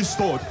will be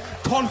restored.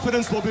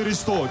 Confidence will be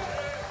restored.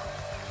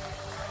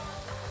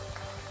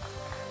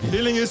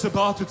 Healing is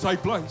about to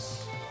take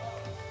place.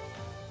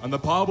 And the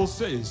Bible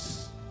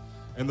says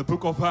in the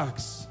book of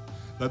Acts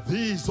that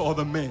these are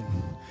the men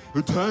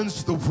who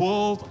turns the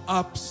world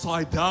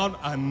upside down,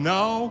 and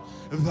now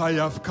they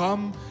have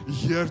come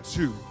here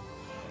too.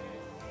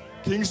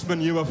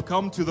 Kingsman, you have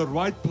come to the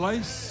right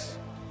place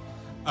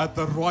at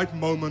the right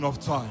moment of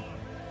time.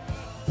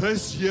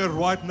 This year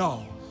right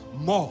now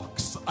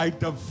marks a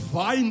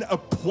divine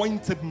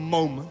appointed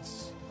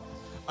moment,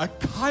 a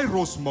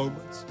kairos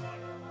moment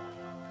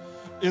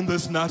in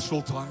this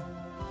natural time.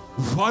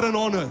 What an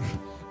honor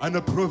and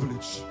a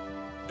privilege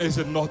is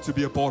it not to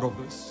be a part of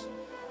this?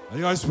 Are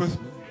you guys with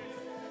me?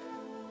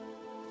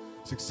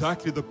 It's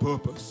exactly the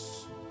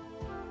purpose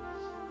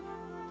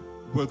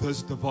with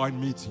this divine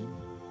meeting.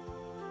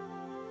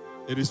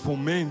 It is for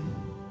men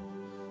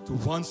to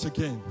once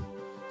again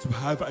to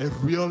have a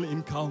real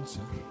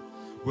encounter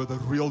with the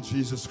real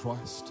Jesus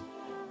Christ,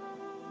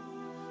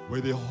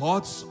 where the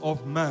hearts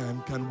of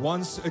man can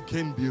once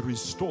again be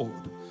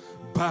restored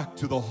back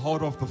to the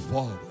heart of the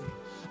Father.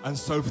 And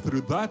so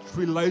through that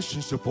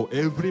relationship, for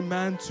every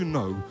man to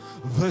know,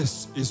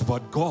 this is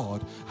what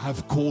God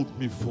have called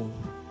me for.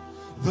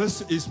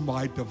 This is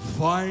my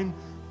divine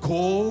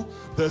call.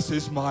 This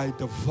is my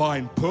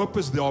divine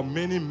purpose. There are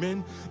many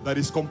men that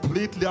is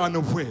completely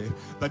unaware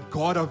that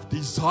God have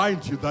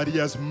designed you, that He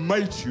has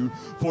made you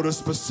for a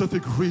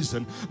specific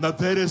reason, that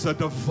there is a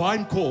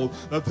divine call,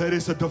 that there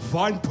is a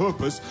divine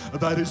purpose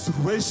that is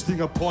resting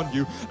upon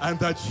you, and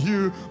that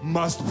you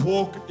must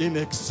walk in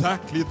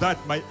exactly that.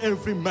 May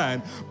every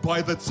man,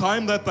 by the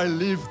time that they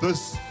leave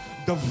this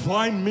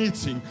divine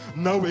meeting,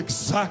 know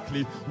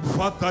exactly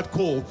what that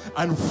call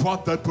and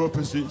what that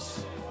purpose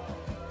is.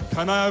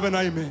 Can I have an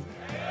amen?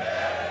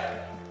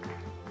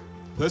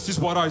 This is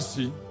what I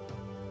see.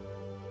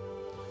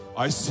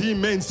 I see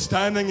men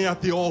standing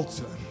at the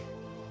altar.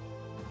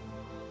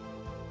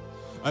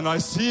 And I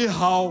see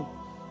how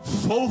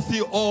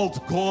filthy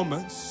old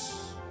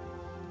garments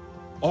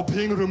are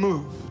being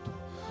removed.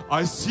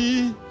 I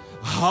see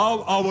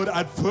how our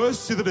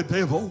adversary, the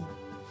devil,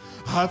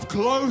 have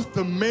clothed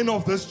the men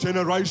of this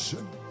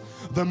generation,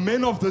 the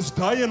men of this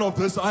day and of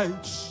this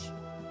age,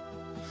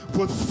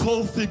 with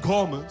filthy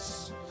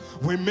garments,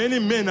 where many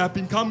men have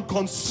become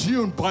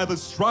consumed by the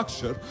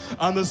structure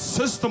and the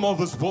system of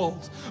this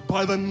world,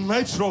 by the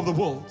nature of the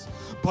world.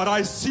 But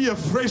I see a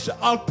fresh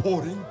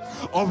outpouring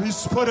of His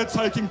Spirit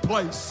taking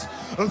place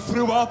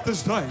throughout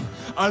this day,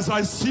 as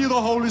I see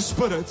the Holy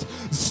Spirit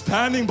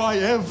standing by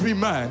every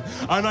man,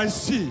 and I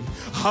see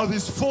how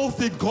these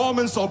filthy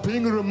garments are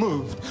being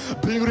removed,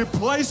 being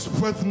replaced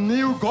with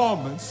new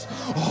garments,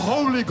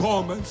 holy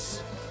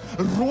garments,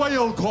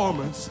 royal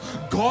garments,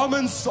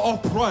 garments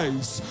of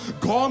praise,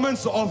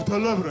 garments of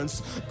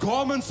deliverance,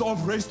 garments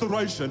of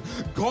restoration,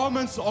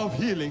 garments of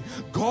healing,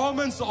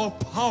 garments of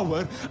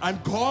power,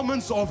 and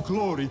garments of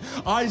glory.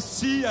 I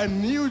see a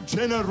new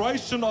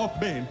generation of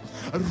men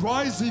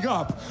rising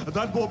up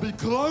that will be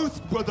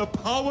clothed with the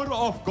power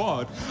of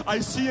God. I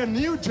see a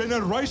new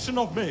generation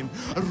of men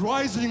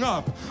rising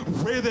up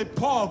where their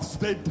paths,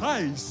 their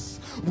days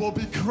will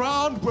be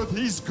crowned with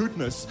His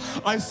goodness.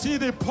 I see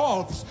their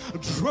paths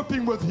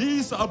dripping with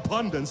His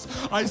abundance.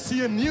 I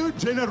see a new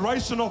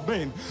generation of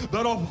men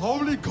that are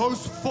Holy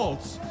Ghost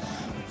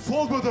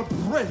filled with the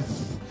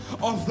breath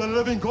of the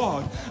living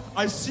God.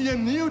 I see a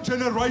new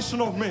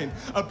generation of men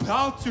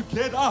about to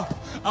get up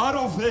out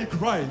of their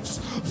graves,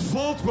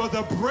 filled with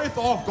the breath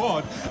of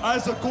God,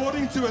 as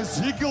according to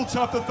Ezekiel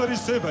chapter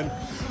 37,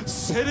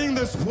 setting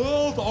this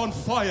world on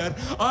fire.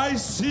 I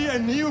see a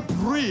new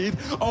breed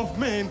of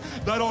men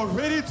that are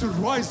ready to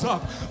rise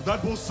up,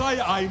 that will say,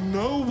 I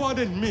know what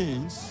it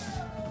means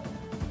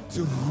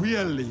to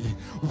really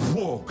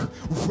walk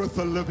with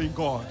the living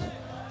God.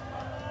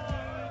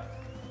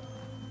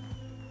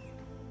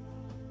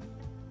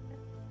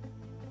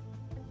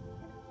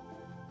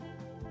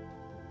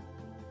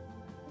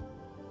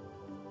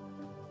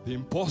 The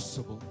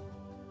impossible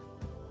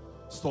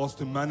starts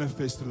to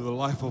manifest through the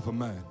life of a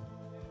man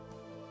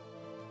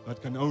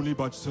that can only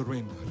but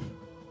surrender.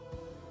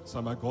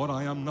 Say, my God,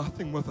 I am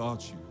nothing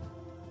without you.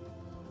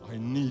 I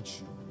need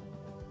you.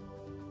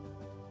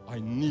 I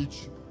need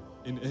you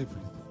in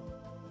everything.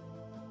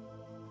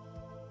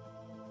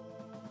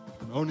 You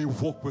can only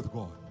walk with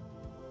God,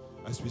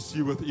 as we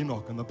see with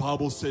Enoch. And the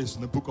Bible says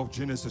in the book of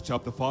Genesis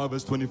chapter 5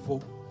 verse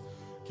 24,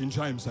 King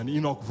James, and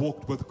Enoch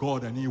walked with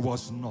God and he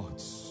was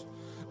not.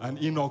 And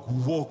Enoch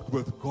walked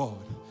with God,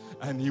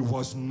 and he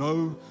was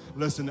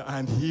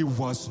and he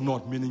was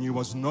not, meaning he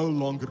was no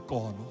longer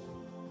carnal.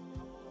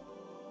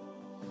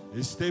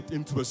 He stepped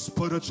into a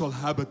spiritual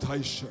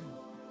habitation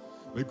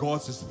where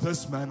God says,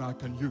 this man I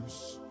can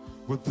use.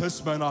 With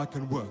this man I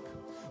can work.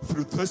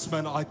 Through this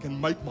man I can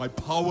make my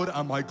power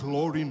and my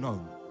glory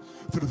known.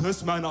 Through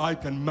this man I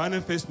can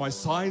manifest my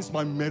signs,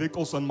 my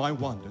miracles, and my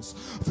wonders.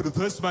 Through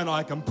this man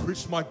I can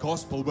preach my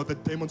gospel with a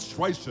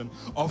demonstration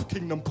of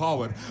kingdom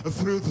power.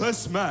 Through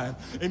this man,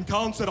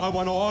 Encounter, I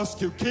want to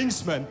ask you,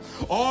 Kingsmen,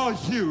 are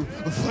you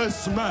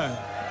this man?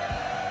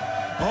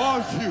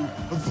 Are you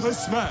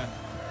this man?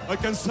 I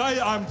can say,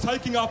 I'm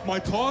taking up my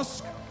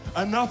task.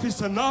 Enough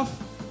is enough.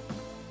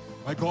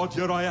 My God,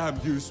 here I am,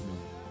 use me.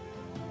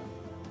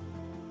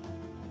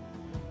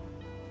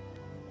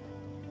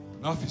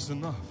 Enough is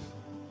enough.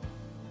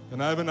 Can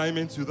I have an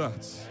amen to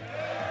that?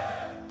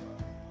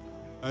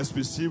 As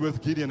we see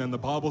with Gideon, and the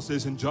Bible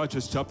says in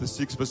Judges chapter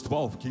 6 verse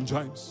 12, King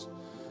James,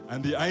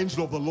 and the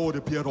angel of the Lord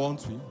appeared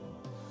unto him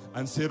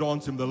and said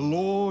unto him, the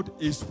Lord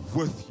is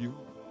with you,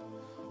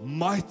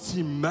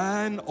 mighty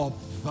man of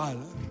valor.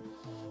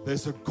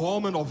 There's a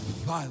garment of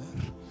valor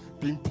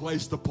being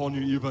placed upon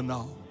you even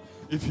now.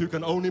 If you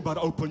can only but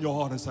open your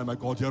heart and say, my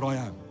God, here I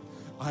am.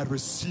 I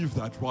receive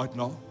that right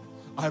now.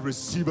 I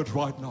receive it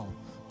right now.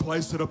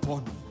 Place it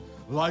upon me.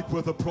 Like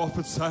with the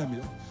prophet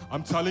Samuel,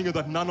 I'm telling you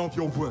that none of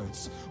your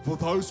words, for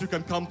those who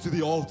can come to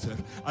the altar,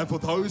 and for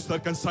those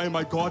that can say,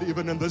 my God,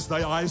 even in this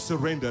day I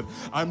surrender,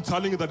 I'm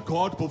telling you that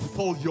God will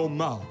fill your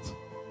mouth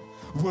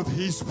with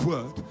His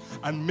word,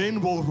 and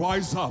men will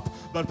rise up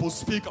that will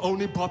speak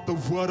only but the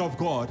word of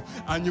God,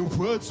 and your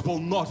words will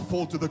not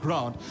fall to the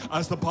ground.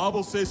 As the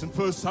Bible says in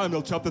 1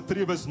 Samuel chapter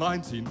 3 verse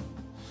 19,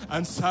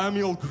 and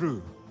Samuel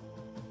grew,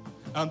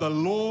 and the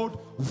Lord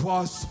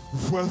was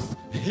with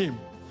him,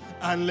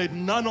 and let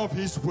none of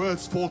his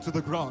words fall to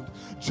the ground.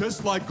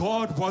 Just like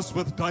God was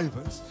with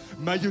David,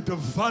 may you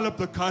develop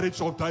the courage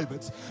of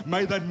David.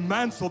 May that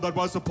mantle that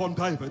was upon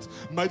David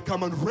may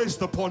come and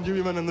rest upon you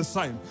even in the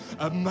same.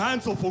 A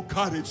mantle for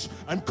courage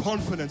and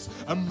confidence,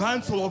 a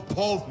mantle of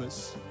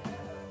boldness.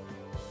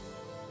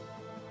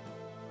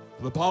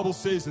 The Bible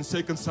says in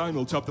 2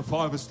 Samuel chapter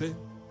 5 verse 10,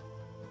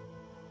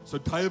 so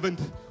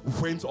David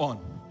went on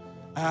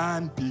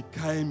and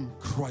became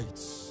great,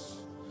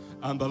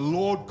 and the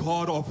Lord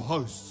God of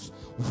hosts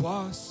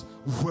was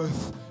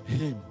with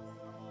him.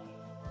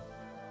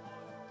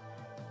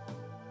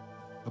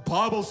 The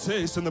Bible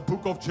says in the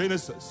book of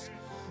Genesis,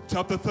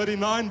 chapter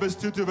 39, verse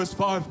 2 to verse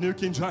 5, New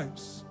King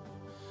James,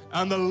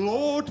 And the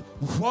Lord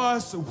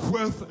was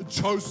with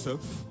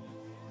Joseph.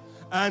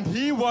 And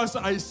he was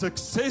a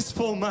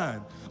successful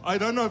man. I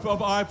don't know if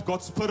I've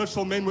got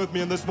spiritual men with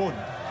me in this morning.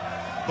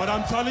 But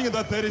I'm telling you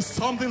that there is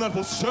something that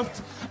will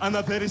shift and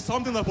that there is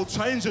something that will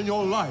change in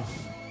your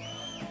life.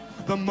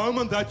 The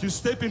moment that you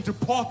step into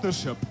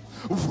partnership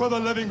with the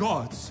living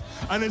God.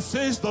 And it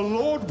says the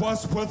Lord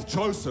was with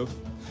Joseph.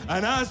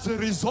 And as a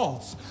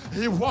result,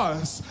 he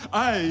was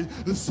a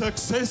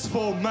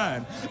successful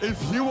man.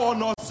 If you are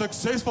not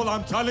successful,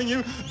 I'm telling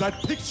you,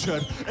 that picture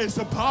is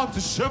about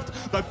to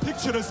shift. That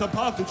picture is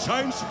about to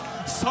change.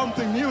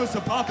 Something new is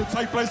about to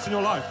take place in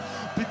your life.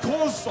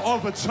 Because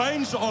of a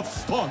change of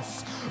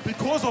stance,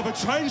 because of a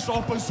change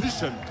of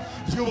position,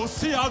 you will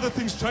see other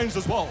things change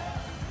as well.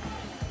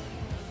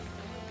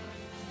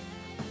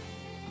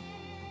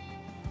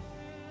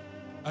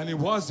 And he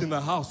was in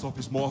the house of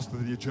his master,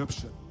 the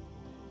Egyptian.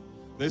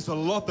 There's a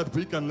lot that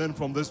we can learn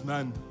from this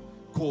man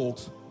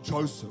called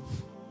Joseph.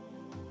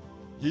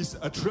 His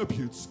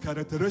attributes,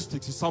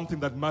 characteristics is something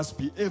that must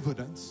be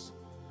evidence,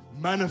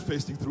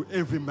 manifesting through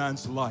every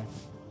man's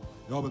life.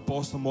 Yeah, but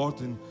Pastor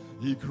Martin,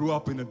 he grew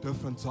up in a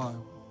different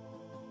time.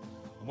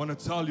 I want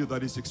to tell you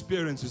that his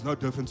experience is no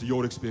different to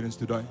your experience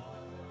today.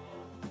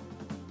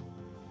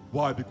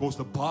 Why? Because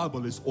the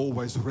Bible is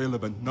always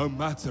relevant, no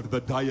matter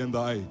the day and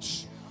the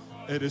age.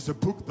 It is a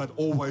book that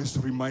always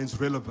remains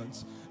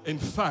relevant. In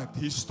fact,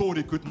 his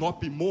story could not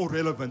be more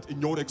relevant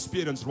in your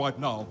experience right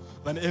now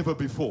than ever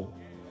before.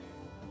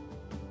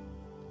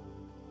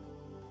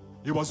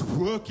 He was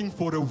working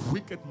for a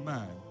wicked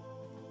man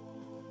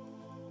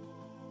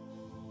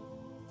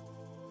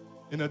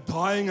in a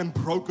dying and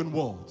broken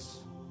world,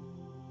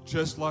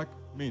 just like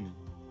many.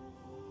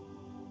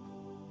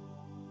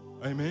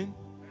 Amen.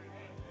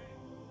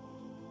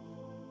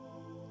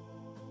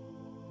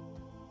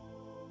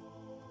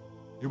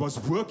 He was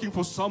working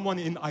for someone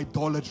in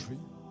idolatry,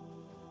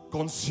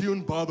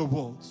 consumed by the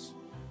world,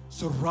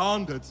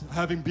 surrounded,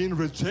 having been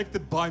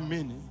rejected by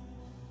many,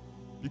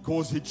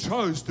 because he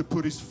chose to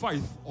put his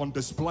faith on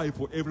display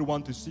for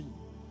everyone to see,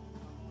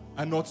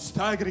 and not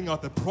staggering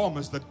at the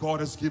promise that God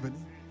has given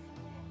him.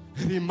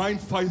 He remained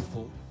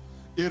faithful,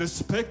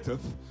 irrespective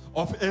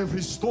of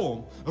every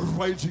storm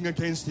raging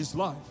against his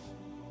life.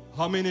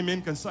 How many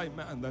men can say,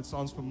 man, that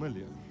sounds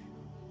familiar?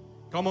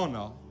 Come on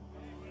now.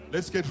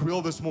 Let's get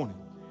real this morning.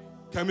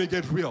 Can we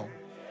get real?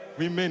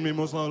 We men, we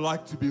must not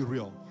like to be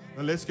real.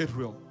 And let's get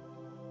real.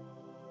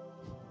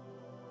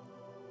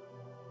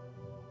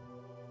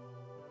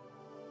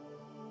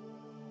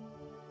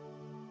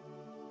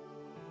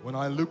 When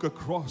I look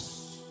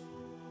across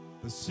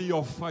the sea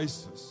of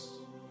faces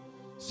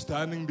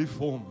standing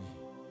before me,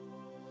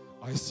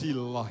 I see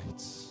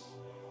light.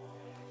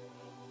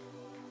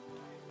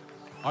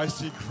 I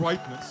see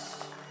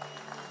greatness.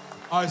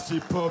 I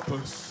see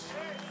purpose.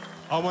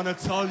 I want to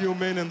tell you,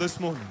 men, in this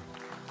morning,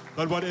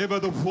 that whatever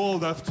the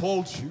world have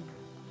told you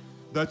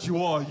that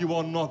you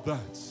are not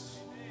that.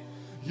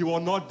 You are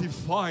not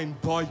defined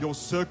by your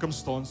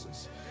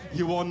circumstances.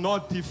 You are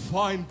not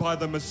defined by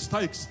the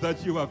mistakes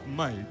that you have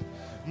made.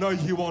 No,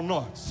 you are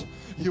not.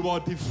 You are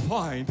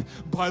defined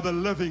by the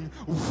living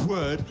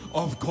Word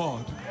of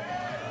God.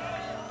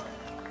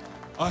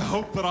 I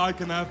hope that I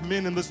can have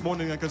men in this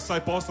morning that can say,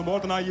 Pastor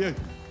Martin, I hear you.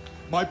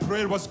 My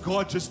prayer was,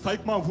 God, just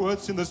take my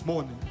words in this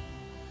morning.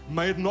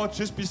 May it not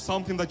just be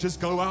something that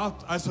just go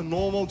out as a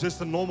normal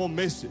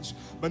message,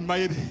 but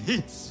may it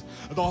hit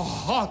the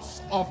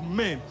hearts of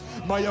men.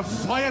 May a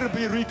fire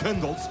be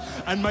rekindled,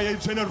 and may a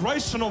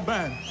generation of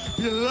man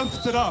be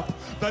lifted up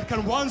that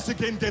can once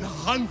again get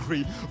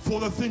hungry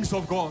for the things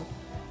of God.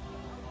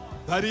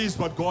 That is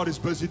what God is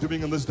busy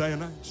doing in this day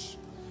and age.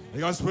 Are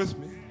you guys with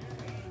me?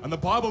 And the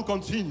Bible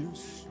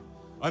continues,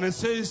 and it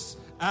says,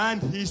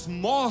 and his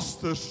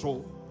master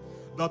saw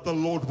that the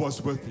Lord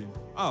was with him.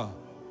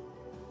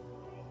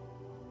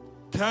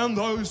 Can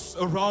those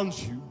around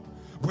you,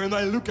 when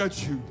they look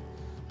at you,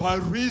 by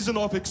reason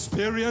of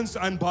experience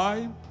and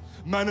by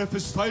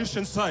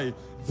manifestation, say,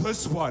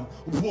 this one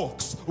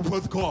walks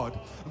with God.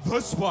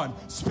 This one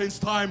spends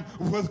time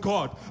with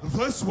God.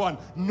 This one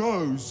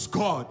knows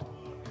God.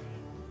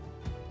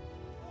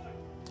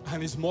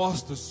 And his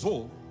master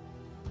saw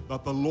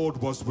that the Lord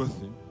was with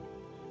him.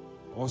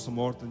 Pastor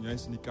Martin,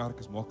 jy's in die kerk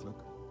is maklik.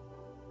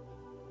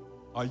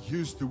 I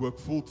used to work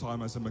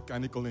full-time as a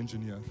mechanical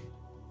engineer.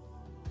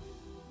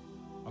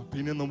 I've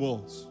been in the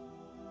walls,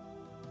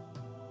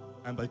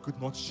 and they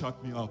could not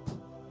shut me up.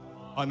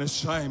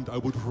 Unashamed, I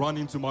would run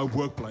into my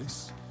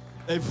workplace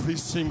every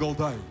single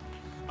day,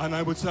 and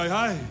I would say,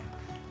 hey,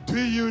 do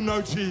you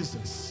know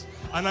Jesus?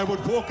 And I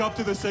would walk up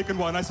to the second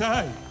one. I say,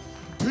 hey,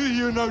 do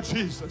you know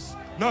Jesus?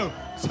 No,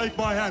 take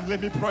my hand,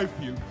 let me pray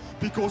for you,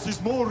 because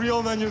he's more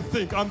real than you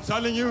think. I'm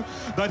telling you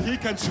that he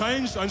can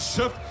change and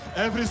shift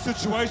every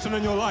situation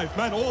in your life.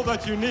 Man, all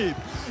that you need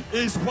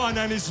is one,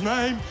 and his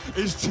name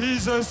is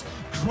Jesus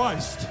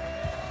Christ.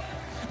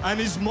 And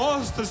his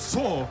master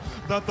saw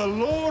that the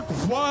Lord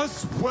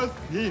was with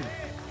him,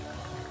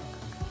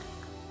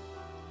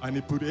 and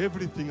he put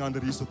everything under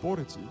his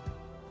authority.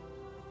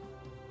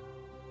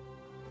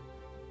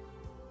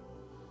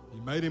 He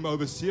made him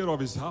overseer of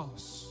his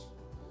house.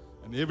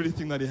 And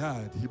everything that he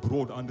had, he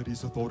brought under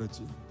his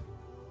authority.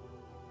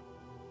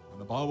 And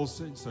the Bible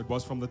says, so it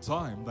was from the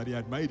time that he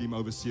had made him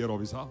overseer of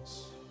his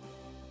house,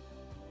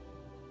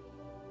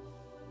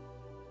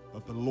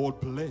 that the Lord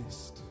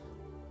blessed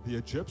the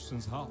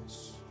Egyptian's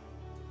house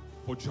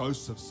for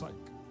Joseph's sake.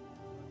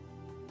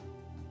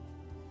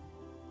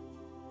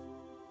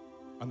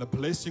 And the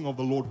blessing of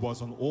the Lord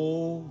was on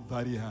all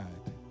that he had.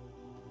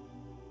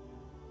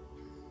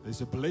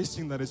 There's a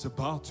blessing that is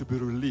about to be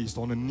released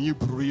on a new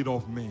breed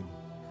of men,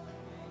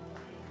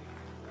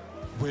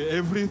 where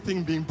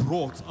everything being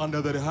brought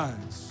under their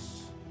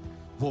hands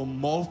will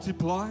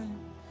multiply,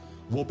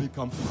 will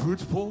become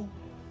fruitful.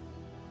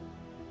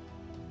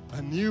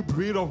 A new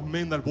breed of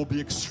men that will be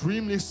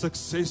extremely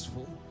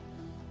successful,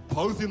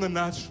 both in the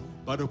natural,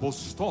 but it will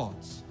start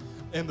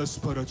in the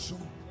spiritual.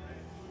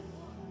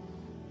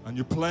 And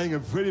you're playing a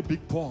very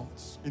big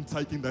part in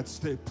taking that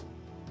step,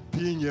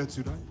 being here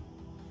today.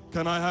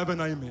 Can I have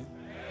an amen?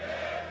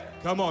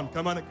 Come on,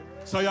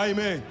 say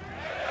amen.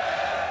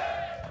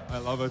 I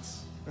love it.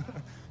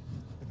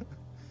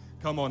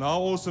 Come on, how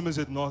awesome is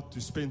it not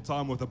to spend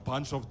time with a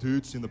bunch of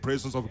dudes in the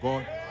presence of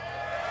God?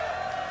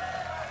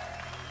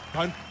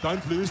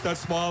 Don't lose that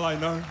smile, I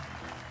know.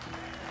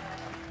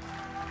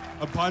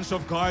 A bunch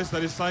of guys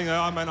that is saying,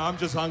 oh man, I'm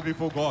just hungry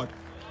for God.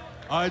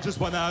 I just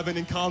want to have an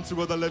encounter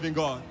with the living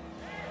God.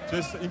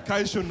 Just in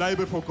case your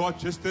neighbor forgot,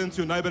 just turn to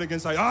your neighbor again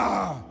and say,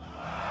 ah!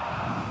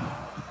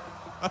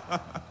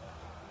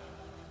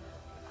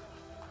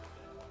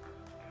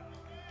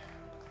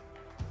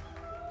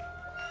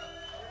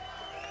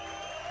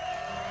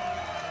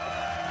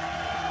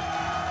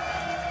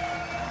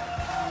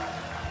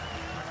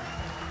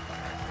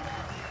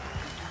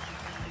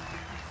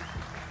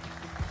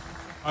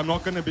 I'm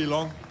not going to be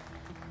long.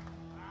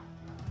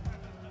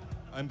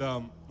 And,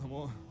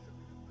 well,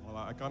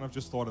 I kind of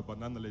just started, but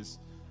nonetheless,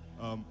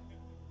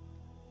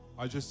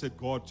 I just said,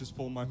 God, just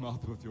fill my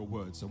mouth with your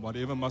words. And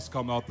whatever must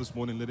come out this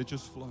morning, let it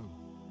just flow.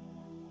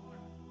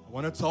 I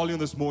want to tell you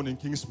this morning,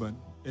 Kingsman,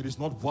 it is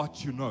not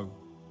what you know,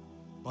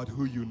 but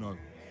who you know.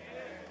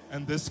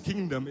 And this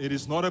kingdom, it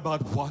is not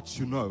about what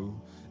you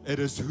know, it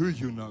is who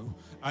you know.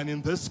 And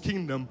in this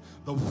kingdom,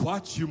 the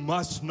what you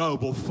must know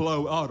will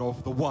flow out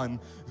of the one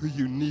who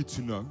you need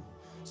to know.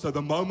 So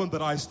the moment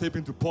that I step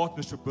into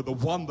partnership with the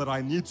one that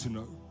I need to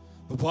know,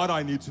 the what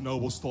I need to know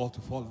will start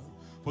to follow.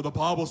 For the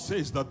Bible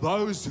says that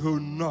those who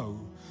know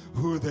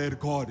who their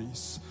God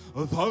is,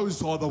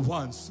 those are the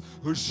ones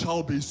who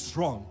shall be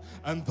strong,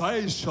 and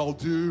they shall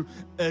do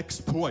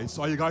exploits.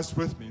 Are you guys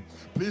with me?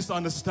 Please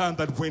understand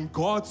that when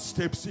God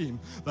steps in,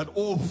 that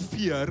all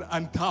fear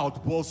and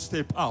doubt will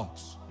step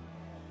out.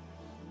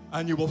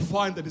 And you will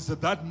find that it's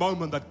at that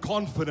moment that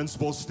confidence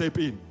will step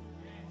in.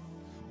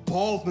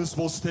 Boldness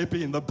will step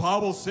in. The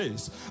Bible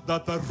says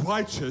that the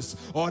righteous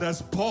are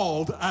as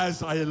bold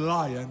as a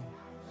lion.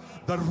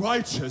 The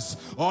righteous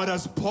are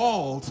as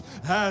bold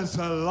as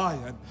a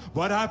lion.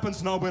 What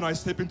happens now when I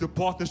step into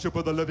partnership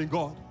with the living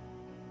God?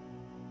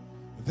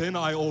 Then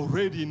I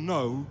already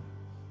know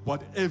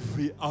what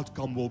every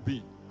outcome will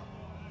be.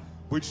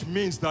 Which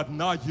means that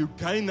now you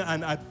gain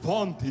an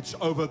advantage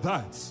over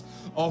that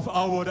of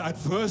our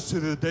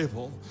adversary, the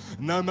devil.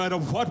 No matter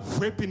what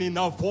weapon he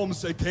now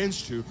forms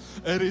against you,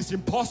 it is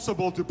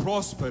impossible to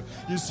prosper.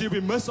 You see,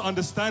 we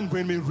misunderstand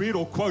when we read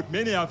or quote.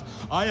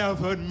 I have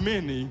heard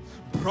many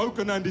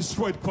broken and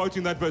destroyed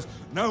quoting that verse.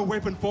 No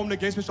weapon formed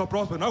against me shall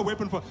prosper. No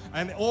weapon formed.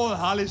 And all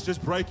hell is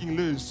just breaking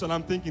loose. And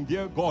I'm thinking,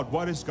 dear God,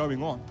 what is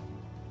going on?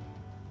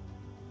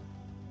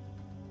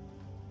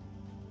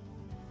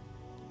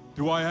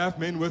 Do I have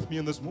men with me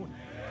in this morning?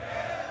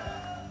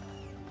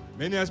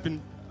 Many has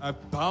been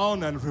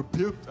bound and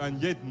rebuked,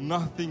 and yet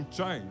nothing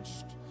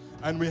changed.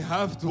 And we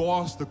have to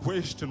ask the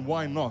question,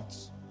 why not?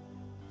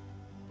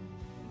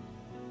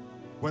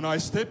 When I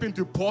step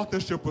into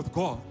partnership with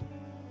God,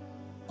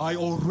 I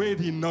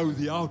already know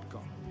the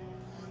outcome.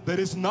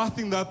 There is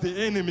nothing that the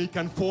enemy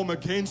can form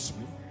against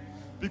me,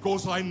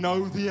 because I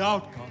know the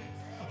outcome.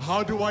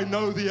 How do I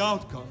know the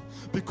outcome?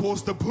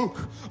 Because the book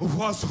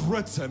was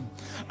written,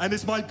 and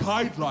it's my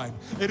guideline.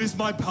 It is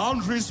my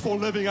boundaries for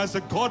living as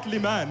a godly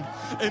man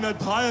in a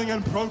dying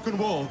and broken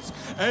world.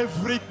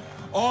 Every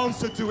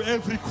answer to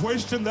every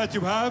question that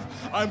you have,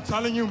 I'm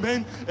telling you,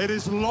 men, it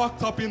is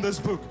locked up in this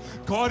book.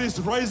 God is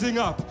raising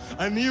up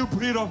a new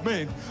breed of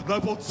men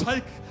that will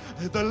take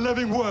the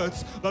living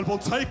words, that will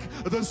take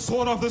the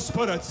sword of the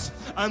spirits,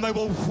 and they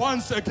will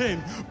once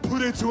again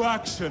put it to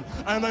action,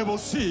 and they will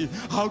see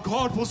how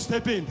God will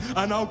step in,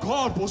 and how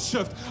God will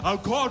shift, how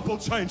God will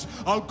change,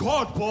 how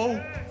God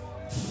will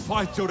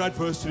fight your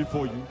adversary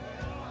for you.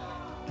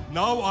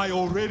 Now I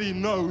already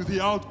know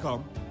the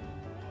outcome.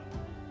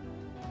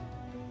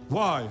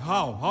 Why?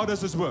 How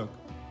does this work?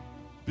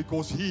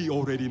 Because He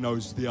already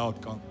knows the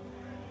outcome.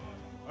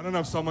 I don't know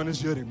if someone is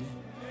hearing me.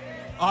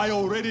 I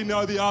already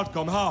know the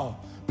outcome. How?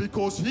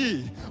 Because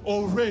He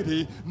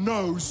already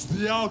knows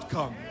the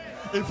outcome.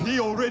 If He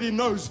already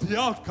knows the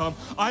outcome,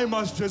 I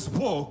must just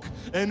walk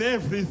in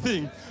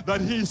everything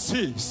that He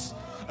sees.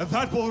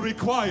 that will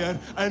require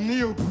a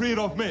new breed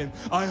of men.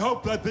 I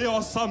hope that there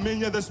are some men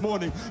here this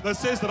morning that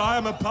says that I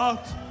am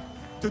about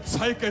to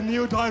take a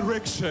new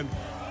direction.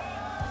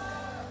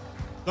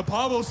 The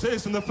Bible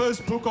says in the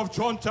first book of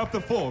John chapter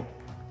 4,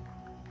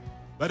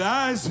 that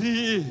as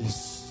he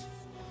is,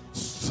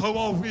 so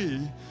are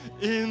we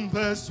in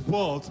this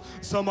world.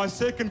 So my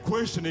second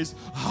question is,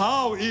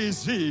 how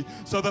is he,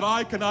 so that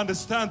I can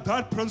understand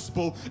that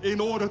principle in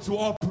order to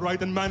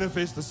operate and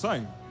manifest the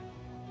same?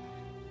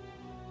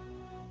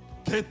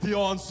 Get the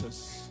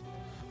answers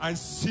and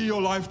see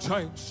your life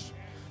change.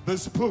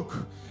 This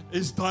book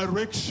is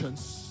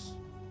directions.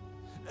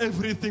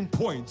 Everything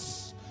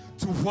points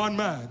to one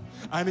man,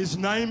 and his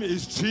name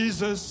is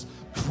Jesus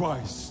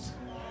Christ.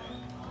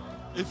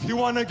 If you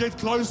want to get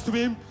close to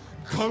him,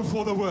 go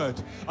for the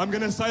word. I'm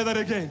going to say that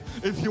again.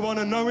 If you want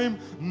to know him,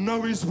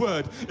 know his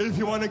word. If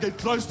you want to get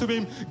close to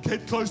him,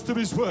 get close to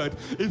his word.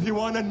 If you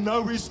want to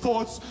know his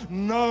thoughts,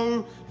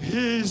 know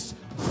his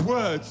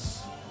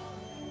words.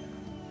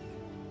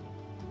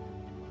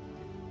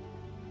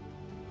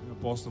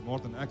 Pastor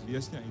Martin, ek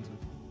lees nie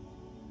eintlik.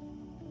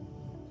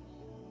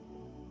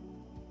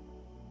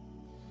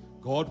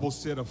 God will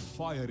set a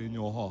fire in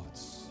your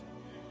hearts.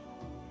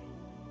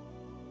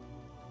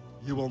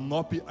 You will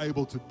not be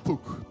able to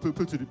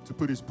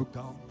put his book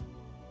down.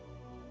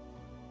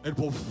 It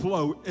will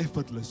flow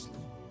effortlessly.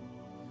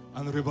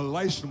 And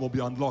revelation will be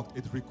unlocked.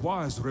 It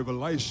requires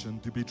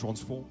revelation to be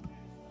transformed.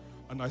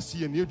 And I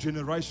see a new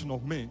generation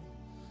of men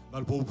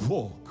that will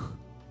walk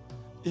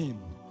in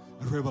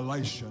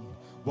revelation.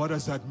 What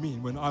does that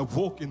mean? When I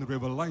walk in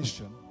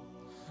revelation,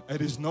 it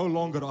is no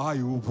longer I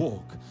who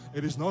walk.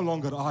 It is no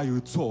longer I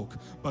who talk,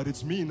 but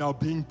it's me now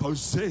being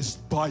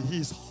possessed by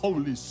His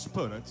Holy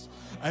Spirit.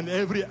 And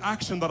every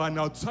action that I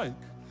now take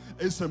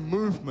is a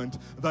movement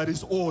that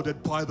is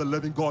ordered by the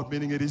living God,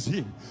 meaning it is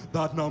Him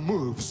that now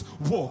moves,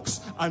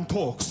 walks, and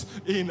talks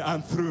in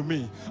and through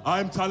me.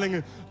 I'm telling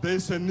you,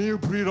 there's a new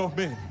breed of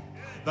men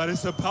that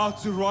is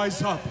about to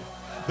rise up.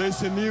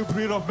 There's a new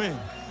breed of men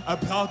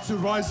about to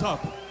rise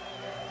up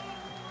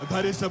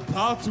that is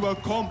about to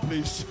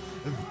accomplish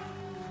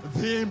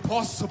the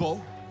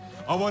impossible.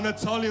 I want to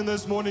tell you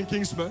this morning,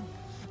 Kingsman,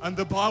 and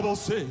the Bible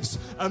says,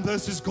 and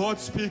this is God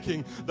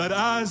speaking, that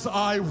as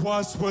I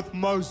was with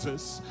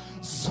Moses,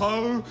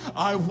 so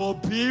I will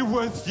be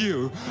with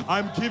you.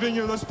 I'm giving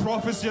you this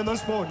prophecy in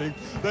this morning.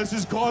 This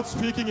is God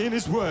speaking in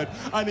His word,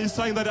 and He's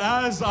saying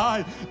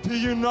that do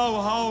you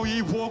know how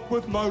He walked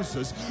with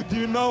Moses? Do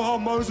you know how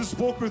Moses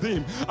walked with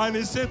Him? And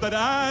He said that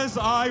as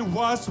I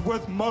was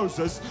with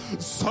Moses,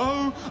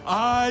 so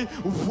I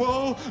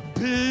will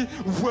be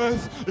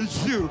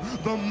with you.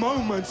 The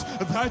moment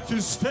that you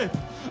step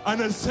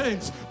and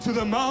ascend to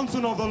the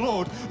mountain of the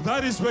Lord,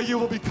 that is where you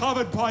will be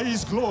covered by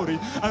His glory.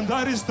 And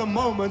that is the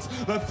moment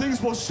that things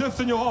will shift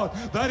in your heart.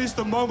 That is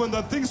the moment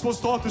that things will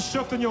start to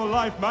shift in your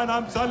life, man.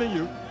 I'm telling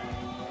you.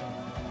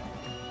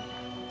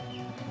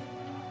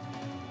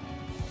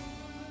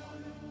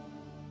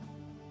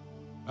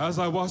 As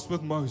I was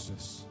with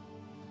Moses,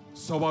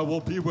 so I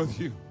will be with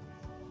you.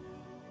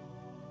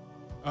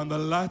 And the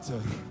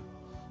latter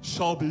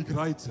shall be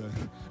greater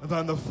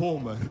than the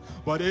former.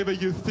 Whatever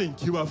you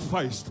think you have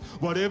faced,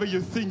 whatever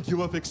you think you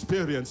have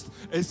experienced,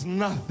 is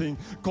nothing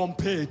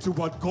compared to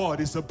what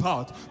God is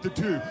about to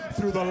do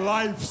through the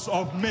lives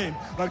of men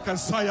that can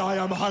say,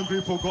 I am hungry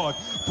for God.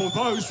 For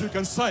those who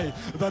can say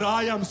that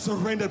I am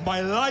surrendered,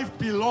 my life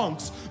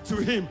belongs to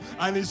Him,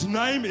 and His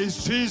name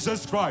is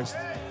Jesus Christ.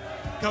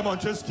 Come on,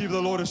 just give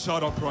the Lord a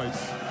shout of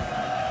praise.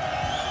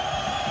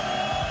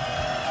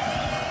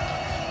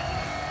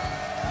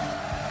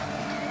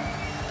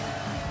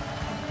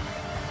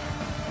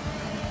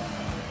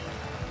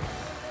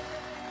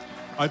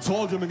 I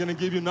told you I'm going to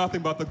give you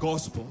nothing but the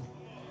gospel.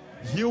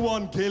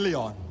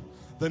 Evangelion,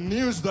 the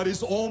news that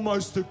is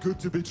almost too good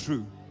to be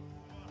true.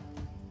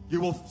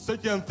 You will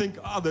sit here and think,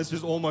 this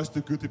is almost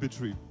too good to be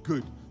true.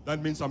 Good.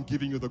 That means I'm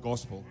giving you the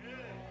gospel.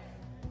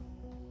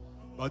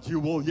 But you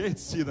will yet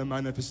see the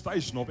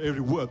manifestation of every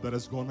word that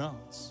has gone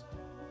out.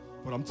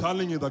 But I'm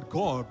telling you that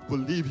God will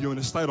leave you in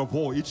a state of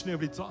war each and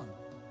every time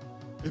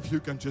if you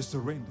can just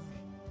surrender.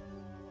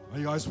 Are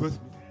you guys with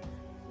me?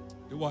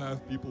 Do I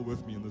have people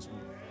with me in this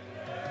room?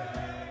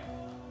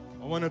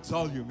 I want to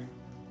tell you, man,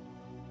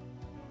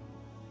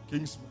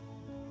 Kingsman,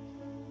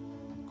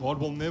 God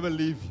will never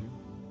leave you.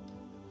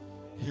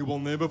 He will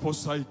never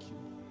forsake you.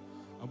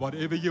 And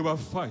whatever you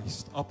have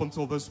faced up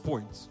until this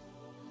point,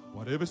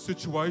 whatever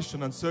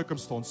situation and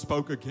circumstance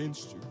spoke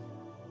against you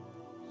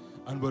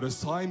and were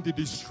assigned to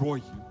destroy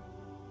you,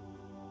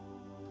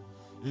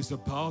 is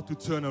about to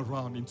turn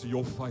around into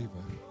your favor.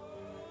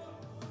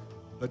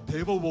 The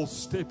devil will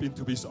step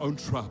into his own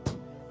trap,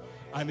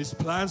 and his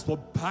plans will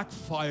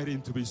backfire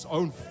into his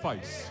own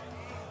face,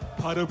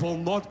 but it will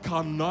not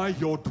come nigh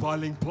your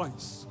dwelling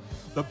place.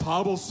 The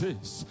Bible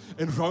says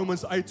in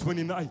Romans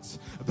 8:28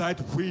 that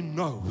we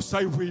know.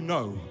 Say we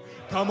know.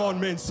 Come on,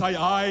 men, say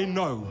I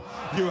know.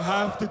 You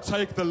have to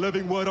take the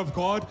living word of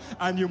God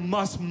and you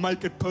must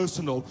make it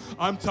personal.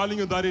 I'm telling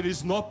you that it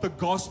is not the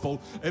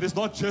gospel. It is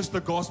not just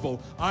the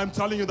gospel. I'm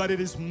telling you that it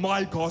is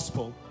my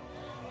gospel.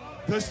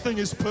 This thing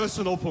is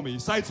personal for me.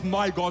 Say it's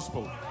my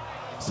gospel.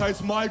 Say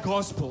it's my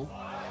gospel.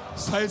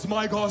 Say it's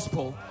my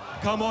gospel.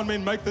 Come on,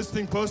 men, make this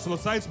thing personal.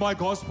 Say it's my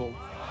gospel.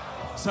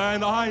 Say,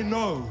 and I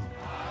know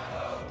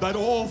that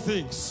all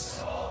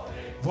things.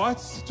 What?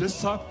 Just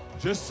some?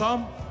 Just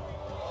some?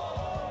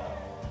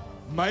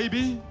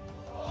 Maybe,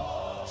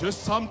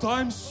 just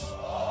sometimes,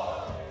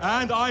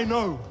 and I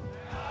know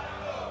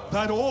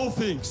that all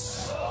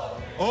things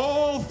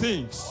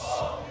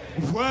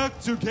work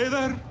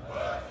together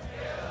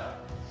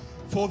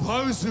for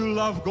those who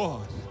love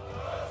God.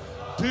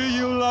 Do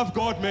you love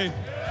God, men?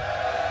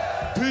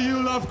 Do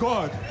you love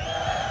God?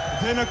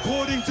 Then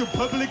according to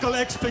biblical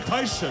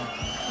expectation,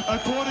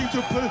 according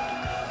to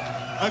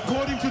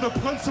the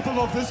principle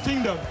of this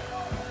kingdom,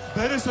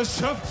 there is a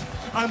shift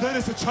and there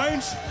is a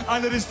change,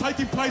 and it is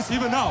taking place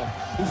even now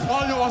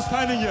while you are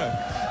standing here,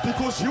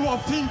 because you are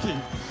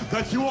thinking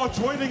that you are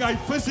joining a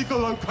physical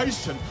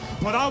location.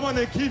 But I want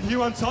to give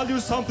you and tell you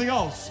something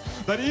else,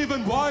 that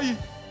even while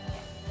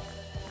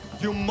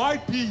you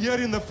might be here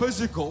in the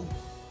physical,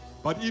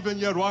 but even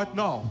here right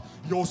now,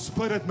 your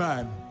spirit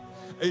man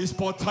is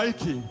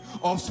partaking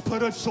of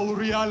spiritual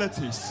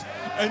realities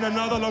in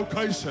another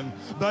location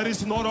that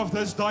is not of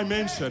this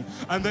dimension,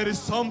 and there is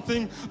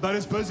something that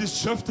is busy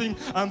shifting,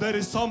 and there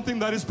is something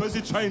that is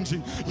busy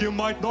changing. You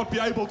might not be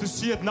able to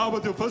see it now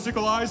with your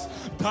physical eyes.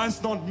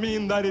 Does not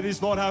mean that it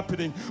is not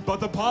happening, but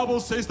the Bible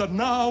says that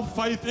now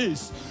faith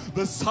is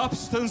the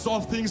substance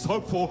of things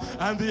hoped for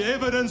and the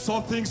evidence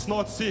of things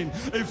not seen.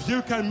 If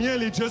you can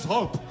merely just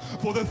hope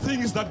for the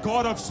things that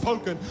God has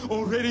spoken,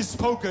 already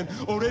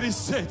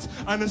set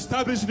and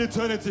established in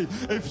eternity,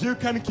 if you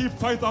can keep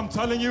faith, I'm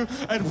telling you,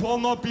 it will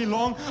not be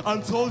long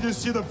until you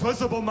see the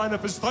visible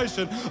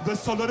manifestation, the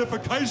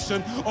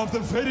solidification of the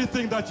very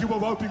thing that you were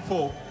hoping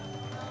for.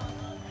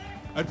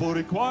 It will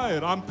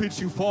require, I'm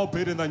preaching far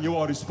better than you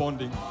are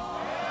responding.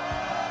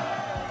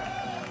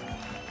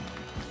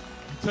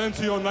 Turn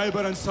to your neighbor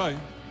and say,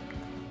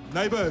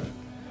 neighbor,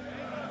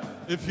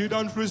 if you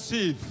don't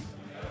receive,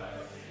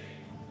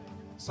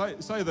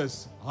 say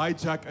this,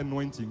 hijack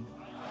anointing.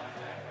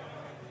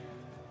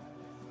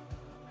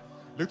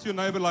 Look to your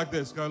neighbor like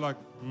this, go like,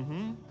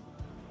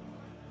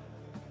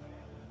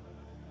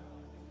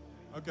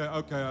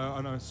 Okay,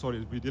 I know,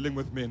 sorry, we're dealing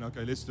with men.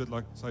 Okay, let's do it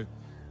like, say.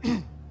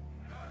 There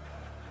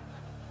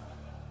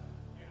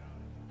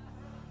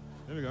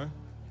we go.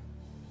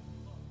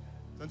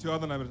 Turn to your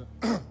other neighbor.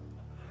 There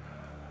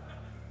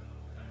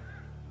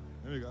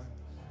we go.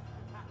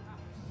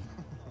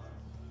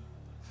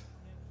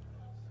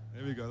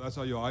 There we go. That's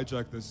how you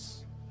hijack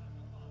this.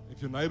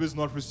 If your neighbor is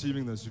not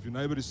receiving this, if your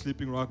neighbor is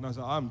sleeping right now,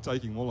 say, I'm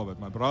taking all of it.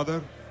 My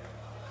brother,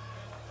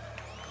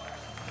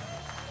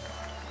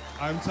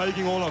 I'm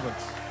taking all of it.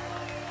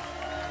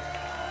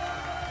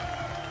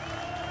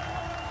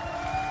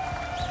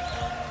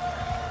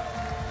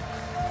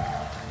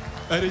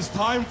 It is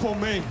time for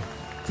men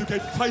to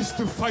get face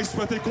to face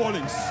with their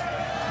callings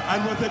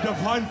and with their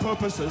divine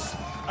purposes.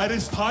 It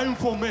is time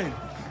for men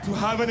to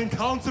have an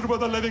encounter with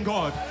the living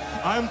God.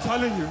 I am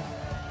telling you,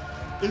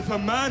 if a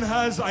man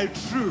has a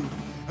true,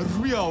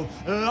 real,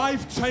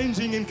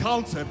 life-changing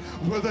encounter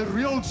with the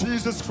real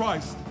Jesus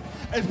Christ,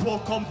 it will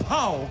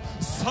compel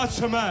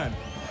such a man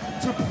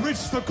to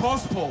preach the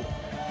gospel,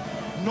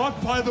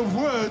 not by the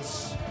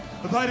words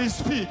that he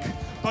speaks,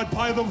 but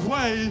by the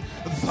way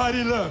that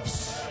he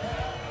lives.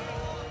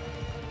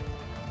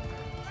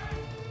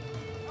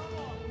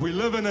 We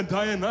live in a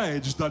day and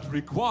age that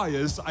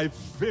requires a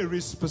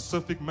very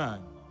specific man.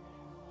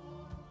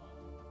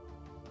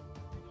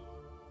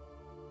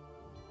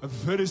 A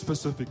very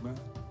specific man.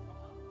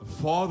 A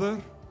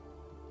father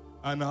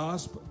and a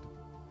husband.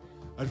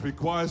 It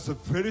requires a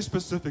very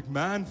specific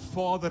man,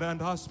 father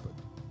and husband.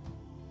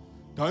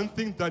 Don't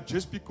think that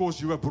just because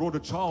you have brought a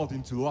child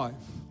into life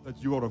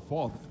that you are a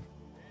father.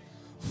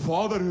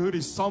 Fatherhood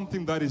is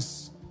something that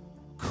is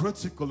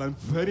critical and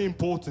very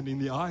important in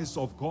the eyes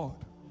of God.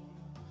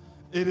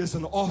 It is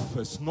an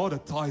office, not a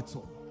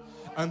title.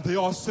 And there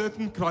are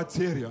certain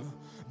criteria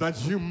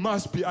that you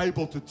must be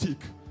able to tick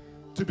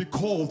to be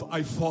called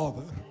a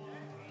father.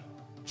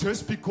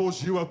 Just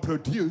because you have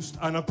produced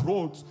and have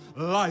brought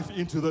life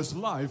into this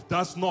life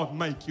does not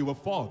make you a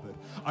father.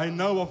 I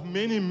know of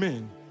many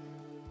men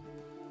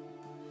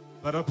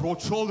that have brought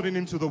children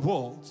into the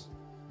world.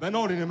 They're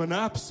not even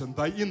absent.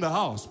 They're in the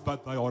house,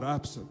 but they are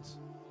absent.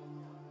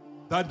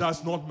 That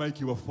does not make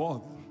you a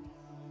father.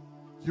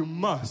 You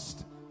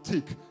must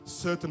tick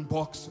certain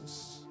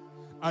boxes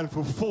and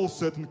fulfill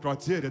certain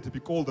criteria to be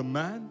called a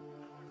man,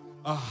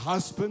 a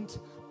husband,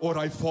 or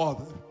a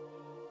father.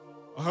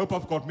 I hope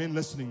I've got men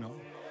listening now.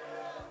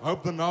 I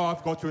hope that now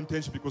I've got your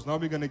attention, because now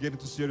we're going to get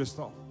into serious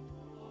stuff.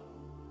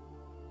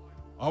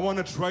 I want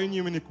to train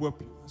you and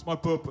equip you. That's my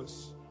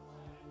purpose.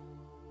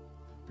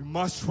 We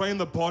must train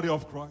the body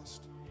of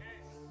Christ.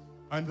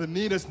 And the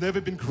need has never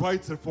been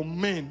greater for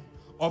men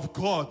of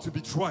God to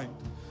be trained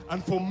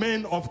and for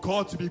men of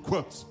God to be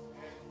equipped.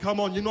 Come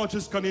on, you're not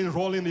just going to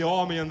enroll in the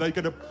army and they're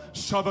going to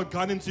shove a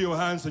gun into your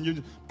hands and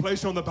you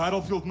place you on the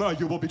battlefield. No,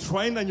 you will be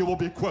trained and you will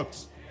be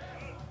equipped.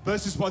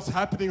 This is what's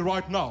happening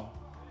right now.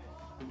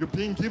 You're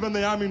being given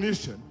the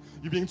ammunition.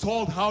 You're being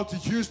told how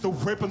to use the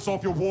weapons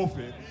of your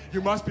warfare.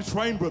 You must be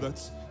trained with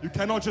it. You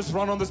cannot just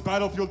run on this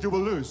battlefield, you will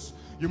lose.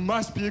 You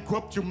must be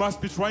equipped, you must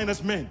be trained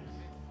as men.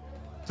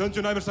 Turn to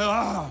your neighbor and say,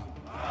 ah.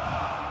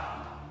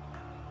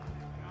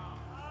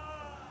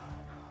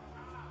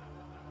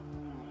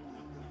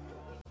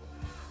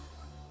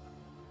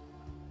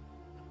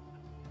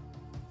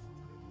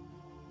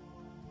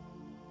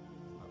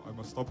 I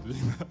must stop doing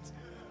that.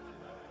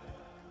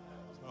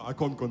 I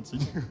can't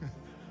continue.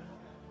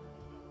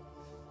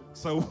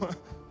 So,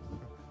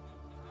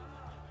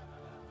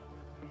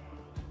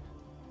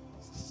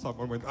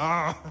 someone went,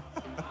 ah.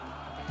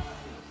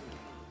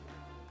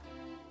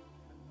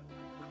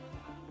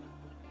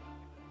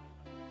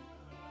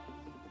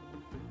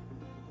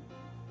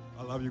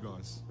 I love you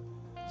guys.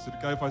 Is it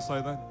okay if I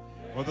say that?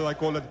 What do I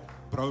call it?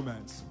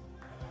 Bromance.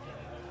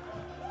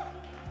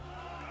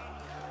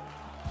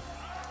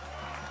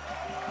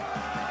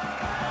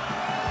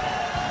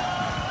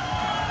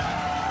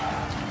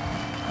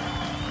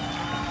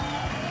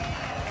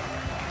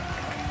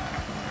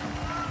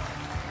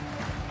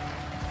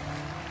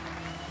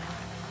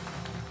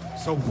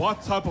 So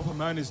what type of a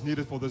man is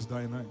needed for this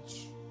day and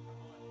age?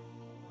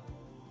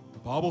 The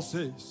Bible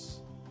says,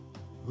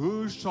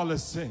 who shall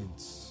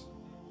ascend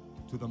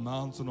to the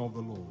mountain of the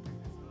Lord?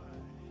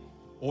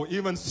 Or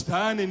even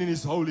standing in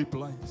his holy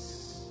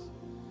place?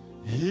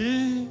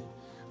 He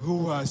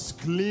who has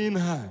clean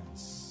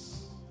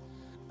hands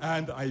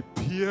and a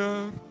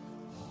pure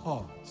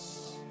heart.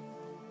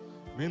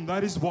 I mean,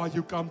 that is why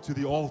you come to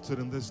the altar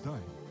in this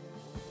day.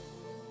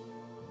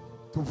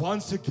 To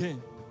once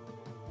again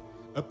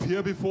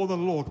appear before the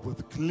Lord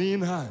with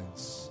clean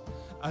hands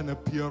and a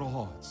pure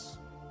heart.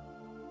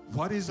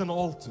 What is an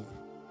altar?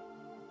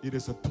 It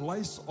is a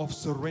place of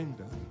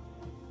surrender.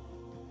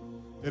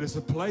 It is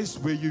a place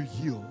where you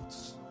yield.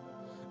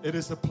 It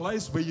is a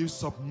place where you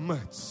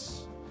submit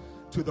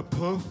to the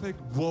perfect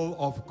will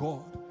of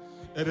God.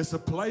 It is a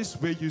place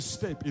where you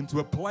step into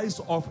a place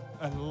of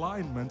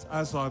alignment,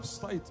 as I've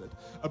stated,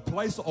 a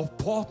place of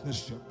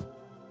partnership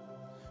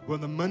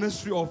with the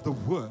ministry of the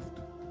Word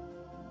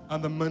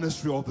and the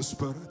ministry of the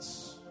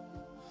Spirits.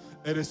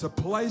 It is a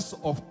place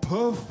of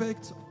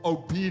perfect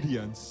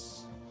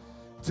obedience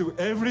to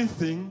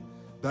everything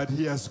that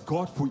He has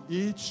got for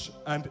each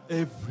and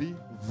every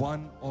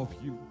one of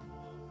you.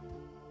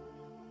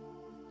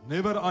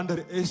 Never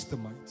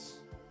underestimate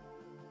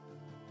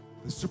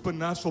the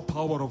supernatural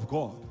power of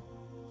God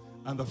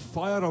and the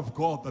fire of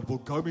God that will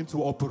go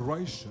into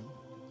operation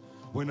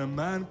when a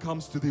man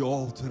comes to the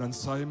altar and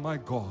say, my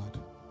God,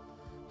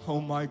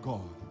 oh my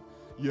God,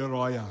 here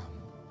I am.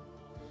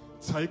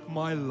 Take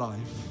my life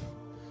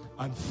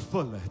and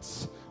fill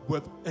it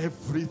with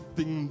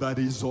everything that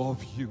is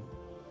of you.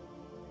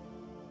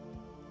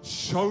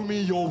 Show me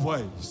your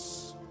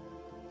ways.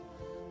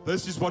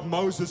 This is what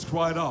Moses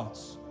cried out.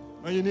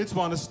 And you need to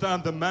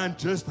understand, the man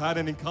just had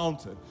an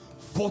encounter.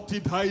 40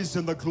 days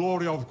in the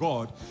glory of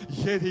God.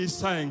 Yet he's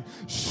saying,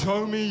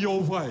 show me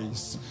your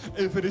ways.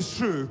 If it is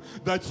true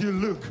that you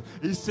look,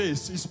 he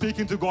says, he's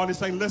speaking to God, he's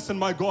saying, listen,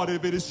 my God,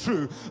 if it is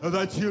true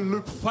that you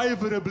look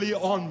favorably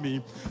on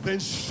me, then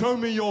show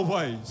me your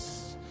ways,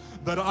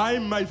 that I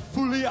may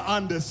fully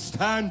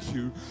understand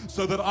you,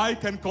 so that I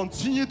can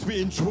continue to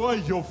enjoy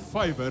your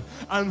favor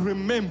and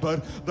remember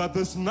that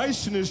this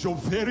nation is your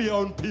very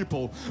own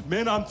people.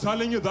 Man, I'm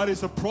telling you, that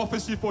is a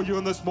prophecy for you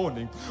in this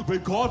morning, where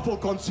God will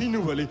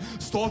continually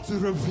start to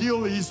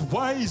reveal His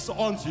ways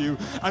unto you,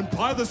 and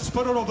by the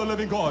Spirit of the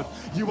living God,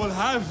 you will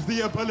have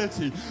the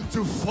ability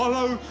to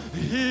follow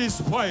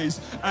His ways,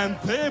 and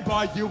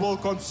thereby you will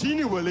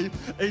continually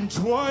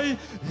enjoy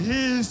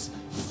His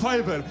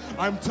favor.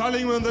 I'm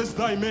telling you in this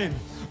day, men,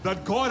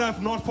 that God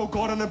hath not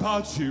forgotten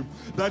about you,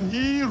 that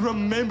He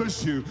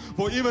remembers you.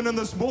 For even in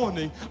this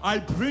morning, I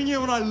bring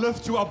you and I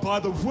lift you up by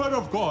the word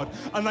of God,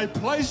 and I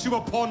place you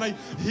upon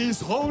His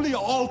holy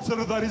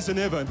altar that is in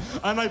heaven.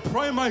 And I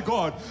pray, my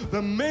God,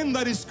 the men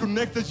that is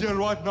connected here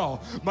right now,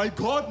 my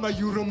God, may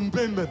you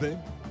remember them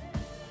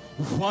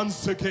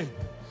once again.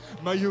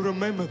 May you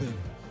remember them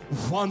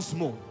once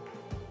more.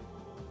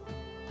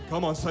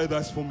 Come on, say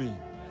that's for me.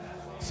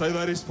 Say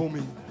that is for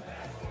me.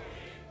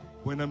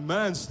 When a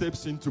man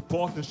steps into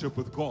partnership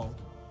with God,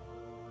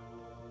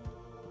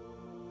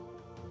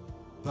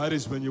 that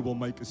is when you will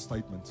make a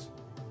statement.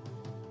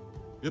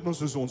 Weet ons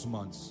is ons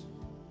mans.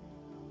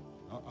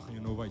 Ag,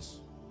 jy nou wys.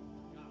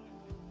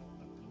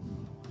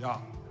 Ja.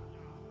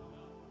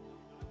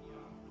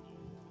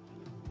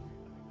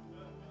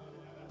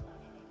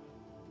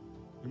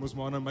 You must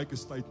want to make a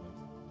statement.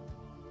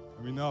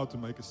 And we know how to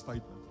make a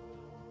statement.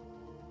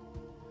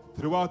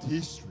 Throughout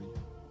history,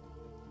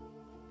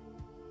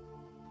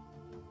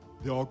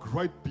 there are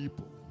great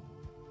people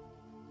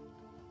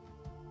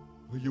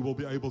who you will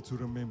be able to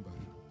remember.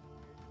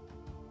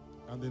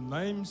 And their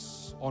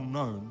names are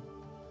known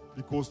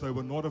because they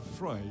were not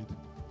afraid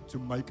to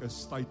make a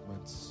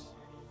statement.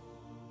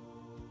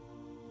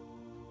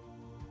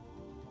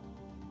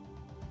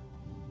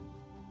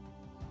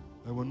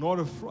 They were not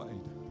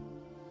afraid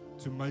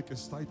to make a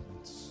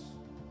statement.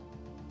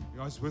 You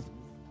guys with me?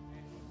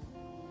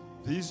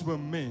 These were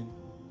men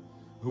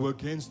who were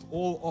against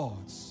all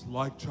odds,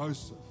 like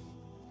Joseph,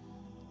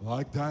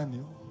 like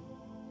Daniel,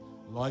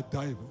 like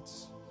David,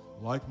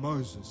 like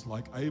Moses,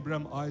 like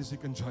Abraham,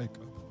 Isaac, and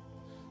Jacob.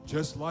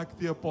 Just like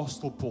the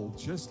Apostle Paul,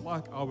 just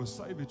like our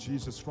Savior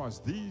Jesus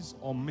Christ, these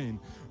are men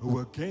who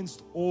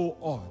against all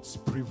odds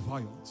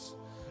prevailed.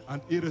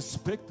 And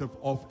irrespective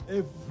of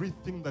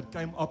everything that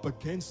came up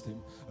against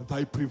him,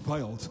 they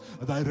prevailed.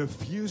 They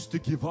refused to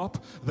give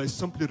up. They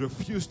simply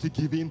refused to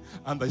give in.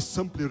 And they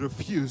simply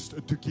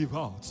refused to give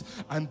out.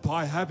 And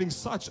by having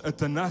such a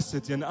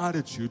tenacity and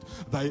attitude,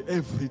 they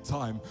every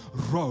time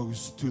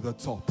rose to the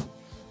top.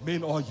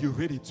 Men, are you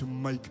ready to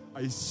make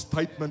a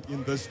statement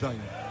in this day?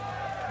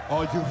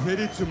 Are you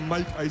ready to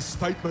make a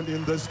statement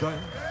in this day?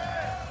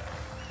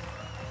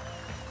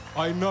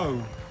 I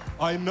know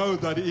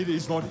that it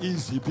is not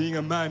easy being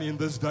a man in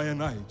this day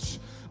and age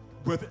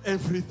with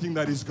everything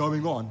that is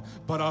going on.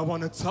 But I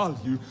want to tell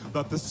you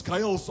that the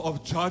scales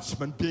of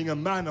judgment, being a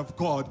man of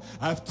God,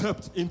 have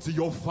tipped into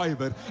your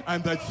favor,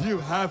 and that you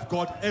have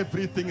got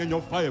everything in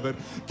your favor.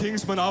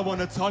 Kingsman, I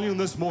want to tell you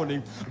this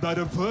morning that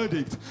a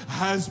verdict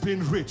has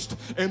been reached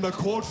in the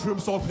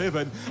courtrooms of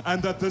heaven,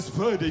 and that this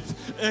verdict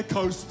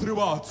echoes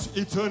throughout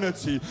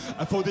eternity.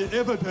 For the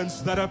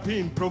evidence that have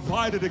been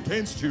provided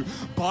against you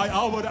by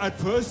our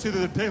adversary,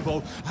 the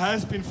devil,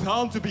 has been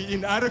found to be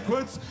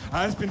inadequate,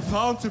 has been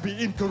found to be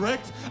incorrect,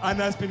 and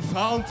has been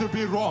found to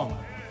be wrong.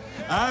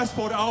 As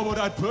for our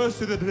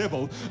adversary, the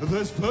devil,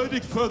 this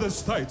verdict further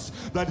states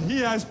that he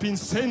has been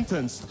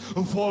sentenced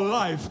for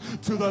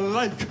life to the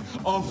lake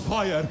of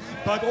fire,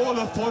 but all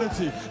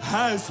authority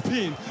has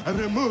been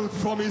removed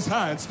from his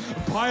hands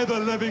by the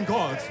living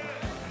God.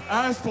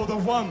 As for the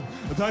one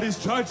that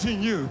is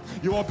judging you,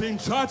 you are being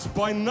judged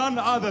by none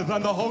other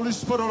than the Holy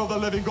Spirit of the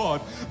living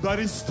God, that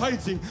is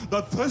stating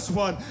that this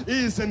one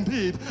is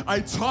indeed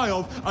a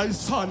child, a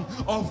son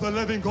of the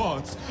living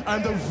God.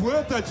 And the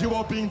word that you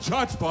are being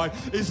judged by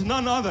is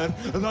none other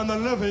than the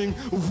living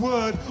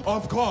word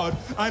of God.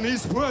 And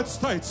his word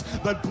states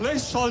that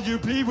blessed shall you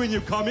be when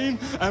you come in,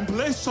 and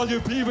blessed shall you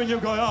be when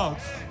you go out.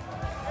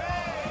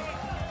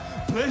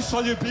 Blessed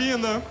shall you be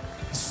in the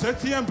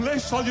city, and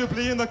blessed shall you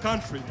be in the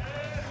country.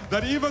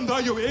 That even though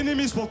your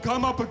enemies will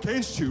come up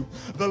against you,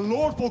 the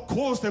Lord will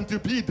cause them to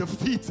be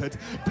defeated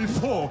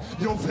before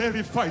your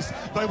very face.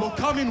 They will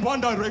come in one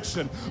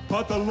direction,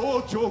 but the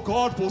Lord your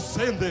God will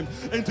send them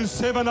into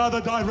 7 other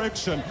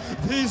directions.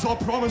 These are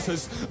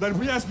promises that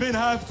we as men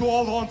have to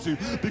hold on to,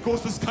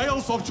 because the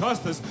scales of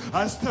justice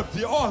has tipped.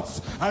 The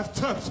odds have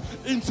tipped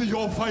into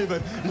your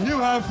favor. You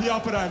have the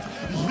upper hand.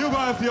 You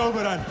have the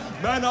overhand.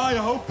 Man, I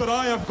hope that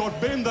I have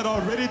got men that are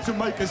ready to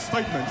make a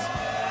statement.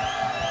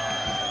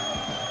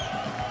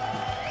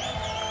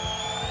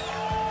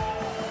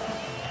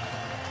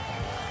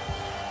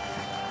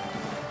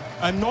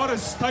 And not a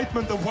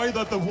statement the way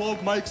that the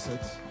world makes it,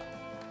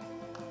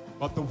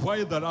 but the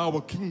way that our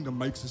kingdom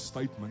makes its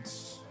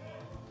statements.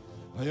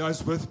 Are you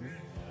guys with me?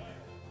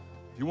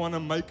 If you want to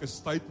make a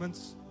statement,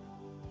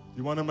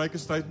 you want to make a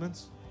statement?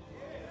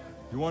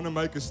 You want to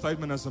make a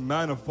statement as a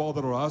man, a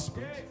father, or a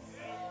husband,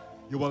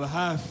 you will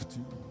have to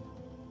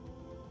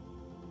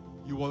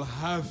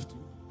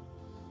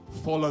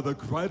follow the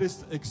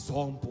greatest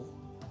example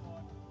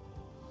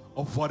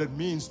of what it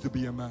means to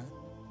be a man.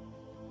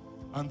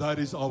 And that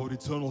is our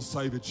eternal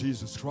Savior,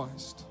 Jesus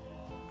Christ.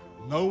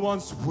 No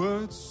one's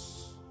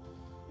words,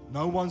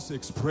 no one's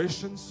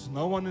expressions,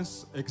 no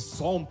one's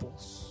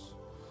examples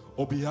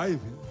or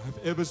behavior have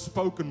ever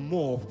spoken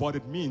more of what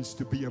it means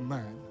to be a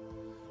man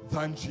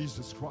than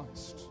Jesus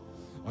Christ.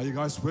 Are you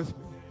guys with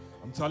me?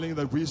 I'm telling you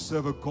that we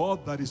serve a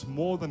God that is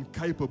more than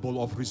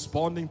capable of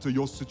responding to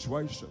your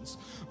situations.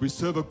 We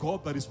serve a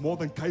God that is more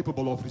than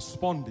capable of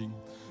responding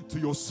to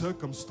your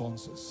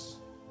circumstances.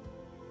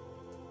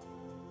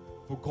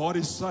 For God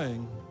is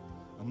saying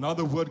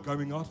another word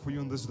going out for you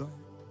in this day.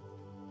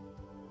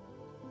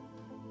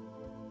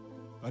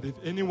 That if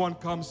anyone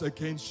comes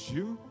against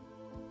you,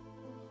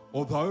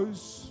 or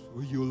those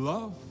who you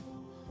love,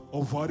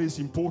 or what is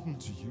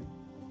important to you,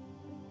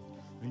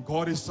 and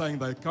God is saying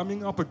they're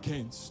coming up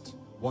against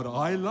what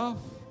I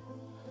love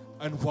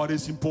and what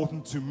is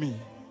important to me.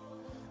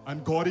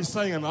 And God is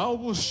saying, and I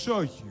will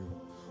show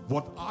you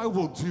what I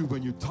will do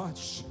when you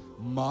touch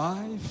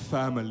my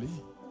family.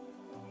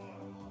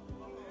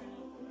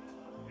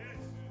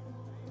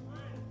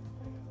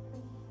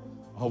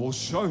 I will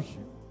show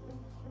you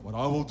what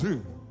I will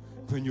do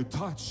when you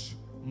touch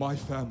my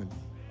family.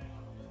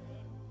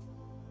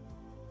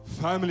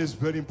 Family is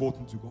very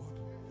important to God.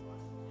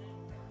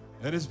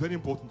 It is very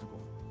important to God.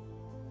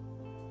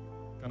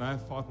 Can I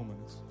have 5 more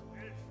minutes?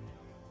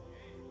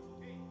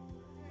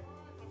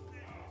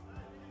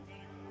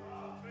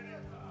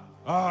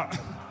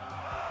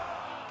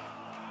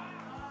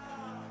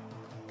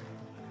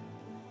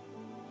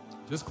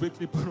 Just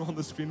quickly put on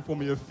the screen for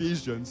me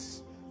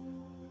Ephesians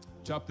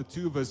chapter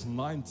 2 verse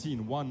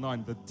 19,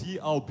 1-9, the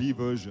TLB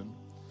version.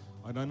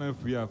 I don't know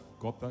if we have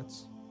got that.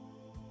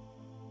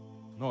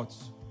 Not.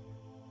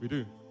 We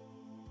do.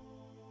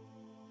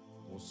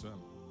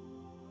 Awesome.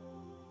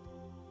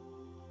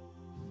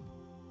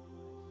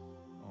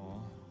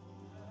 Oh.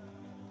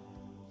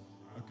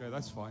 Okay,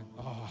 that's fine.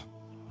 Oh.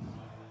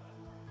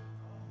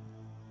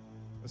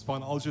 That's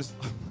fine. I'll just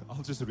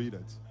read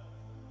it.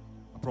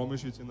 I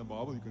promise you it's in the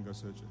Bible. You can go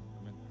search it.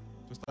 Amen.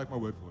 Just take my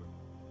word for it.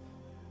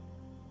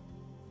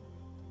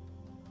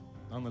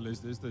 Nonetheless,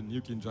 there's the New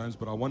King James,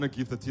 but I want to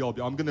give the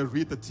TLB. I'm going to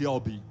read the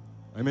TLB.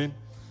 Amen.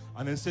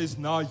 And it says,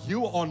 now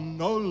you are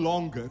no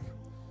longer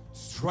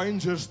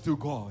strangers to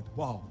God.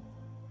 Wow.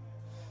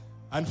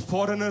 And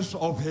foreigners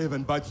of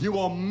heaven, but you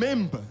are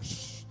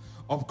members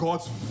of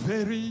God's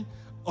very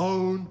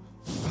own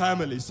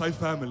family. Say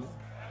family.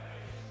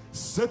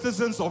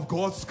 Citizens of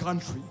God's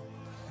country.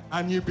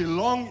 And you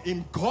belong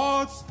in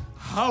God's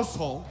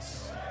household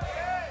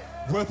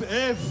with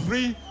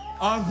every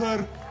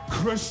other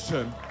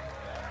Christian.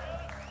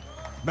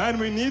 Man,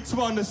 we need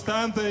to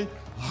understand the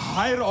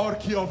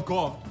hierarchy of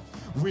God.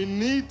 We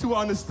need to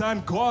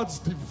understand God's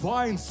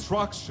divine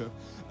structure,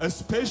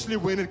 especially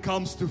when it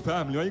comes to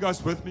family. Are you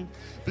guys with me?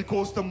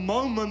 Because the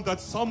moment that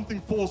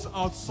something falls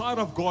outside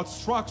of God's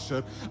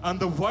structure and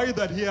the way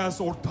that He has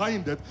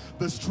ordained it,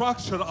 the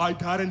structure, I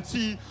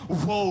guarantee,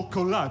 will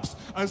collapse.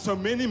 And so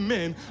many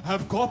men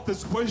have got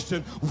this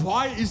question,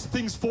 why is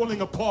things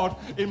falling apart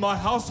in my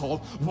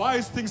household? Why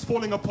is things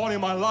falling apart in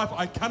my life?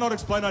 I cannot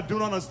explain, I do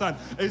not understand.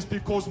 It's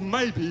because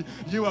maybe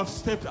you have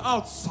stepped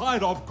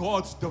outside of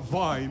God's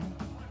divine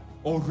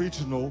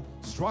original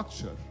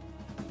structure.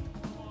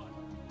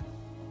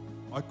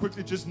 I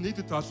quickly just need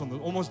to touch on this,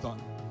 almost done.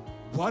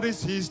 What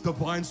is His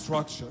divine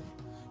structure?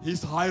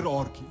 His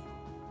hierarchy.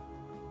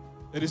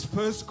 It is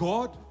first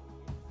God,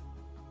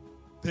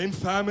 then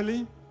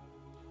family,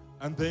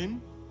 and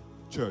then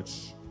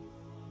church.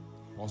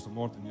 Pastor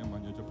Martin, nee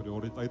man, jy het jou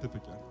prioriteite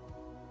verkeerd.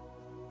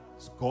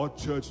 It's God,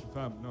 church, and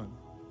family. No.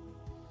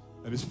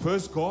 It is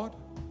first God,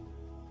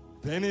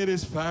 then it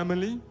is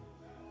family,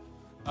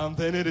 and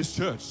then it is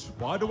church.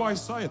 Why do I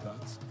say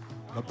that?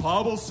 The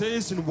Bible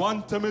says in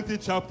 1 Timothy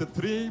chapter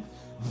 3,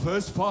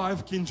 verse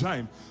 5, King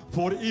James,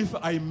 for if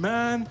a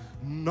man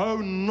know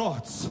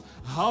not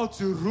how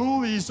to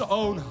rule his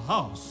own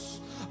house,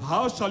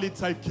 how shall he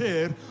take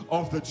care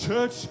of the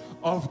church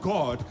of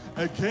God?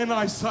 Again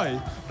I say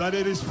that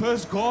it is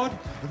first God,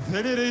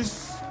 then it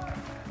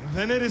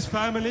is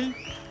family,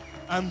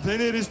 and then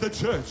it is the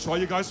church. Are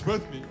you guys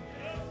with me?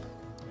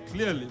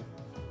 Clearly,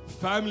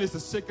 family is the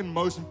second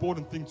most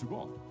important thing to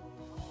God.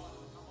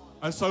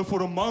 And so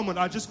for a moment,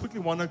 I just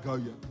quickly want to go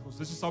here, because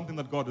this is something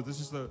that God,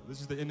 this is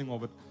the ending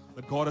of it,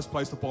 that God has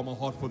placed upon my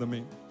heart for the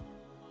men.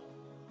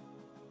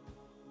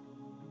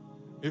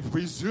 If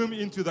we zoom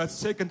into that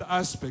second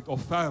aspect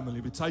of family,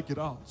 we take it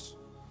out,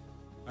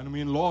 and we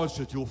enlarge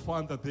it, you'll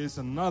find that there's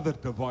another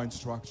divine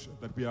structure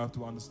that we have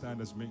to understand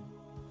as men.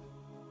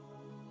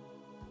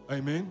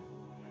 Amen?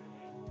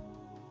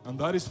 And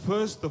that is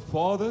first the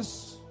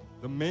fathers,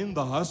 the men,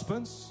 the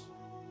husbands,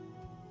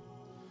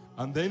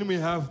 and then we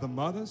have the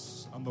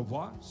mothers and the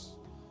wives,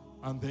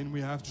 and then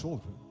we have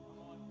children.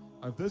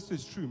 If this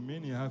is true,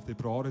 many have their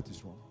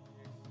priorities wrong.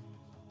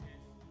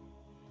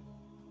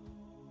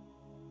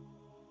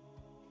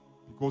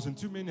 Because in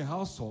too many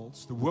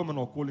households, the women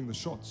are calling the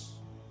shots.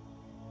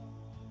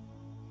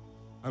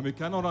 And we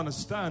cannot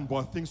understand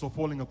why things are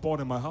falling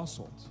apart in my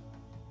household.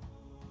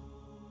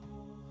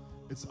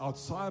 It's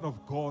outside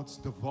of God's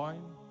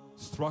divine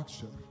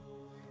structure.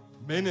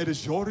 Men, it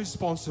is your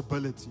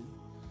responsibility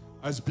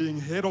as being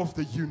head of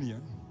the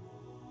union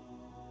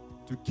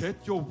to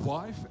get your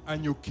wife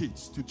and your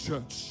kids to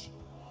church.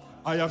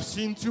 I have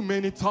seen too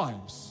many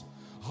times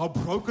how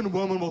broken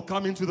women will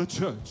come into the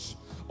church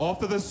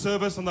after the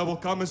service, and they will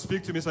come and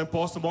speak to me saying,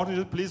 Pastor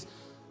Martin, please,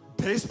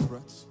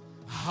 desperate,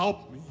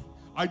 help me.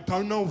 I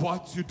don't know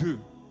what to do.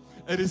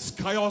 It is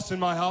chaos in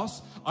my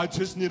house. I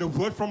just need a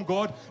word from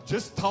God.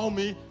 Just tell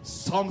me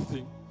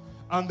something.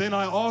 And then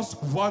I ask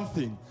one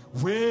thing.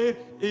 Where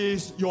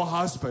is your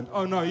husband?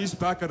 Oh no, he's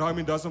back at home.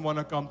 He doesn't want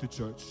to come to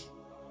church.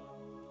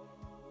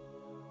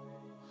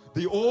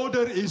 The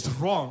order is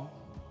wrong.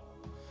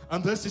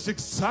 And this is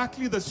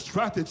exactly the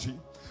strategy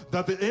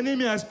that the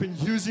enemy has been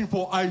using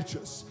for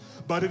ages.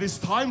 But it is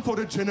time for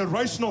a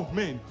generation of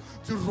men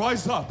to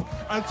rise up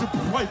and to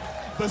break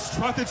the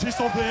strategies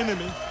of the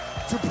enemy,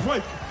 to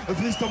break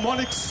these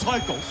demonic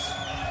cycles.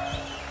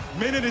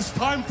 Men, it is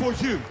time for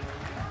you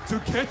to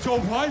get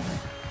your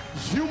wife.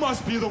 You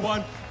must be the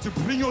one to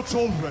bring your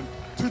children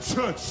to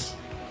church.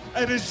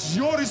 It is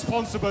your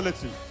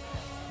responsibility.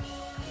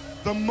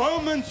 The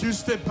moment you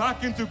step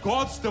back into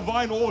God's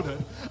divine order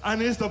and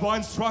His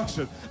divine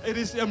structure, it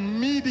is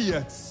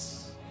immediate.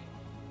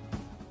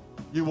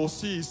 You will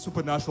see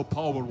supernatural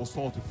power will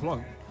start to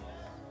flow.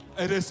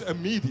 It is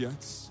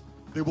immediate.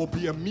 There will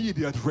be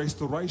immediate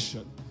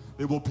restoration.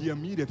 There will be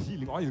immediate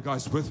healing. Are you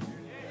guys with me?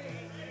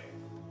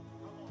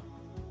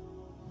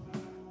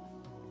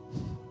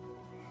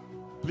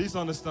 Please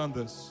understand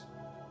this.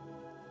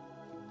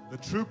 The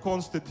true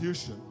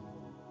constitution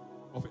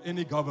of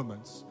any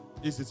government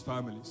is its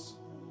families.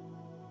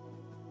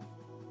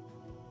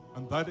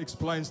 And that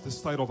explains the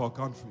state of our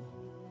country.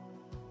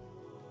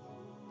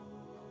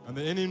 And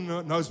the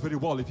enemy knows very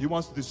well, if he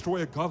wants to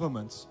destroy a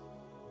government,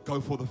 go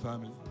for the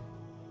family.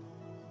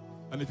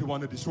 And if you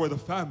want to destroy the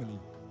family,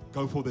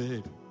 go for the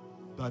head.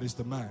 That is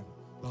the man,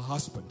 the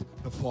husband,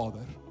 the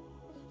father.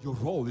 Your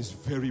role is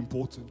very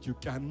important. You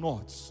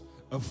cannot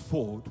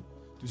afford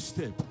to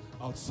step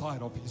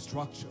outside of his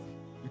structure.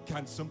 You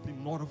can simply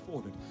not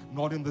afford it.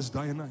 Not in this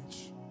day and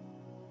age.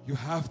 You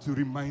have to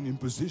remain in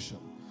position.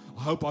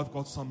 I hope I've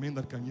got some men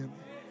that can hear me.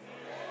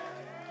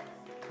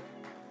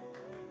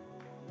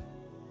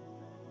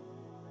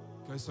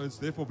 Okay, so it's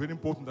therefore very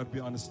important that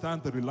we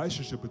understand the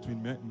relationship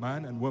between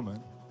man and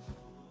woman.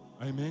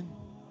 Amen.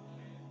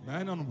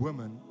 Man and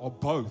woman are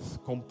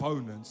both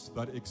components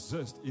that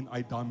exist in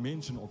a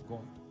dimension of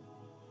God.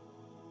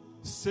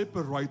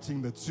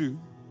 Separating the two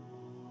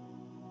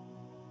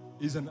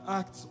is an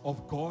act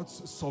of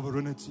God's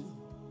sovereignty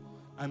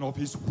and of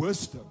His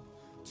wisdom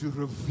to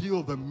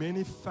reveal the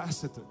many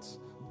faceted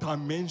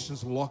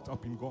dimensions locked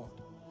up in God.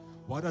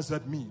 What does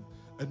that mean?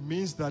 It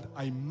means that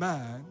a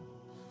man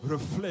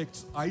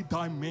reflects a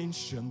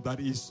dimension that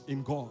is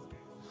in God.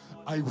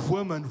 A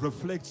woman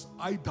reflects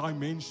a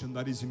dimension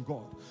that is in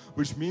God,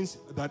 which means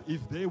that if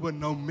there were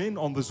no men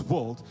on this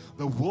world,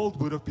 the world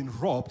would have been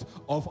robbed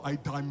of a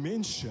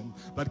dimension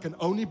that can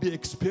only be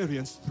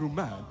experienced through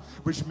man,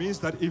 which means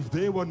that if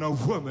there were no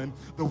women,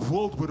 the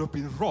world would have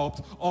been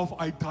robbed of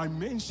a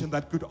dimension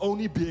that could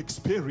only be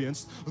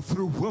experienced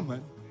through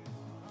women.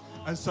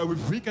 And so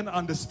if we can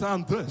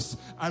understand this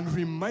and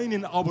remain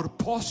in our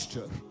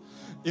posture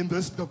in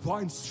this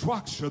divine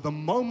structure, the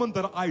moment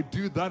that I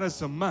do that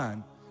as a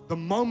man, the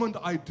moment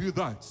I do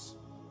that,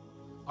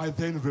 I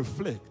then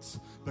reflect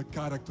the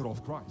character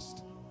of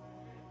Christ.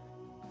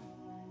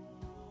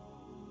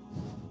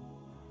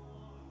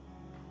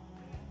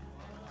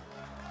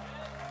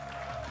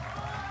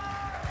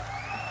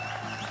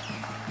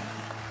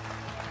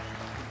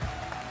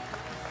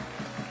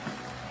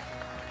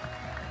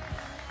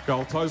 Okay,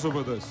 I'll close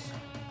over this.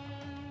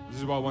 This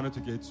is what I wanted to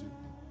get to.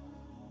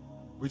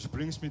 Which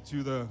brings me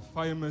to the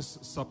famous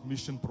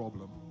submission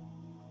problem.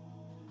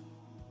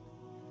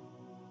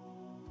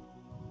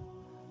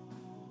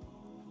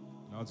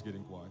 Now it's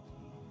getting quiet.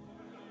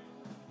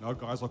 Now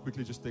guys are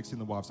quickly just texting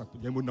the wives.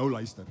 Jy moet nou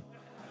luister.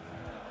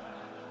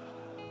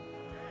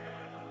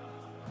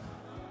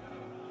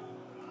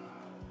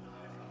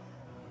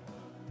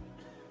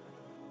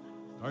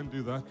 Don't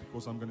do that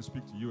because I'm going to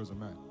speak to you as a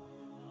man.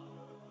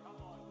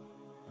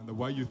 And the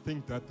way you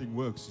think that thing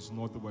works is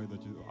not the way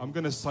that you... I'm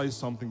going to say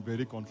something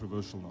very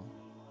controversial now.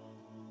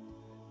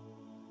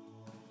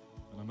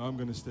 And I know I'm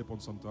going to step on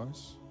some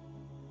toes.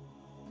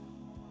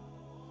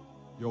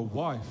 Your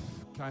wife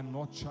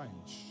cannot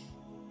change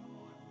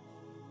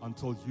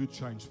until you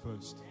change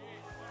first.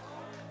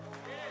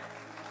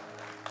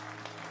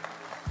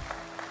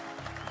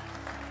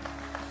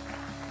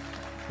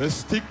 The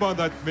stigma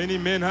that many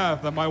men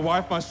have that my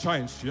wife must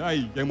change.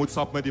 Jy moet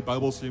submit, die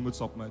Bible sê jy moet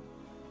submit.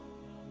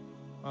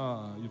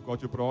 You've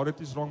got your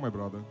priorities wrong, my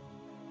brother.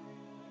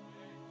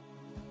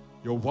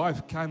 Your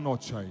wife cannot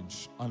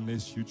change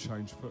unless you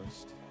change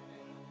first.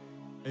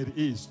 It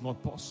is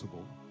not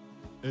possible.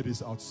 It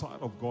is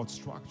outside of God's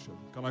structure.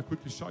 Can I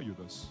quickly show you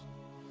this?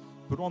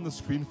 Put on the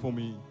screen for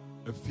me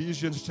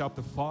Ephesians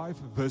chapter 5,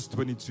 verse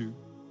 22.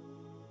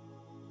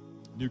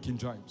 New King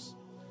James.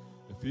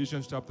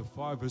 Ephesians chapter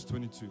 5, verse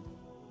 22.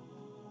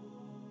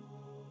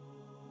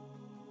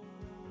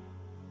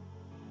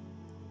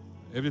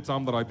 Every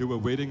time that I do a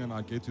wedding and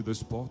I get to this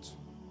spot,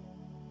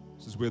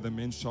 this is where the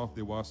men shove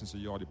their wives and say,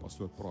 ja, die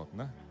pastoor praat,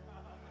 né?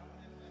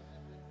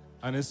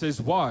 And it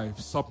says,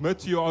 wives, submit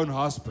to your own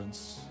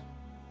husbands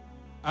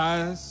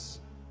as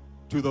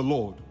to the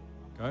Lord.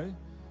 Okay?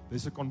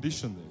 There's a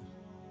condition there.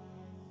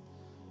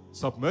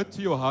 Submit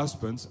to your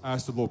husbands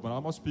as to the Lord. But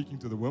I'm not speaking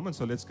to the women,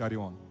 so let's carry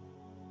on.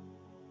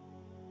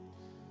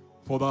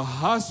 For the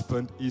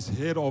husband is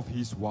head of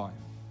his wife,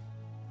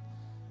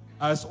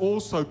 as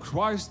also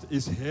Christ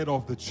is head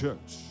of the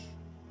church.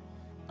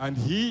 And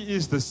he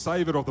is the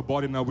Savior of the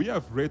body. Now, we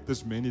have read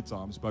this many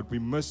times, but we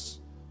miss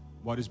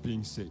what is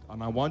being said.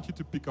 And I want you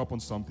to pick up on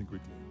something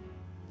quickly.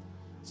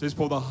 It says,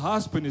 for the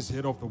husband is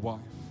head of the wife.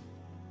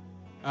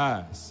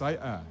 As. Say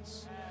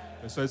as.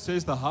 Okay, so it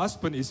says the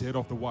husband is head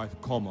of the wife,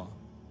 comma.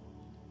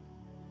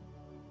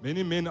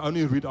 Many men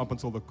only read up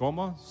until the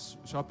comma.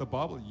 Shut the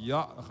Bible.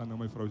 Ja, ek gaan nou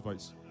my vrou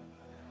wys.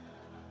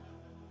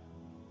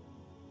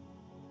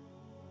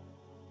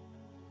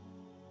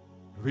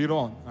 Read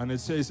on. And it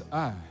says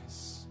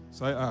as.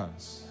 Say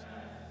as.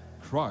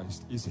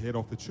 Christ is head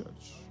of the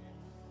church.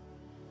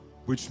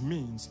 Which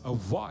means a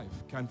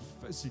wife can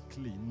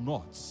physically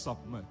not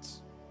submit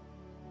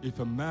if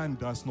a man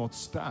does not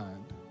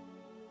stand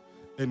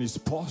in his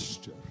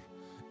posture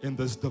in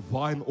this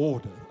divine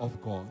order of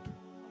God.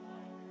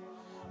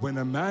 When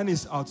a man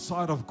is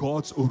outside of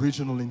God's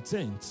original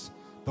intent,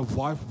 the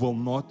wife will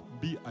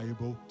not be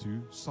able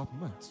to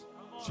submit.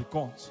 She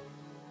can't.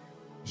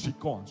 She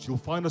can't. She'll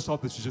find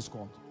herself that she just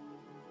can't.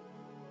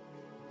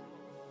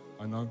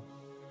 I know.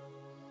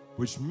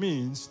 Which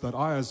means that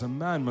I as a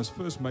man must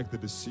first make the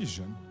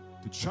decision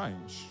to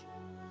change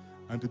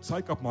and to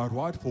take up my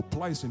rightful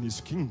place in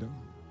His kingdom,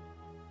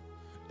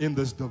 in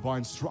this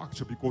divine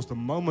structure, because the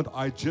moment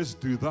I just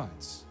do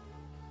that,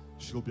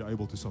 she'll be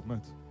able to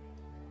submit.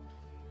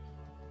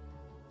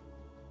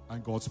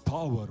 And God's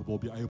power will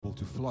be able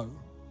to flow.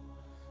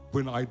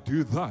 When I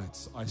do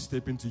that, I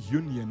step into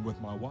union with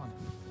my wife.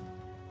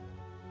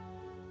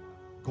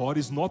 God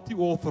is not the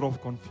author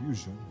of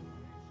confusion.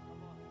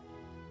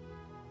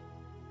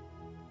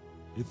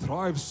 He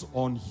thrives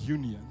on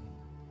union,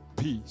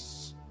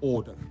 peace,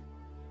 order.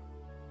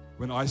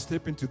 When I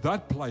step into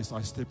that place,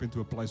 I step into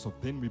a place of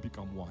then we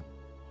become one.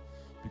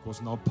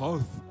 Because now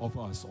both of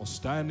us are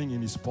standing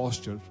in His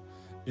posture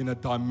in a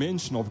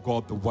dimension of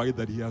God the way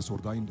that He has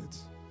ordained it.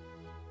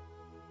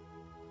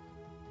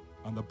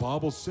 And the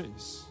Bible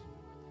says,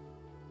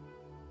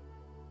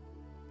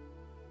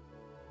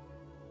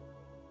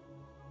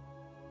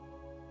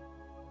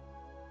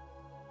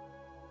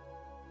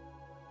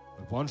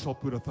 that one shall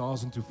put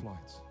 1,000 to flight,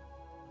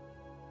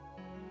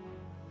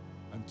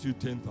 and 2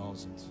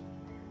 10,000.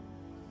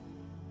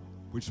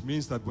 Which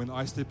means that when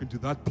I step into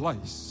that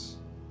place,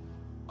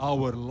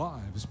 our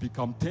lives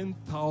become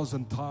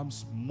 10,000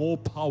 times more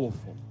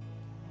powerful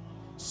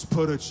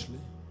spiritually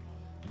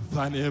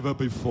than ever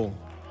before.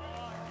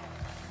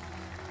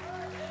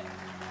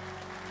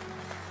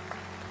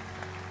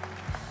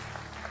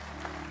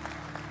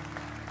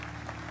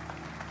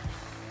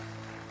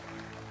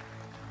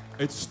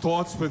 It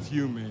starts with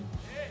you, man.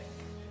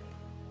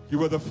 You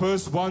were the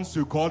first ones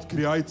who God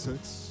created.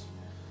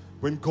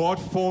 When God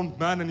formed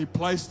man and He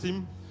placed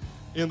him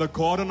in the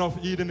Garden of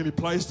Eden and He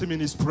placed him in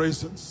His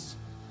presence.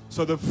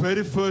 So the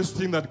very first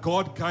thing that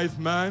God gave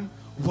man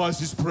was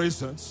His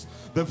presence.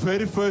 The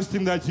very first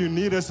thing that you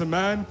need as a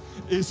man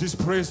is His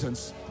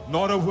presence,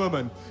 not a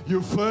woman.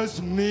 You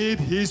first need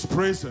His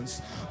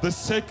presence. The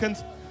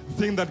second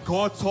thing that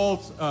God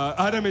told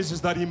Adam is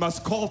that he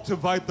must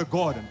cultivate the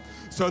garden.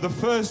 So the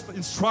first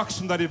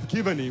instruction that He've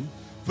given him,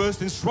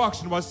 first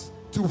instruction was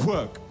to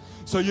work.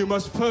 So you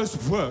must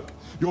first work.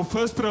 Your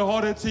first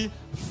priority,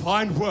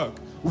 find work.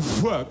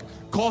 Work,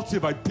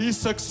 cultivate, be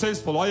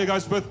successful. Are you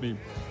guys with me?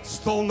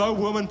 Still no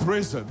woman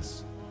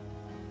present.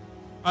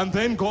 And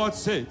then God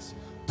said,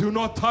 do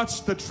not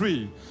touch the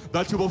tree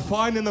that you will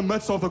find in the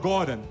midst of the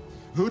garden.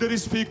 Who did He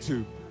speak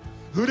to?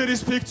 Who did He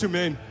speak to,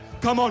 man?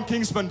 Come on,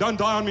 Kingsman, don't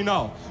die on me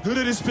now. Who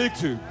did He speak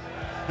to?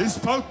 He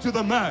spoke to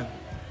the man.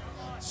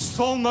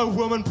 Still no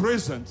woman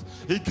present.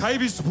 He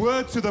gave His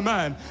word to the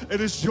man. It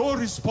is your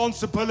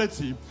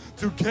responsibility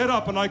to get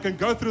up, and I can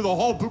go through the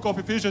whole book of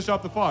Ephesians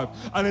chapter 5,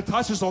 and it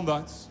touches on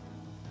that.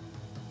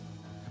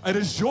 It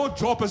is your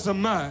job as a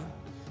man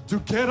to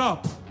get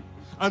up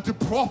and to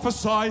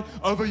prophesy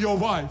over your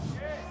wife,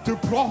 to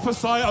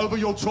prophesy over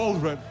your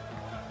children.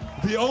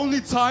 The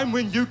only time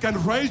when you can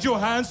raise your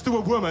hands to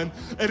a woman,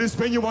 it is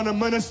when you want to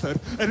minister.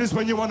 It is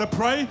when you want to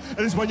pray. It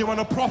is when you want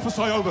to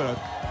prophesy over it.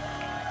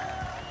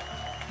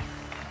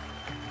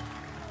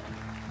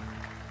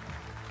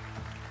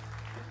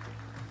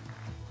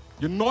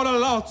 You're not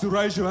allowed to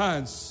raise your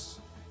hands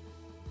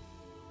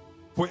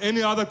for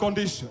any other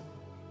condition.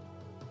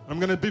 I'm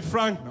going to be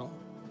frank now.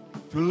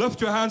 If you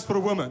lift your hands for a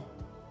woman,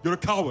 you're a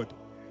coward.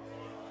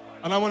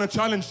 And I want to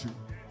challenge you.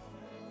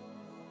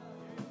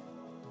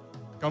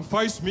 Come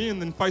face me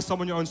and then face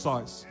someone your own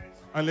size.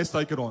 And let's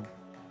take it on.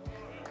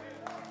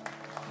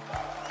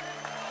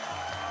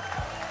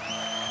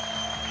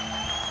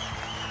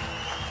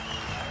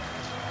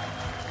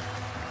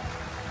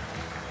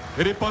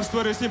 Hierdie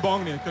pastoor is nie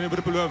bang nie, kan jy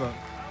vir beloof.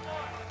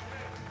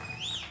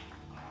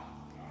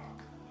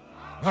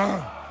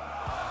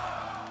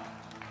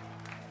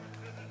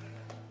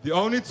 The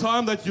only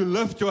time that you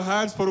lift your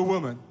hands for a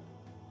woman,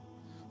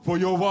 for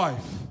your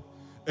wife,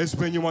 is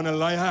when you want to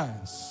lay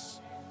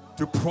hands,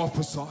 to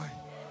prophesy,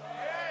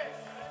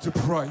 to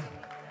pray.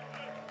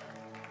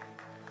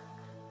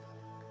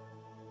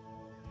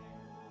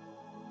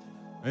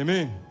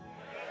 Amen.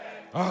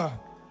 I'm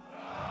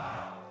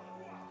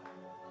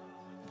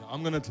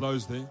going to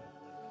close there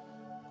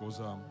because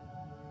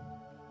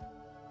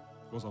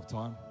of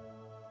time.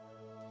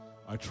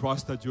 I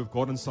trust that you have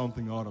gotten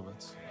something out of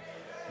it.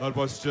 That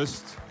was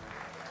just...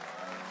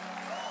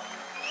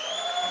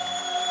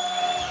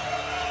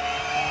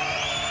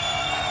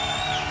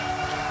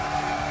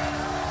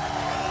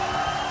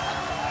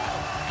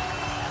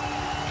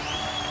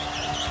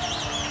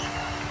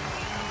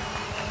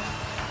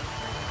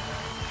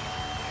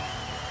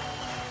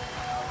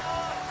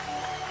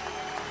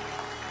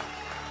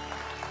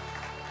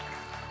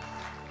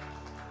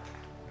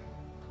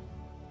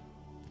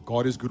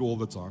 God is good all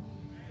the time.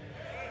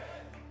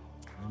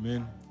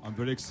 Amen. I'm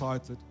very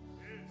excited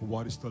for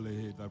what is still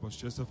ahead. That was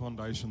just a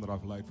foundation that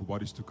I've laid for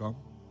what is to come.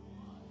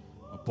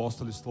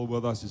 Apostle is still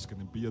with us. He's going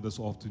to be here this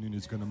afternoon.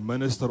 He's going to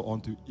minister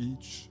onto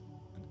each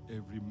and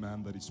every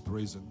man that is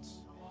present.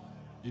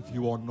 If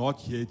you are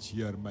not yet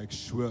here, make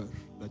sure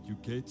that you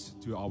get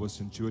to our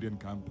Centurion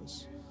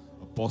campus.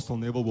 Apostle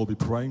Neville will be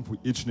praying for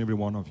each and every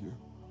one of you.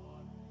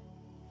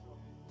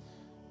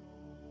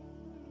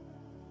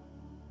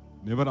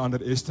 Never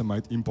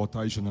underestimate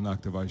impartation and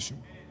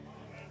activation.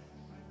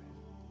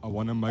 I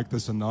want to make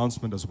this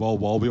announcement as well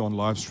while we're on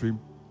live stream.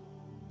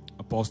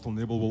 Apostle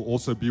Neville will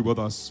also be with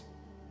us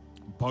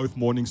both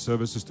morning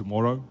services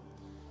tomorrow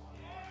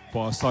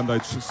for our Sunday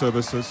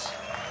services.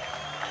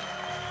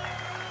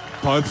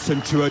 Both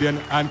Centurion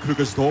and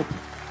Krugersdorp.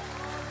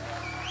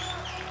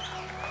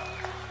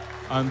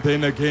 And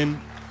then again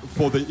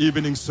for the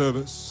evening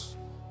service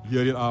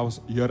here at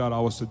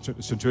our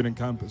Centurion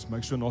campus.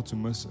 Make sure not to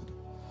miss it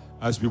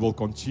as we will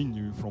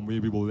continue from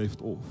where we were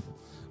left off.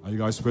 Are you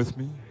guys with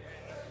me?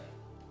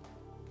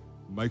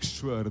 Make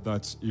sure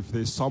that if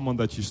there's someone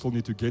that you still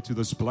need to get to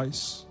this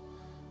place,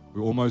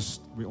 we're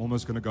almost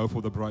going to go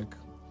for the break.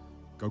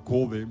 Go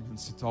call them and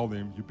tell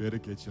them, you better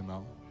get here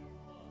now.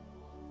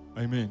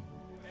 Amen.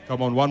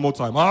 Come on, one more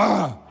time.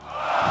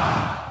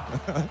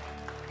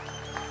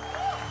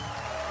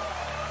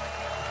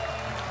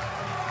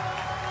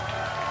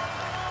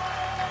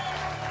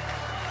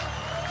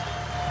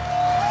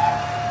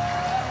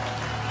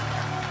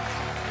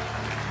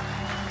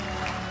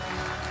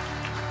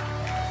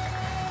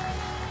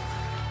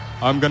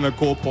 I'm going to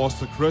call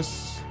Pastor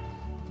Chris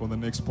for the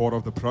next part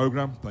of the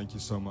program. Thank you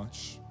so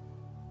much.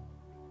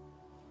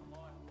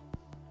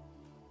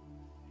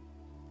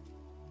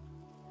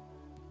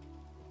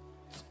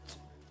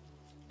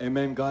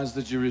 Amen, guys.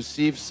 Did you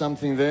receive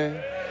something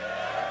there?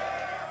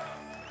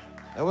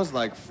 That was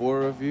like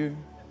 4 of you.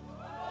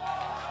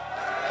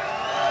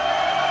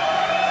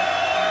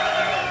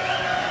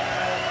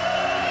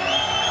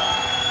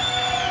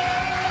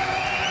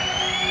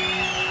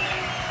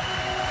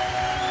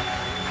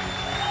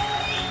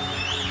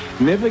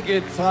 Never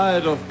get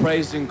tired of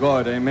praising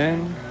God,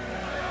 amen?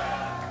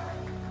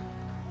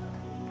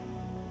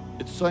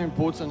 It's so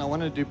important. I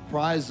want to do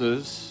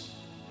prizes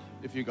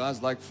if you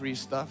guys like free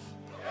stuff.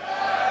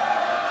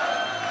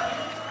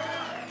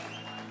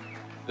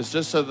 It's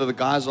just so that the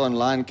guys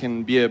online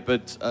can be a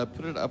bit,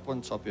 put it up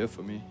on top here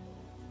for me.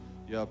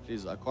 Yeah,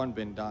 please, I can't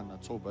bend down. I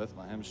tore both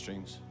my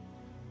hamstrings.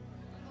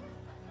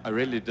 I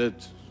really did.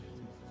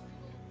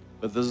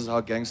 But this is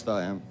how gangster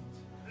I am.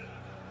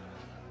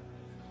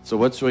 So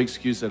what's your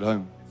excuse at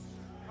home?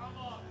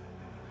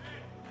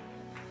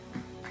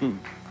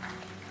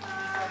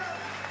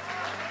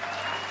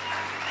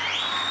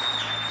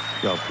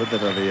 Yeah, put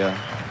that over here.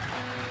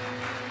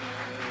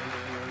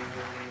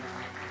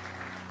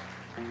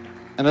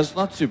 And it's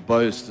not to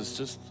boast, it's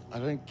just, I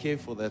don't care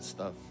for that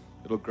stuff.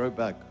 It'll grow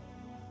back.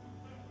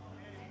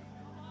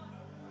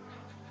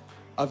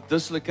 I've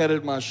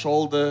dislocated my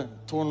shoulder,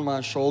 torn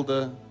my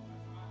shoulder,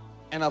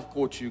 and I've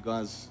caught you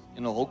guys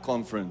in a whole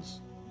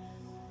conference.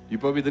 You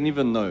probably didn't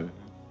even know.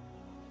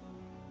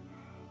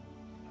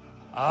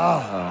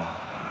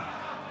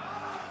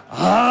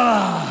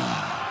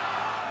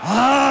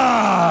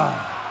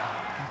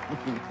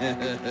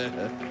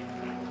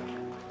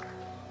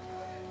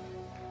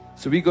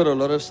 So we got a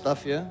lot of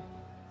stuff here.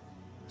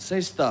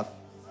 Say stuff.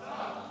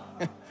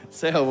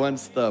 Say I want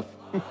stuff.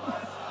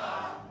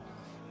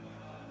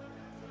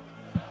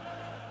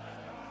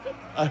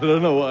 I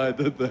don't know why I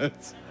did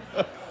that.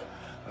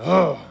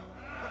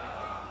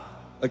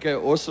 Okay,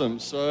 awesome.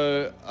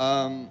 So,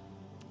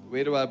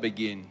 where do I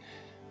begin?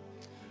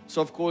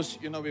 So, of course,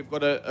 you know, we've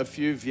got a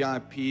few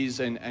VIPs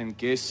and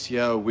guests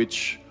here,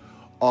 which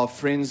are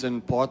friends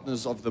and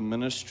partners of the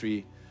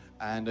ministry.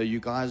 And you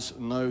guys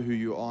know who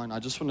you are. And I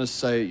just want to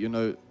say, you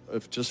know,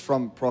 if just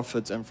from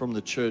Prophet and from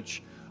the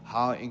church,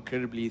 how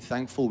incredibly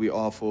thankful we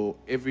are for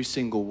every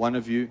single one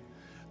of you.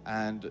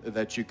 And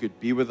that you could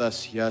be with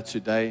us here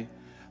today.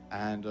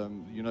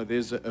 And, you know,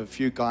 there's a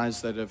few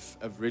guys that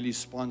have really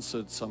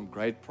sponsored some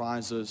great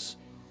prizes.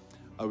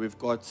 We've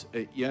got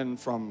Ian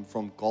from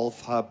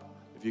Golf Hub.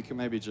 If you can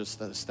maybe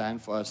just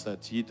stand for us,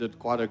 that he did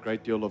quite a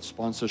great deal of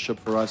sponsorship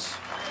for us.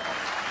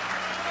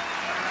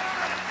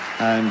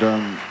 And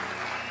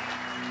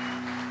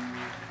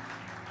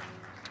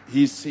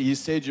he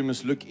said you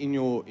must look in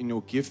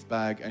your gift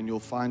bag and you'll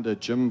find a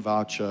gym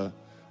voucher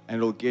and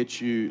it'll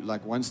get you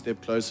like one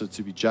step closer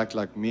to be jacked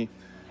like me.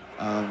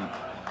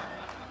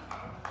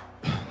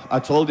 I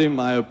told him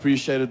I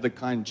appreciated the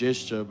kind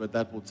gesture, but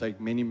that will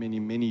take many, many,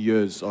 many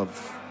years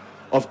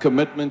of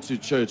commitment to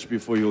church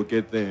before you'll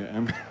get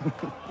there.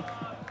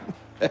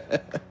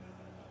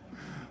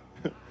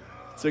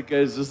 It's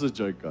okay, it's just a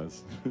joke,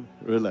 guys.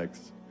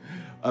 Relax.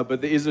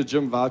 But there is a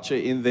gym voucher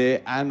in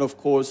there, and of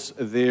course,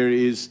 there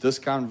is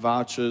discount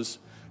vouchers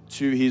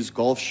to his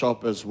golf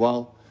shop as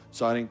well.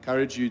 So I'd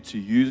encourage you to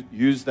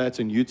use that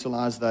and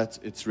utilize that.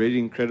 It's really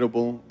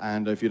incredible,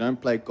 and if you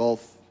don't play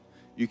golf,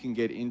 you can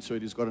get into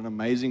it. He's got an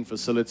amazing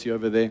facility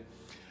over there.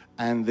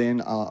 And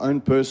then our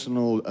own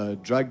personal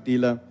drug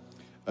dealer,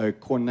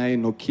 Corne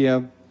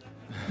Nokia.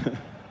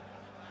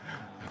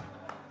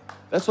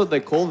 That's what they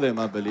call them,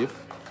 I believe.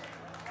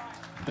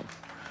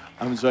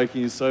 I'm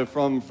joking. So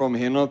from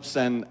Henops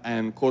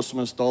and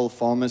Cosmos Doll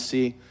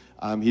Pharmacy,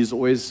 he's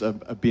always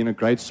been a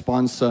great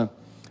sponsor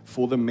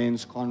for the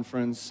men's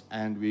conference,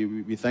 and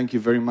we thank you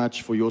very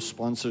much for your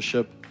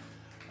sponsorship.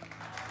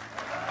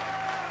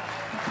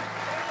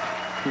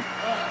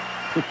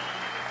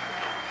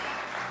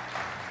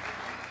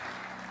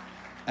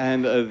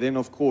 And then,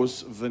 of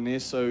course,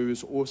 Vanessa,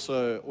 who's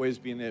also always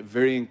been a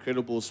very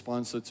incredible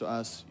sponsor to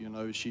us. You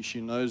know, she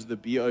knows the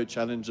BO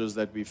challenges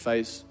that we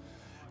face,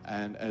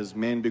 and as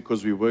men,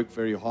 because we work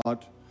very hard.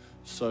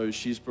 So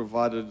she's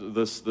provided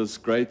this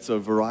great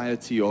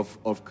variety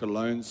of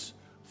colognes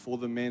for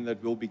the men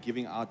that we'll be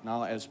giving out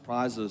now as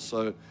prizes.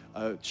 So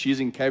she's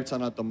in Cape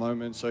Town at the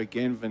moment. So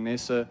again,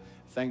 Vanessa,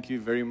 thank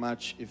you very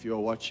much if you're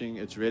watching.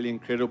 It's really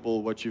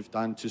incredible what you've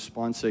done to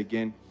sponsor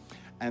again.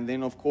 And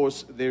then, of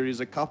course, there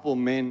is a couple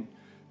men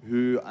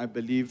who I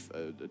believe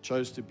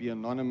chose to be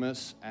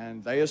anonymous,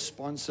 and they have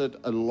sponsored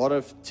a lot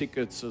of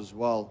tickets as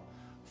well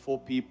for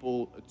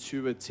people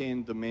to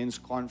attend the men's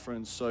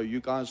conference. So you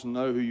guys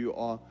know who you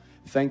are.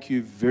 Thank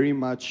you very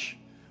much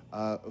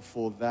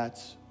for that.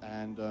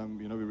 And,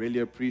 you know, we really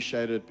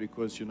appreciate it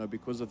because, you know,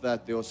 because of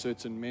that, there are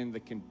certain men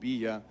that can be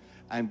here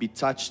and be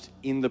touched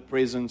in the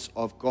presence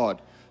of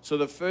God. So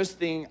the first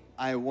thing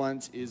I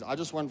want is, I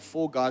just want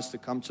 4 guys to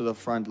come to the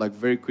front, like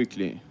very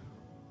quickly.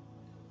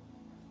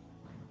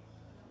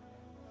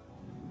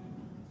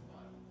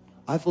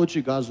 I thought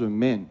you guys were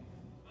men.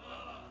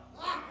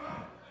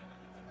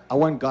 I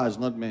want guys,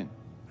 not men.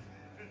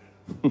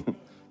 Okay,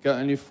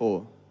 only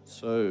 4.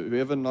 So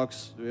whoever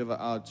knocks whoever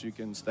out, you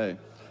can stay.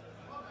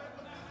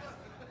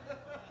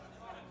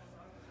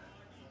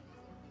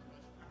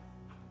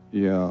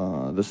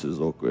 Yeah, this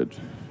is awkward.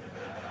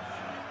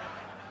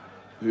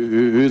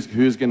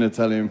 Who's going to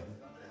tell him?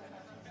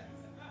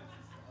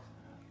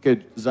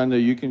 Okay,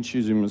 Xander, you can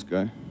choose who must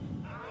go.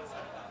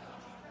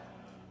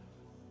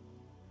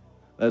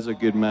 That's a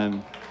good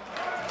man.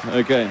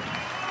 Okay.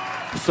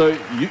 So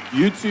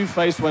you two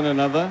face one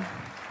another.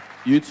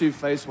 You two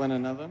face one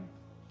another.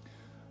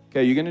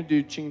 Okay, you're going to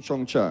do ching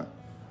chong cha.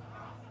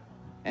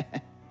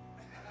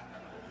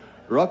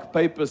 Rock,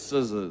 paper,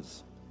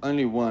 scissors.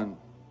 Only one.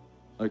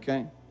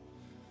 Okay?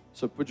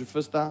 So put your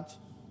fist out.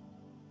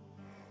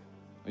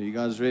 Are you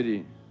guys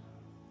ready?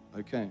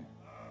 Okay.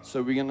 So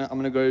I'm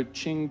gonna go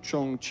ching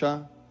chong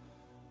cha,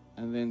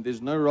 and then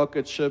there's no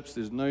rocket ships,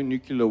 there's no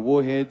nuclear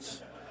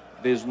warheads,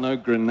 there's no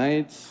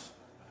grenades.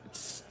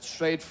 It's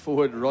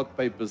straightforward rock,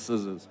 paper,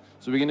 scissors.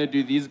 So we're gonna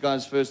do these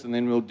guys first, and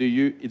then we'll do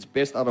you. It's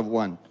best out of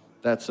one.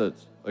 That's it.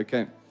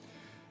 Okay.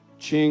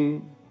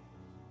 Ching.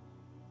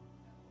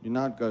 You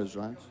know how it goes,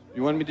 right?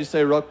 You want me to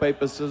say rock,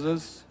 paper,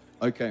 scissors?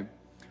 Okay.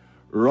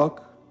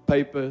 Rock,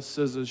 paper,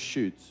 scissors,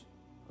 shoot.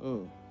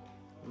 Oh.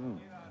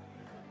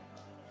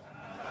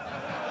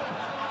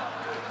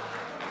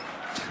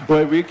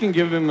 Well, we can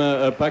give him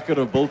a packet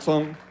of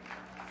biltong.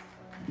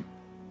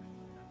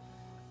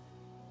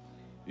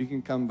 You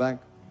can come back.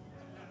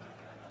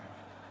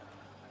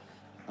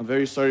 I'm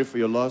very sorry for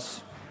your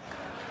loss.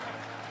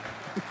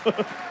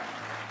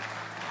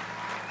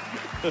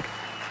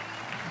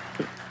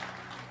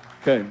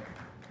 Okay,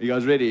 you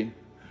guys ready?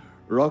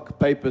 Rock,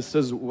 paper,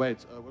 scissors.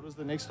 Wait, what was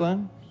the next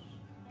one?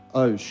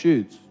 Oh,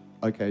 shoot.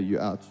 Okay, you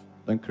out.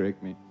 Don't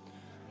correct me.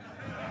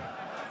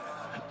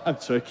 I'm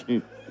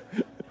joking.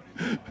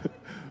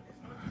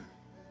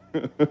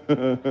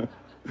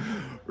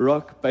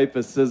 Rock,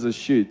 paper, scissors,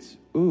 shoot.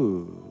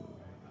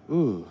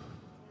 Ooh.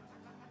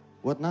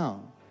 What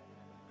now?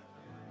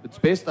 It's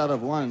best out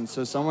of one,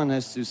 so someone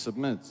has to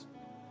submit.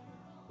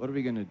 What are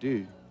we going to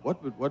do?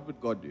 What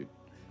would God do?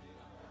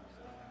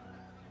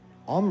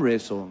 Arm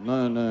wrestle?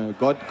 No.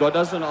 God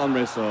doesn't arm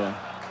wrestle.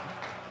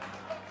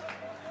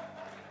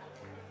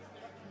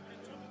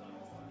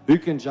 Who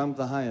can jump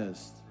the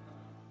highest?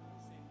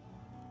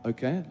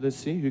 Okay, let's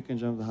see who can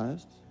jump the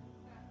highest.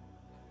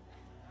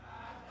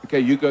 Okay,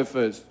 you go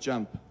first.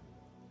 Jump.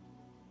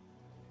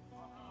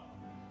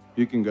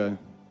 You can go.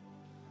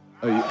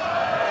 Oh, you...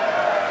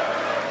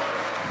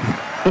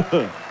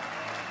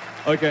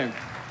 Okay.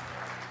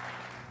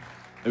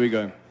 Here we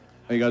go.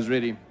 Are you guys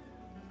ready?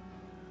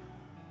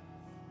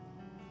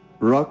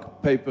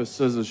 Rock, paper,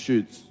 scissors,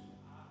 shoot.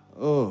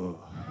 Oh,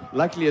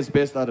 luckily it's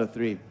best out of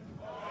 3.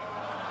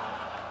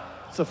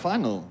 It's a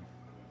final.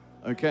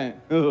 Okay.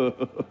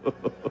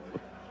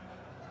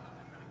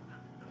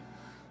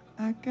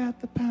 I got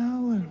the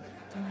power.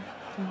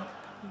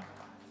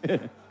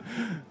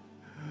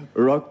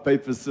 Rock,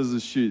 paper,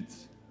 scissors, shoot.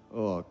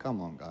 Oh,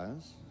 come on,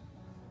 guys.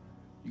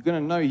 You're going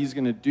to know he's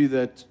going to do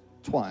that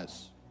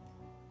twice.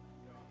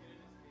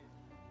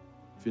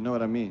 If you know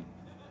what I mean.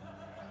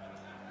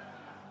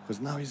 Because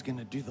now he's going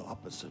to do the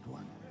opposite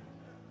one.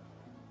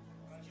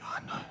 Yeah, I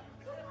know.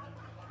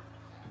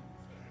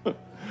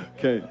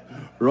 Okay.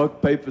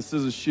 Rock, paper,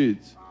 scissors,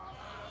 shoot.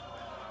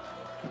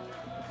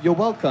 You're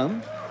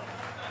welcome.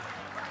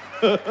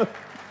 But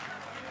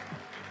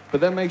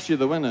that makes you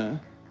the winner.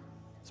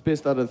 It's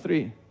best out of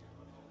 3.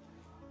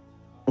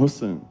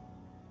 Awesome.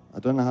 I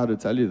don't know how to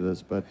tell you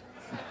this, but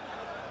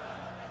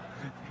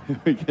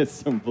we get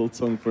some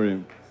biltong for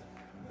him.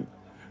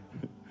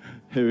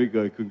 Here we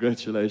go.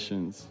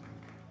 Congratulations.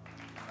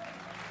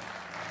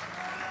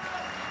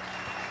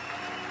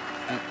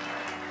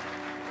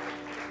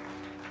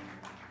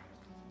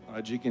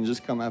 You can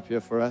just come up here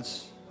for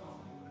us.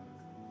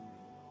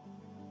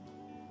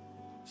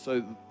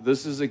 So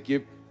this is a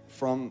gift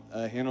from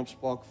Henops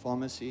Park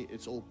Pharmacy.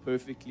 It's all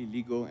perfectly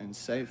legal and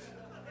safe.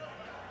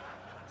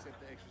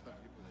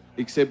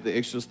 Except the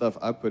extra stuff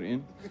I put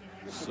in.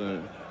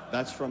 So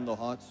that's from the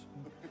heart.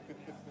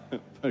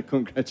 But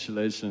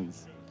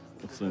congratulations.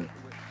 Awesome.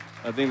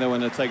 I think they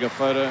want to take a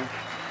photo. For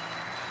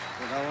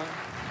that one?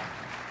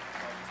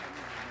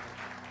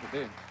 Right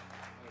there.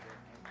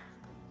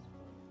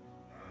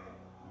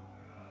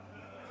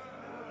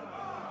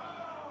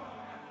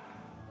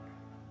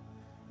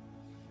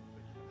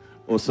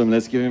 Awesome.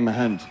 Let's give him a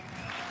hand.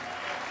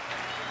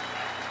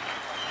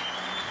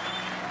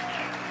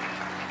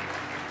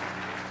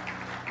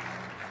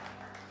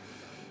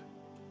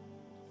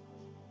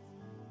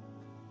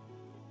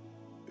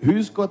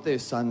 Who's got their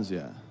sons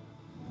here?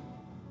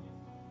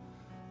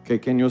 Okay,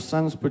 can your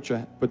sons put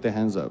their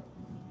hands up?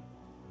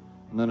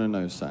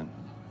 No, son.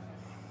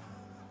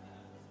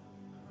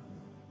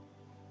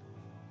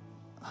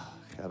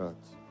 Gerard.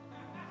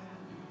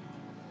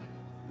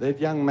 That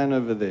young man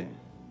over there.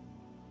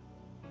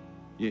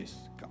 Yes,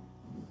 come.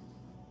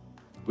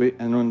 Wait,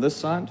 and on this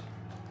side?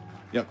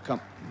 Yeah,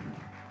 come.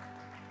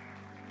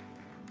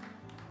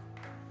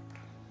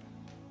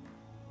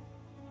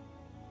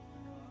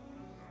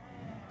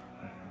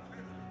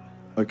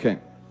 Okay.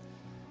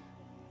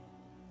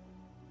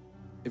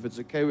 If it's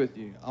okay with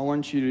you, I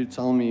want you to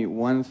tell me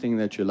one thing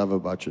that you love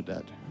about your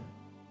dad.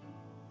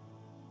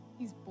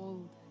 He's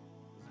bold.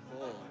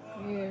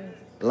 Yeah.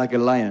 Like a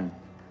lion.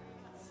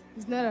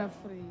 He's not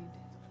afraid.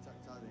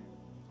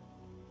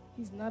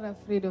 He's not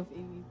afraid of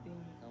anything.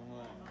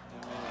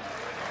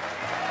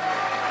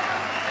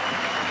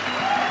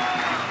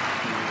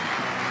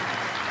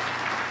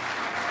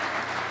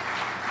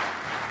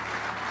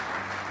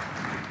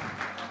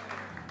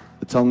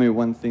 Tell me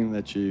one thing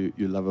that you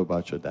love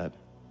about your dad.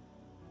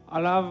 I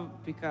love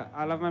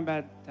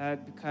my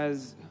dad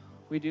because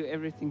we do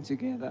everything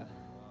together.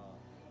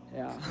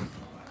 Yeah.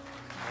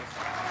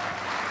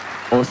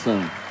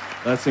 Awesome.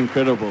 That's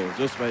incredible.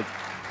 Just wait.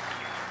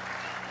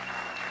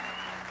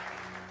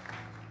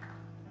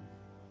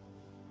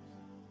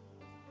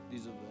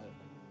 These are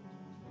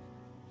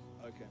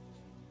the... Okay.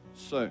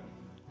 So,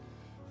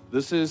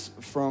 this is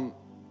from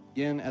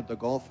Ian at the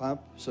Golf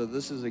Hub. So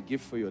this is a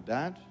gift for your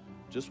dad.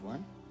 Just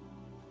one.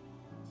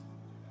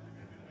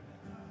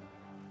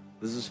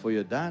 This is for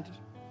your dad.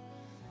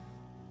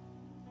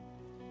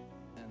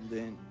 And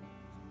then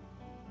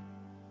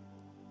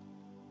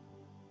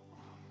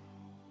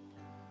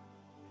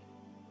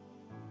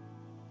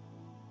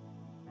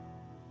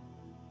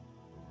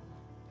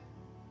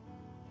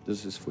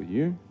this is for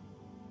you.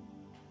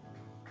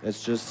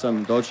 That's just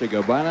some Dolce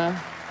Gabbana.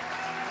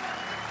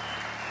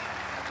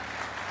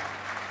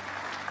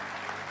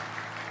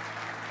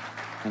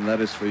 And that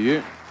is for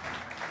you.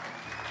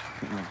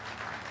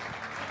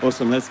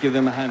 Awesome. Let's give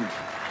them a hand.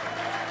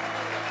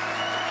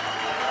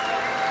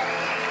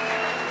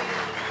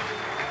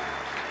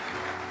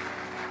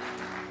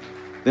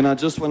 Then I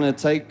just want to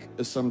take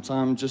some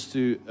time just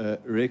to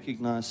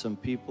recognize some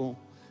people,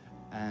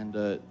 and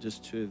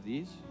just two of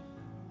these.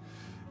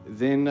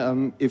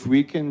 Then if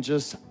we can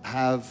just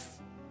have,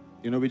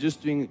 we're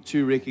just doing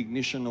 2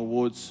 recognition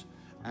awards,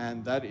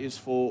 and that is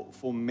for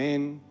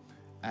men,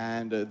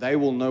 and they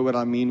will know what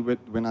I mean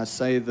when I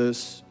say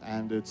this,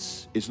 and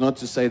it's not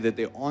to say that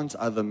there aren't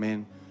other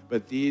men,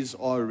 but these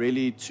are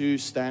really 2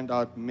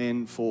 standout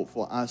men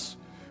for us,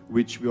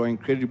 which we are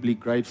incredibly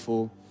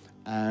grateful.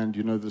 And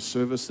the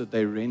service that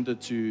they render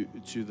to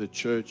the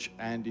church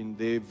and in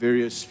their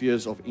various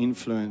spheres of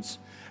influence,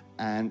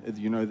 and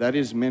that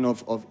is men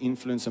of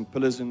influence and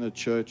pillars in the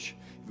church.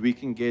 If we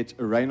can get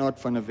Reinhard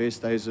van der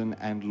Westhuizen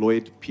and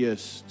Lloyd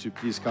Pierce to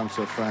please come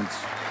to the front.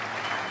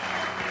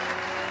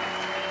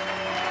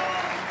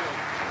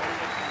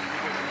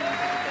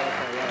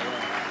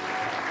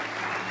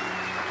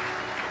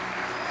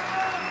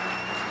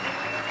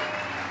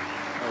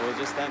 We'll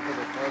just stand for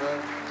the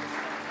photo.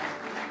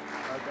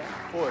 Okay,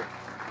 forward.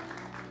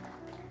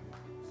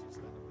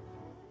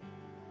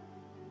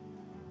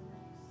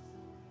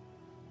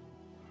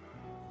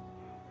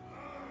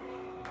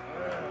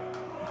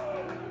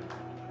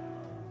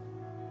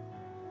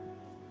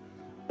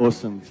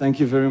 Awesome. Thank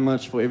you very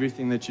much for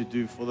everything that you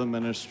do for the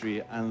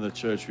ministry and the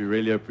church. We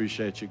really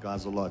appreciate you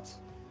guys a lot.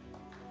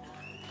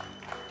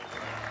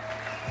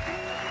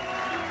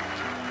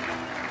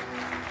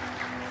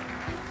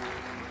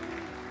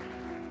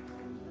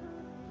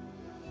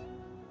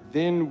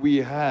 Then we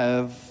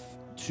have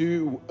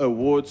 2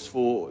 awards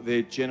for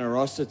their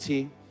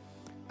generosity.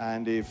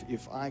 And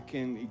if I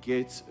can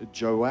get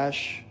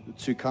Joash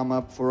to come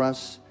up for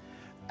us,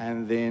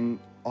 and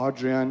then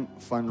Adrian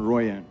van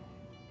Rooyen.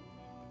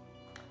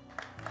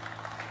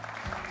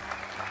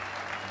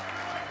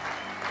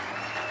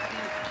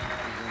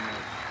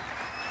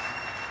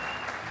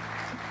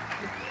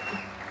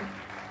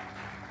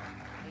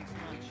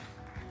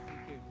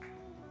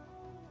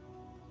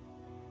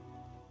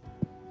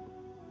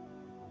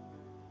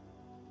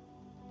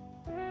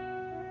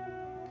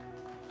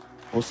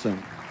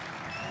 Awesome.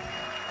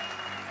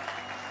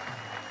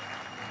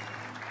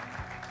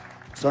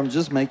 So I'm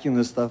just making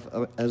this stuff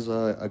as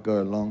I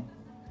go along.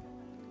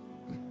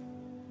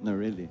 No,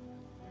 really.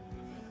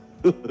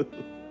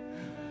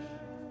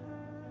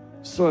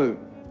 So,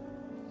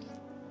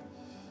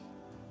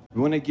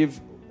 we want to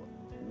give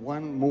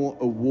one more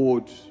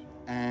award,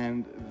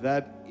 and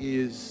that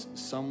is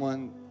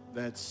someone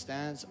that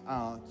stands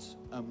out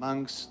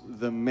amongst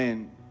the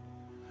men.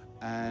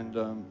 And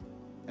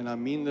I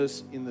mean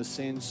this in the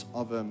sense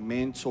of a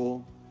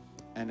mentor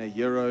and a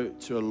hero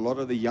to a lot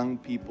of the young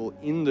people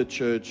in the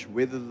church,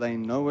 whether they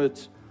know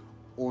it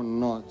or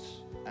not.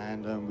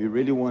 And we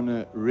really want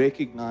to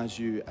recognize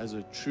you as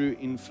a true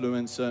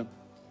influencer,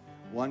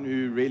 one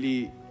who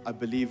really, I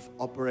believe,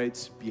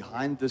 operates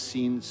behind the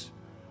scenes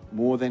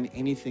more than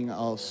anything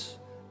else,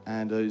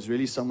 and is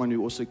really someone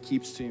who also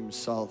keeps to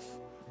himself,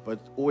 but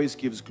always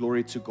gives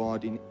glory to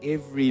God in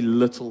every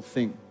little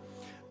thing.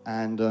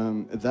 And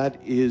that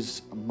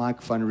is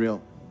Mike Van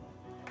Riel.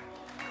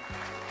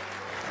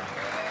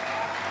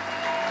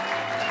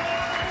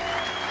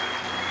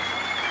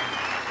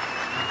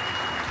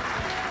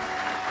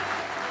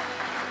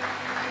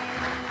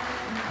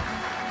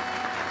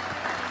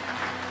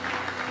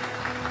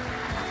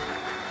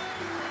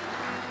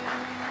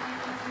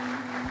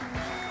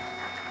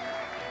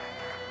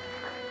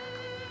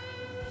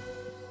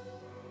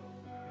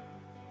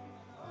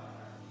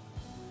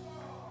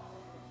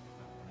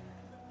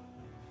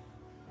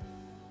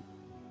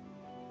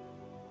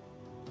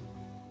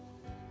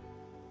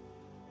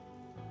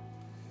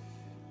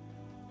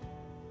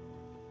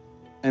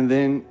 And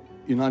then,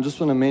 I just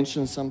want to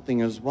mention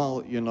something as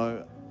well.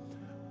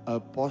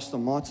 Pastor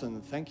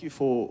Martin, thank you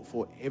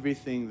for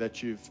everything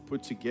that you've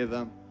put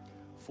together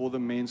for the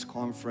men's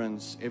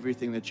conference,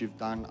 everything that you've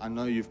done. I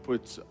know you've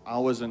put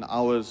hours and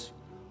hours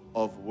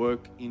of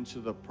work into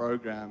the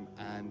program.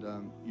 And,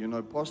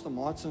 Pastor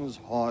Martin's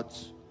heart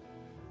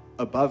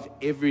above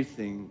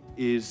everything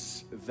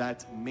is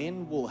that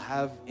men will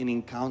have an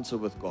encounter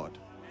with God.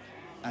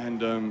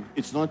 And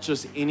it's not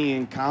just any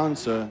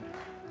encounter.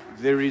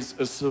 There is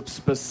a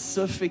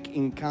specific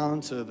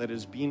encounter that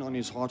has been on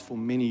his heart for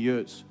many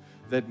years,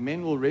 that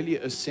men will really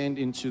ascend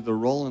into the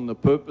role and the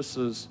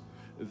purposes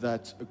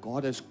that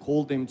God has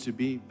called them to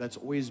be. That's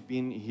always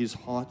been his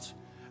heart.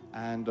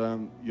 And,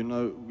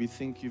 we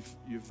think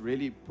you've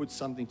really put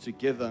something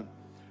together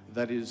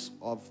that is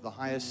of the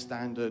highest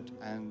standard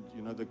and,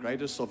 the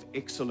greatest of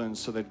excellence,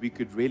 so that we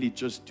could really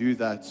just do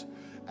that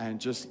and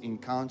just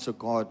encounter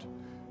God,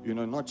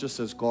 not just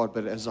as God,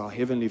 but as our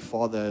Heavenly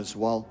Father as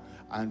well.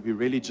 And we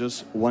really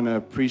just want to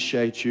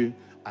appreciate you,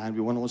 and we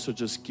want to also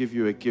just give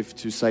you a gift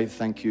to say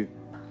thank you.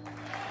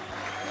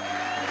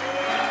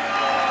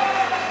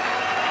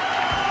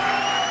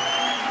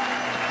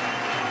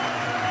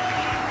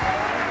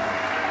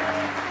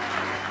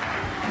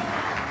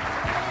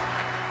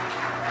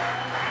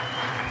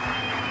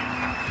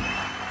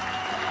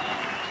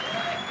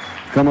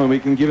 Come on, we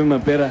can give him a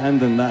better hand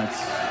than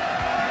that.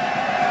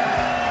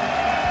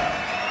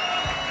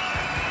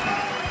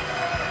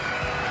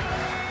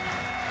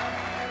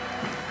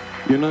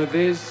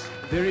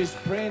 There is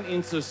prayer and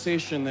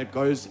intercession that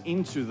goes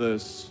into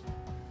this,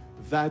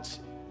 that,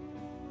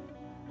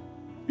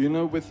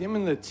 with him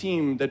and the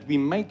team, that we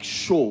make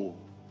sure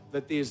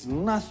that there's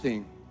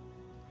nothing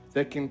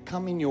that can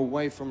come in your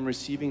way from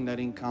receiving that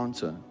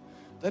encounter.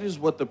 That is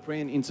what the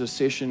prayer and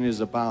intercession is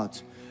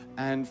about.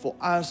 And for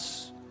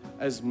us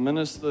as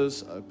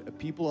ministers,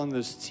 people on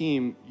this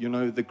team,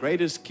 the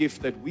greatest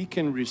gift that we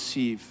can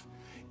receive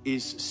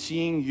is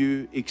seeing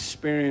you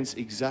experience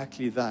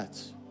exactly that.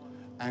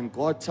 And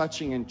God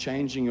touching and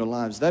changing your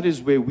lives. That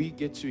is where we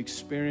get to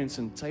experience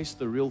and taste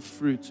the real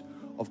fruit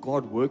of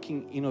God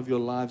working in of your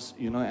lives,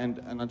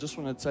 and I just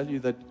want to tell you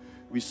that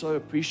we're so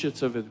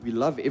appreciative of it. We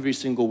love every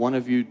single one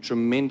of you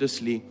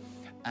tremendously.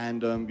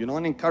 And, I want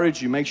to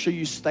encourage you, make sure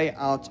you stay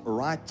out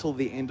right till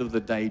the end of the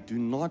day. Do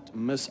not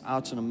miss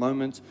out on a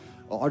moment.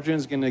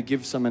 Adrian's going to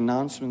give some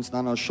announcements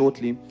now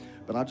shortly,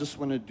 but I just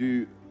want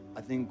to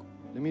let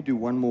me do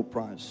one more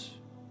prize.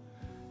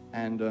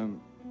 And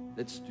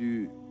let's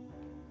do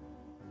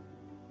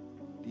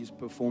these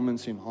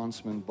performance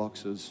enhancement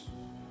boxes.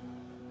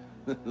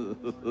 How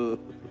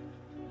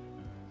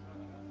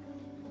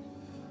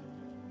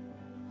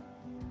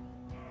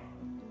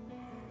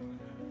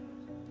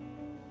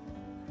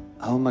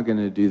am I going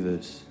to do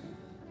this?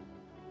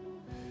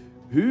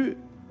 Who's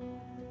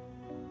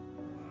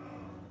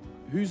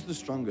the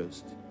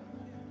strongest?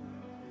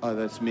 Oh,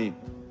 that's me.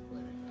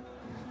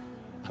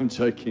 I'm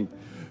joking.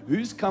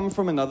 Who's come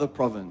from another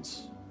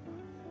province?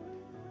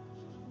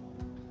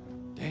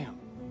 Damn.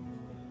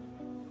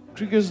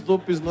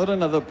 Krugersdorp is not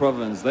another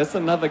province. That's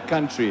another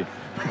country.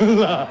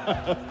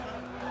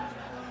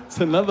 It's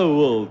another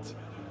world.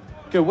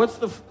 Okay, what's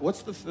the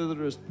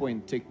furthest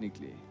point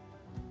technically?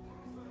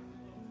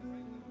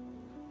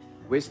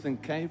 Western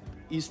Cape,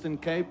 Eastern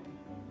Cape.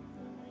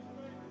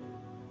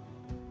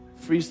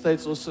 Free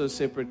State's also a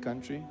separate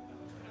country.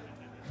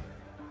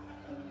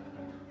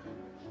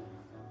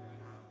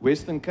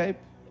 Western Cape,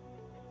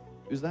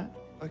 is that?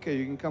 Okay,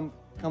 you can come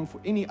for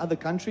any other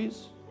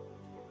countries.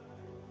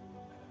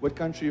 What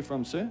country are you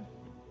from, sir?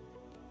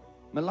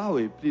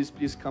 Malawi,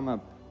 please come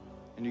up.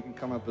 And you can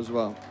come up as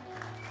well.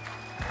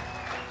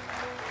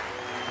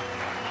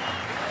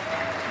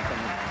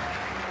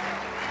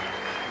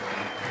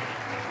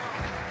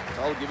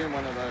 I'll give him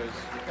one of those.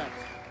 You can't.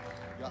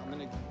 Yeah, I'm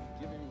going to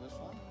give him this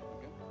one.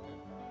 Okay.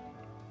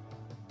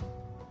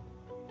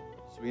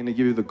 So we're going to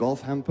give you the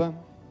golf hamper.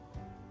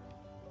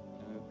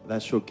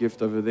 That's your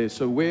gift over there.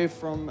 So where in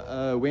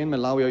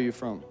Malawi are you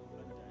from?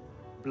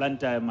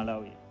 Blantyre,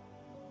 Malawi.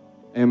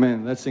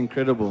 Amen. That's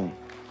incredible.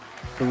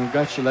 So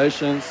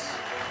congratulations.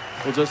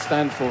 We'll just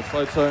stand for a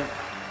photo.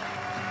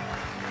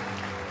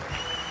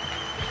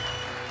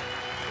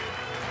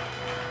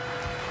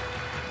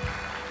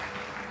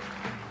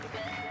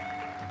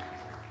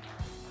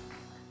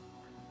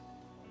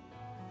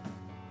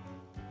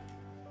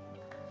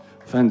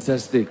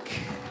 Fantastic.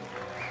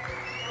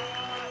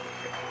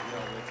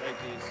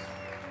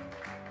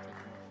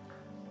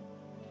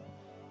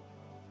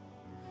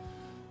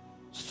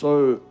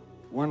 So,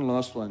 one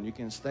last one. You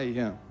can stay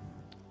here.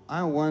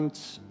 I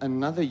want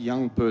another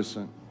young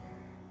person.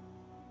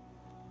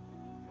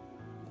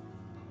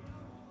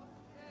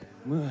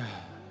 I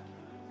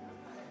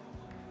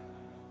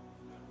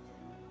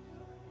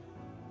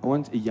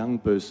want a young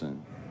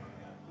person.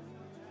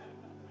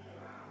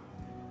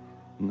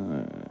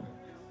 No.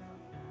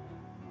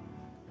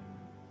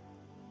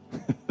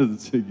 The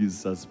chick is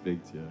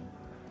suspect here.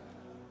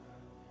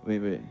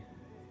 Wait.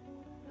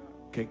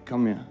 Okay,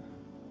 come here.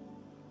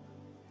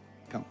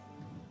 Come.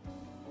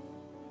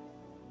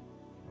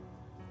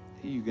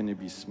 You're going to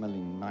be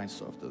smelling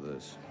nice after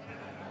this.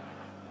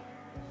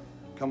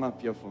 Come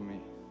up here for me.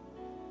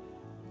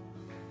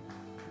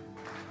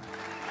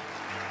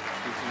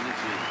 Good to meet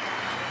you.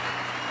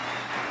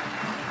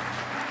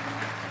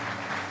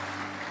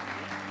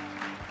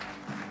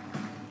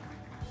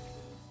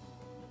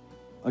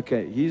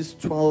 Okay, he's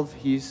 12,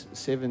 he's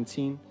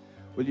 17.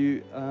 Will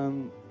you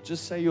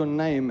just say your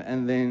name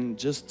and then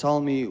just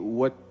tell me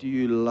what do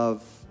you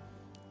love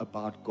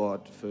about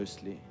God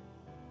firstly?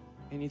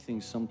 Anything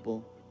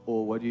simple,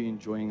 or what are you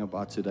enjoying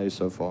about today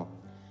so far?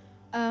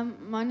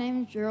 My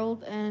name is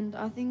Gerald, and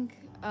I think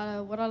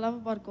what I love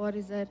about God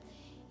is that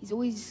He's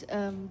always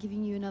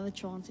giving you another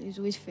chance. He's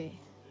always fair.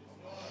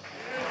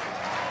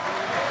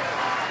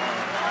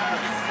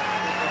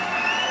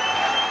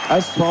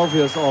 That's 12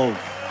 years old.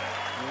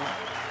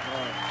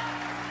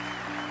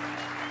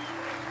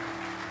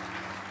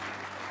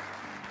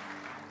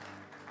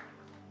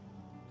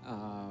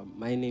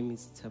 My name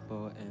is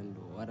Tepo, and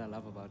what I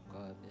love about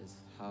God is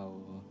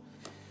how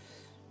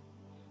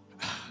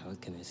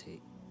can I say?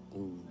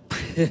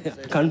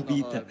 Can't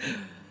beat that.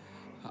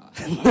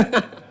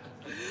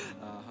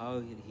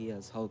 How He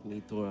has helped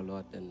me through a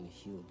lot and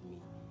healed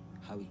me.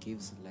 How He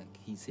gives, like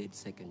He said,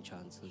 second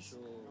chances.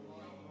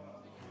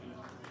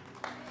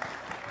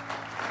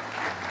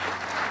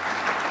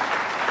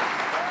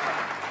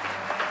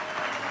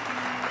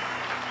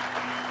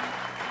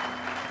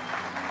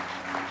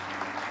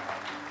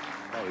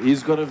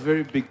 He's got a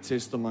very big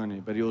testimony,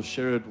 but he'll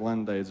share it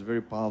one day. It's a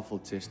very powerful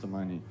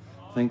testimony.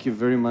 Thank you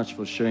very much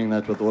for sharing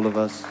that with all of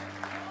us.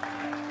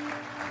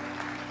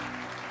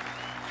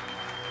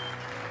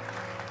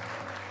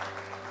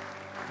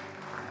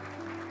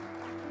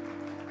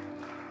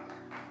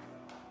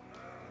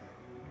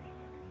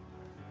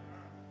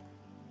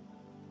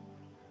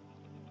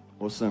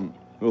 Awesome.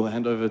 We'll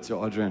hand over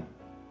to Adrian.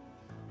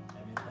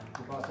 Thank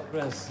you, Pastor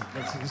Chris.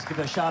 Let's just give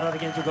a shout out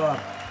again to God.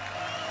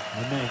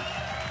 Amen.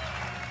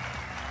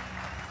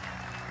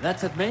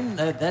 That's it, men.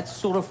 That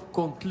sort of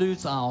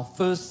concludes our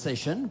first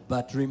session.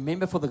 But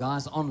remember, for the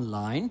guys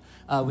online,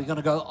 we're going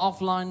to go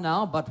offline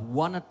now. But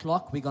 1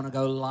 o'clock, we're going to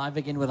go live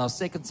again with our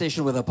second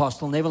session with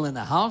Apostle Neville in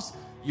the house.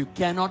 You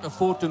cannot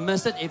afford to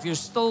miss it. If you're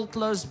still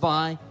close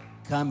by,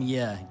 come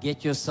here.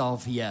 Get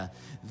yourself here.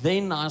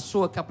 Then I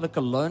saw a couple of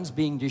colognes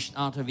being dished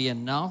out of here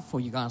now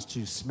for you guys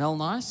to smell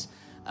nice.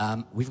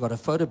 We've got a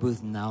photo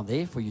booth now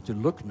there for you to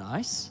look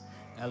nice.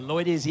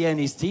 Lloyd is here and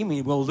his team.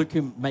 He will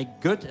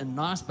make good and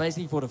nice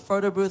basically for the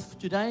photo booth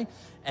today.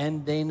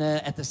 And then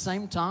at the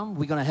same time,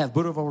 we're going to have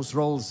Boerewors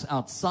rolls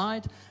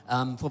outside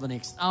for the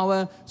next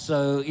hour.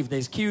 So if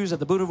there's queues at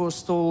the Boerewors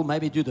stall,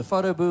 maybe do the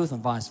photo booth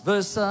and vice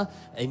versa.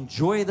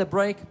 Enjoy the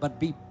break,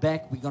 but be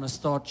back. We're going to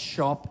start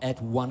sharp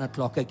at 1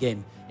 o'clock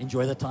again.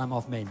 Enjoy the time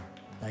off, men.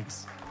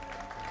 Thanks.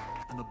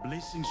 And the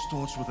blessing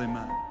starts with a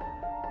man.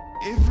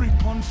 Every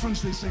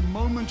conference, there's a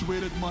moment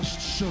where it must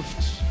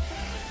shift.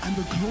 And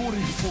the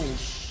glory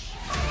falls.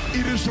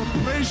 It is the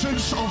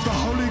presence of the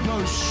Holy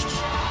Ghost.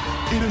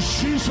 It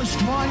is Jesus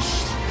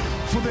Christ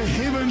for the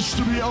heavens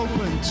to be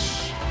opened.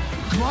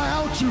 Cry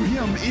out to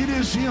Him. It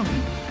is Him.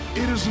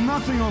 It is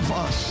nothing of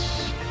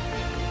us.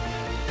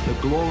 The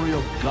glory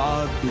of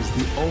God is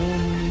the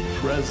only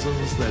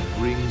presence that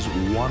brings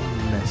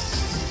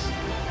oneness.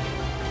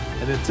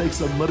 And it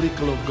takes a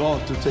miracle of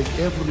God to take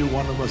every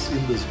one of us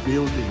in this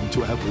building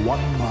to have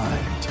one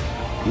mind,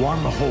 one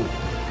hope.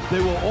 They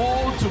were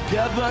all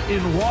together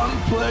in one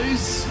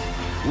place,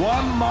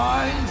 one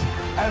mind,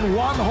 and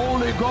one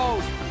Holy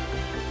Ghost.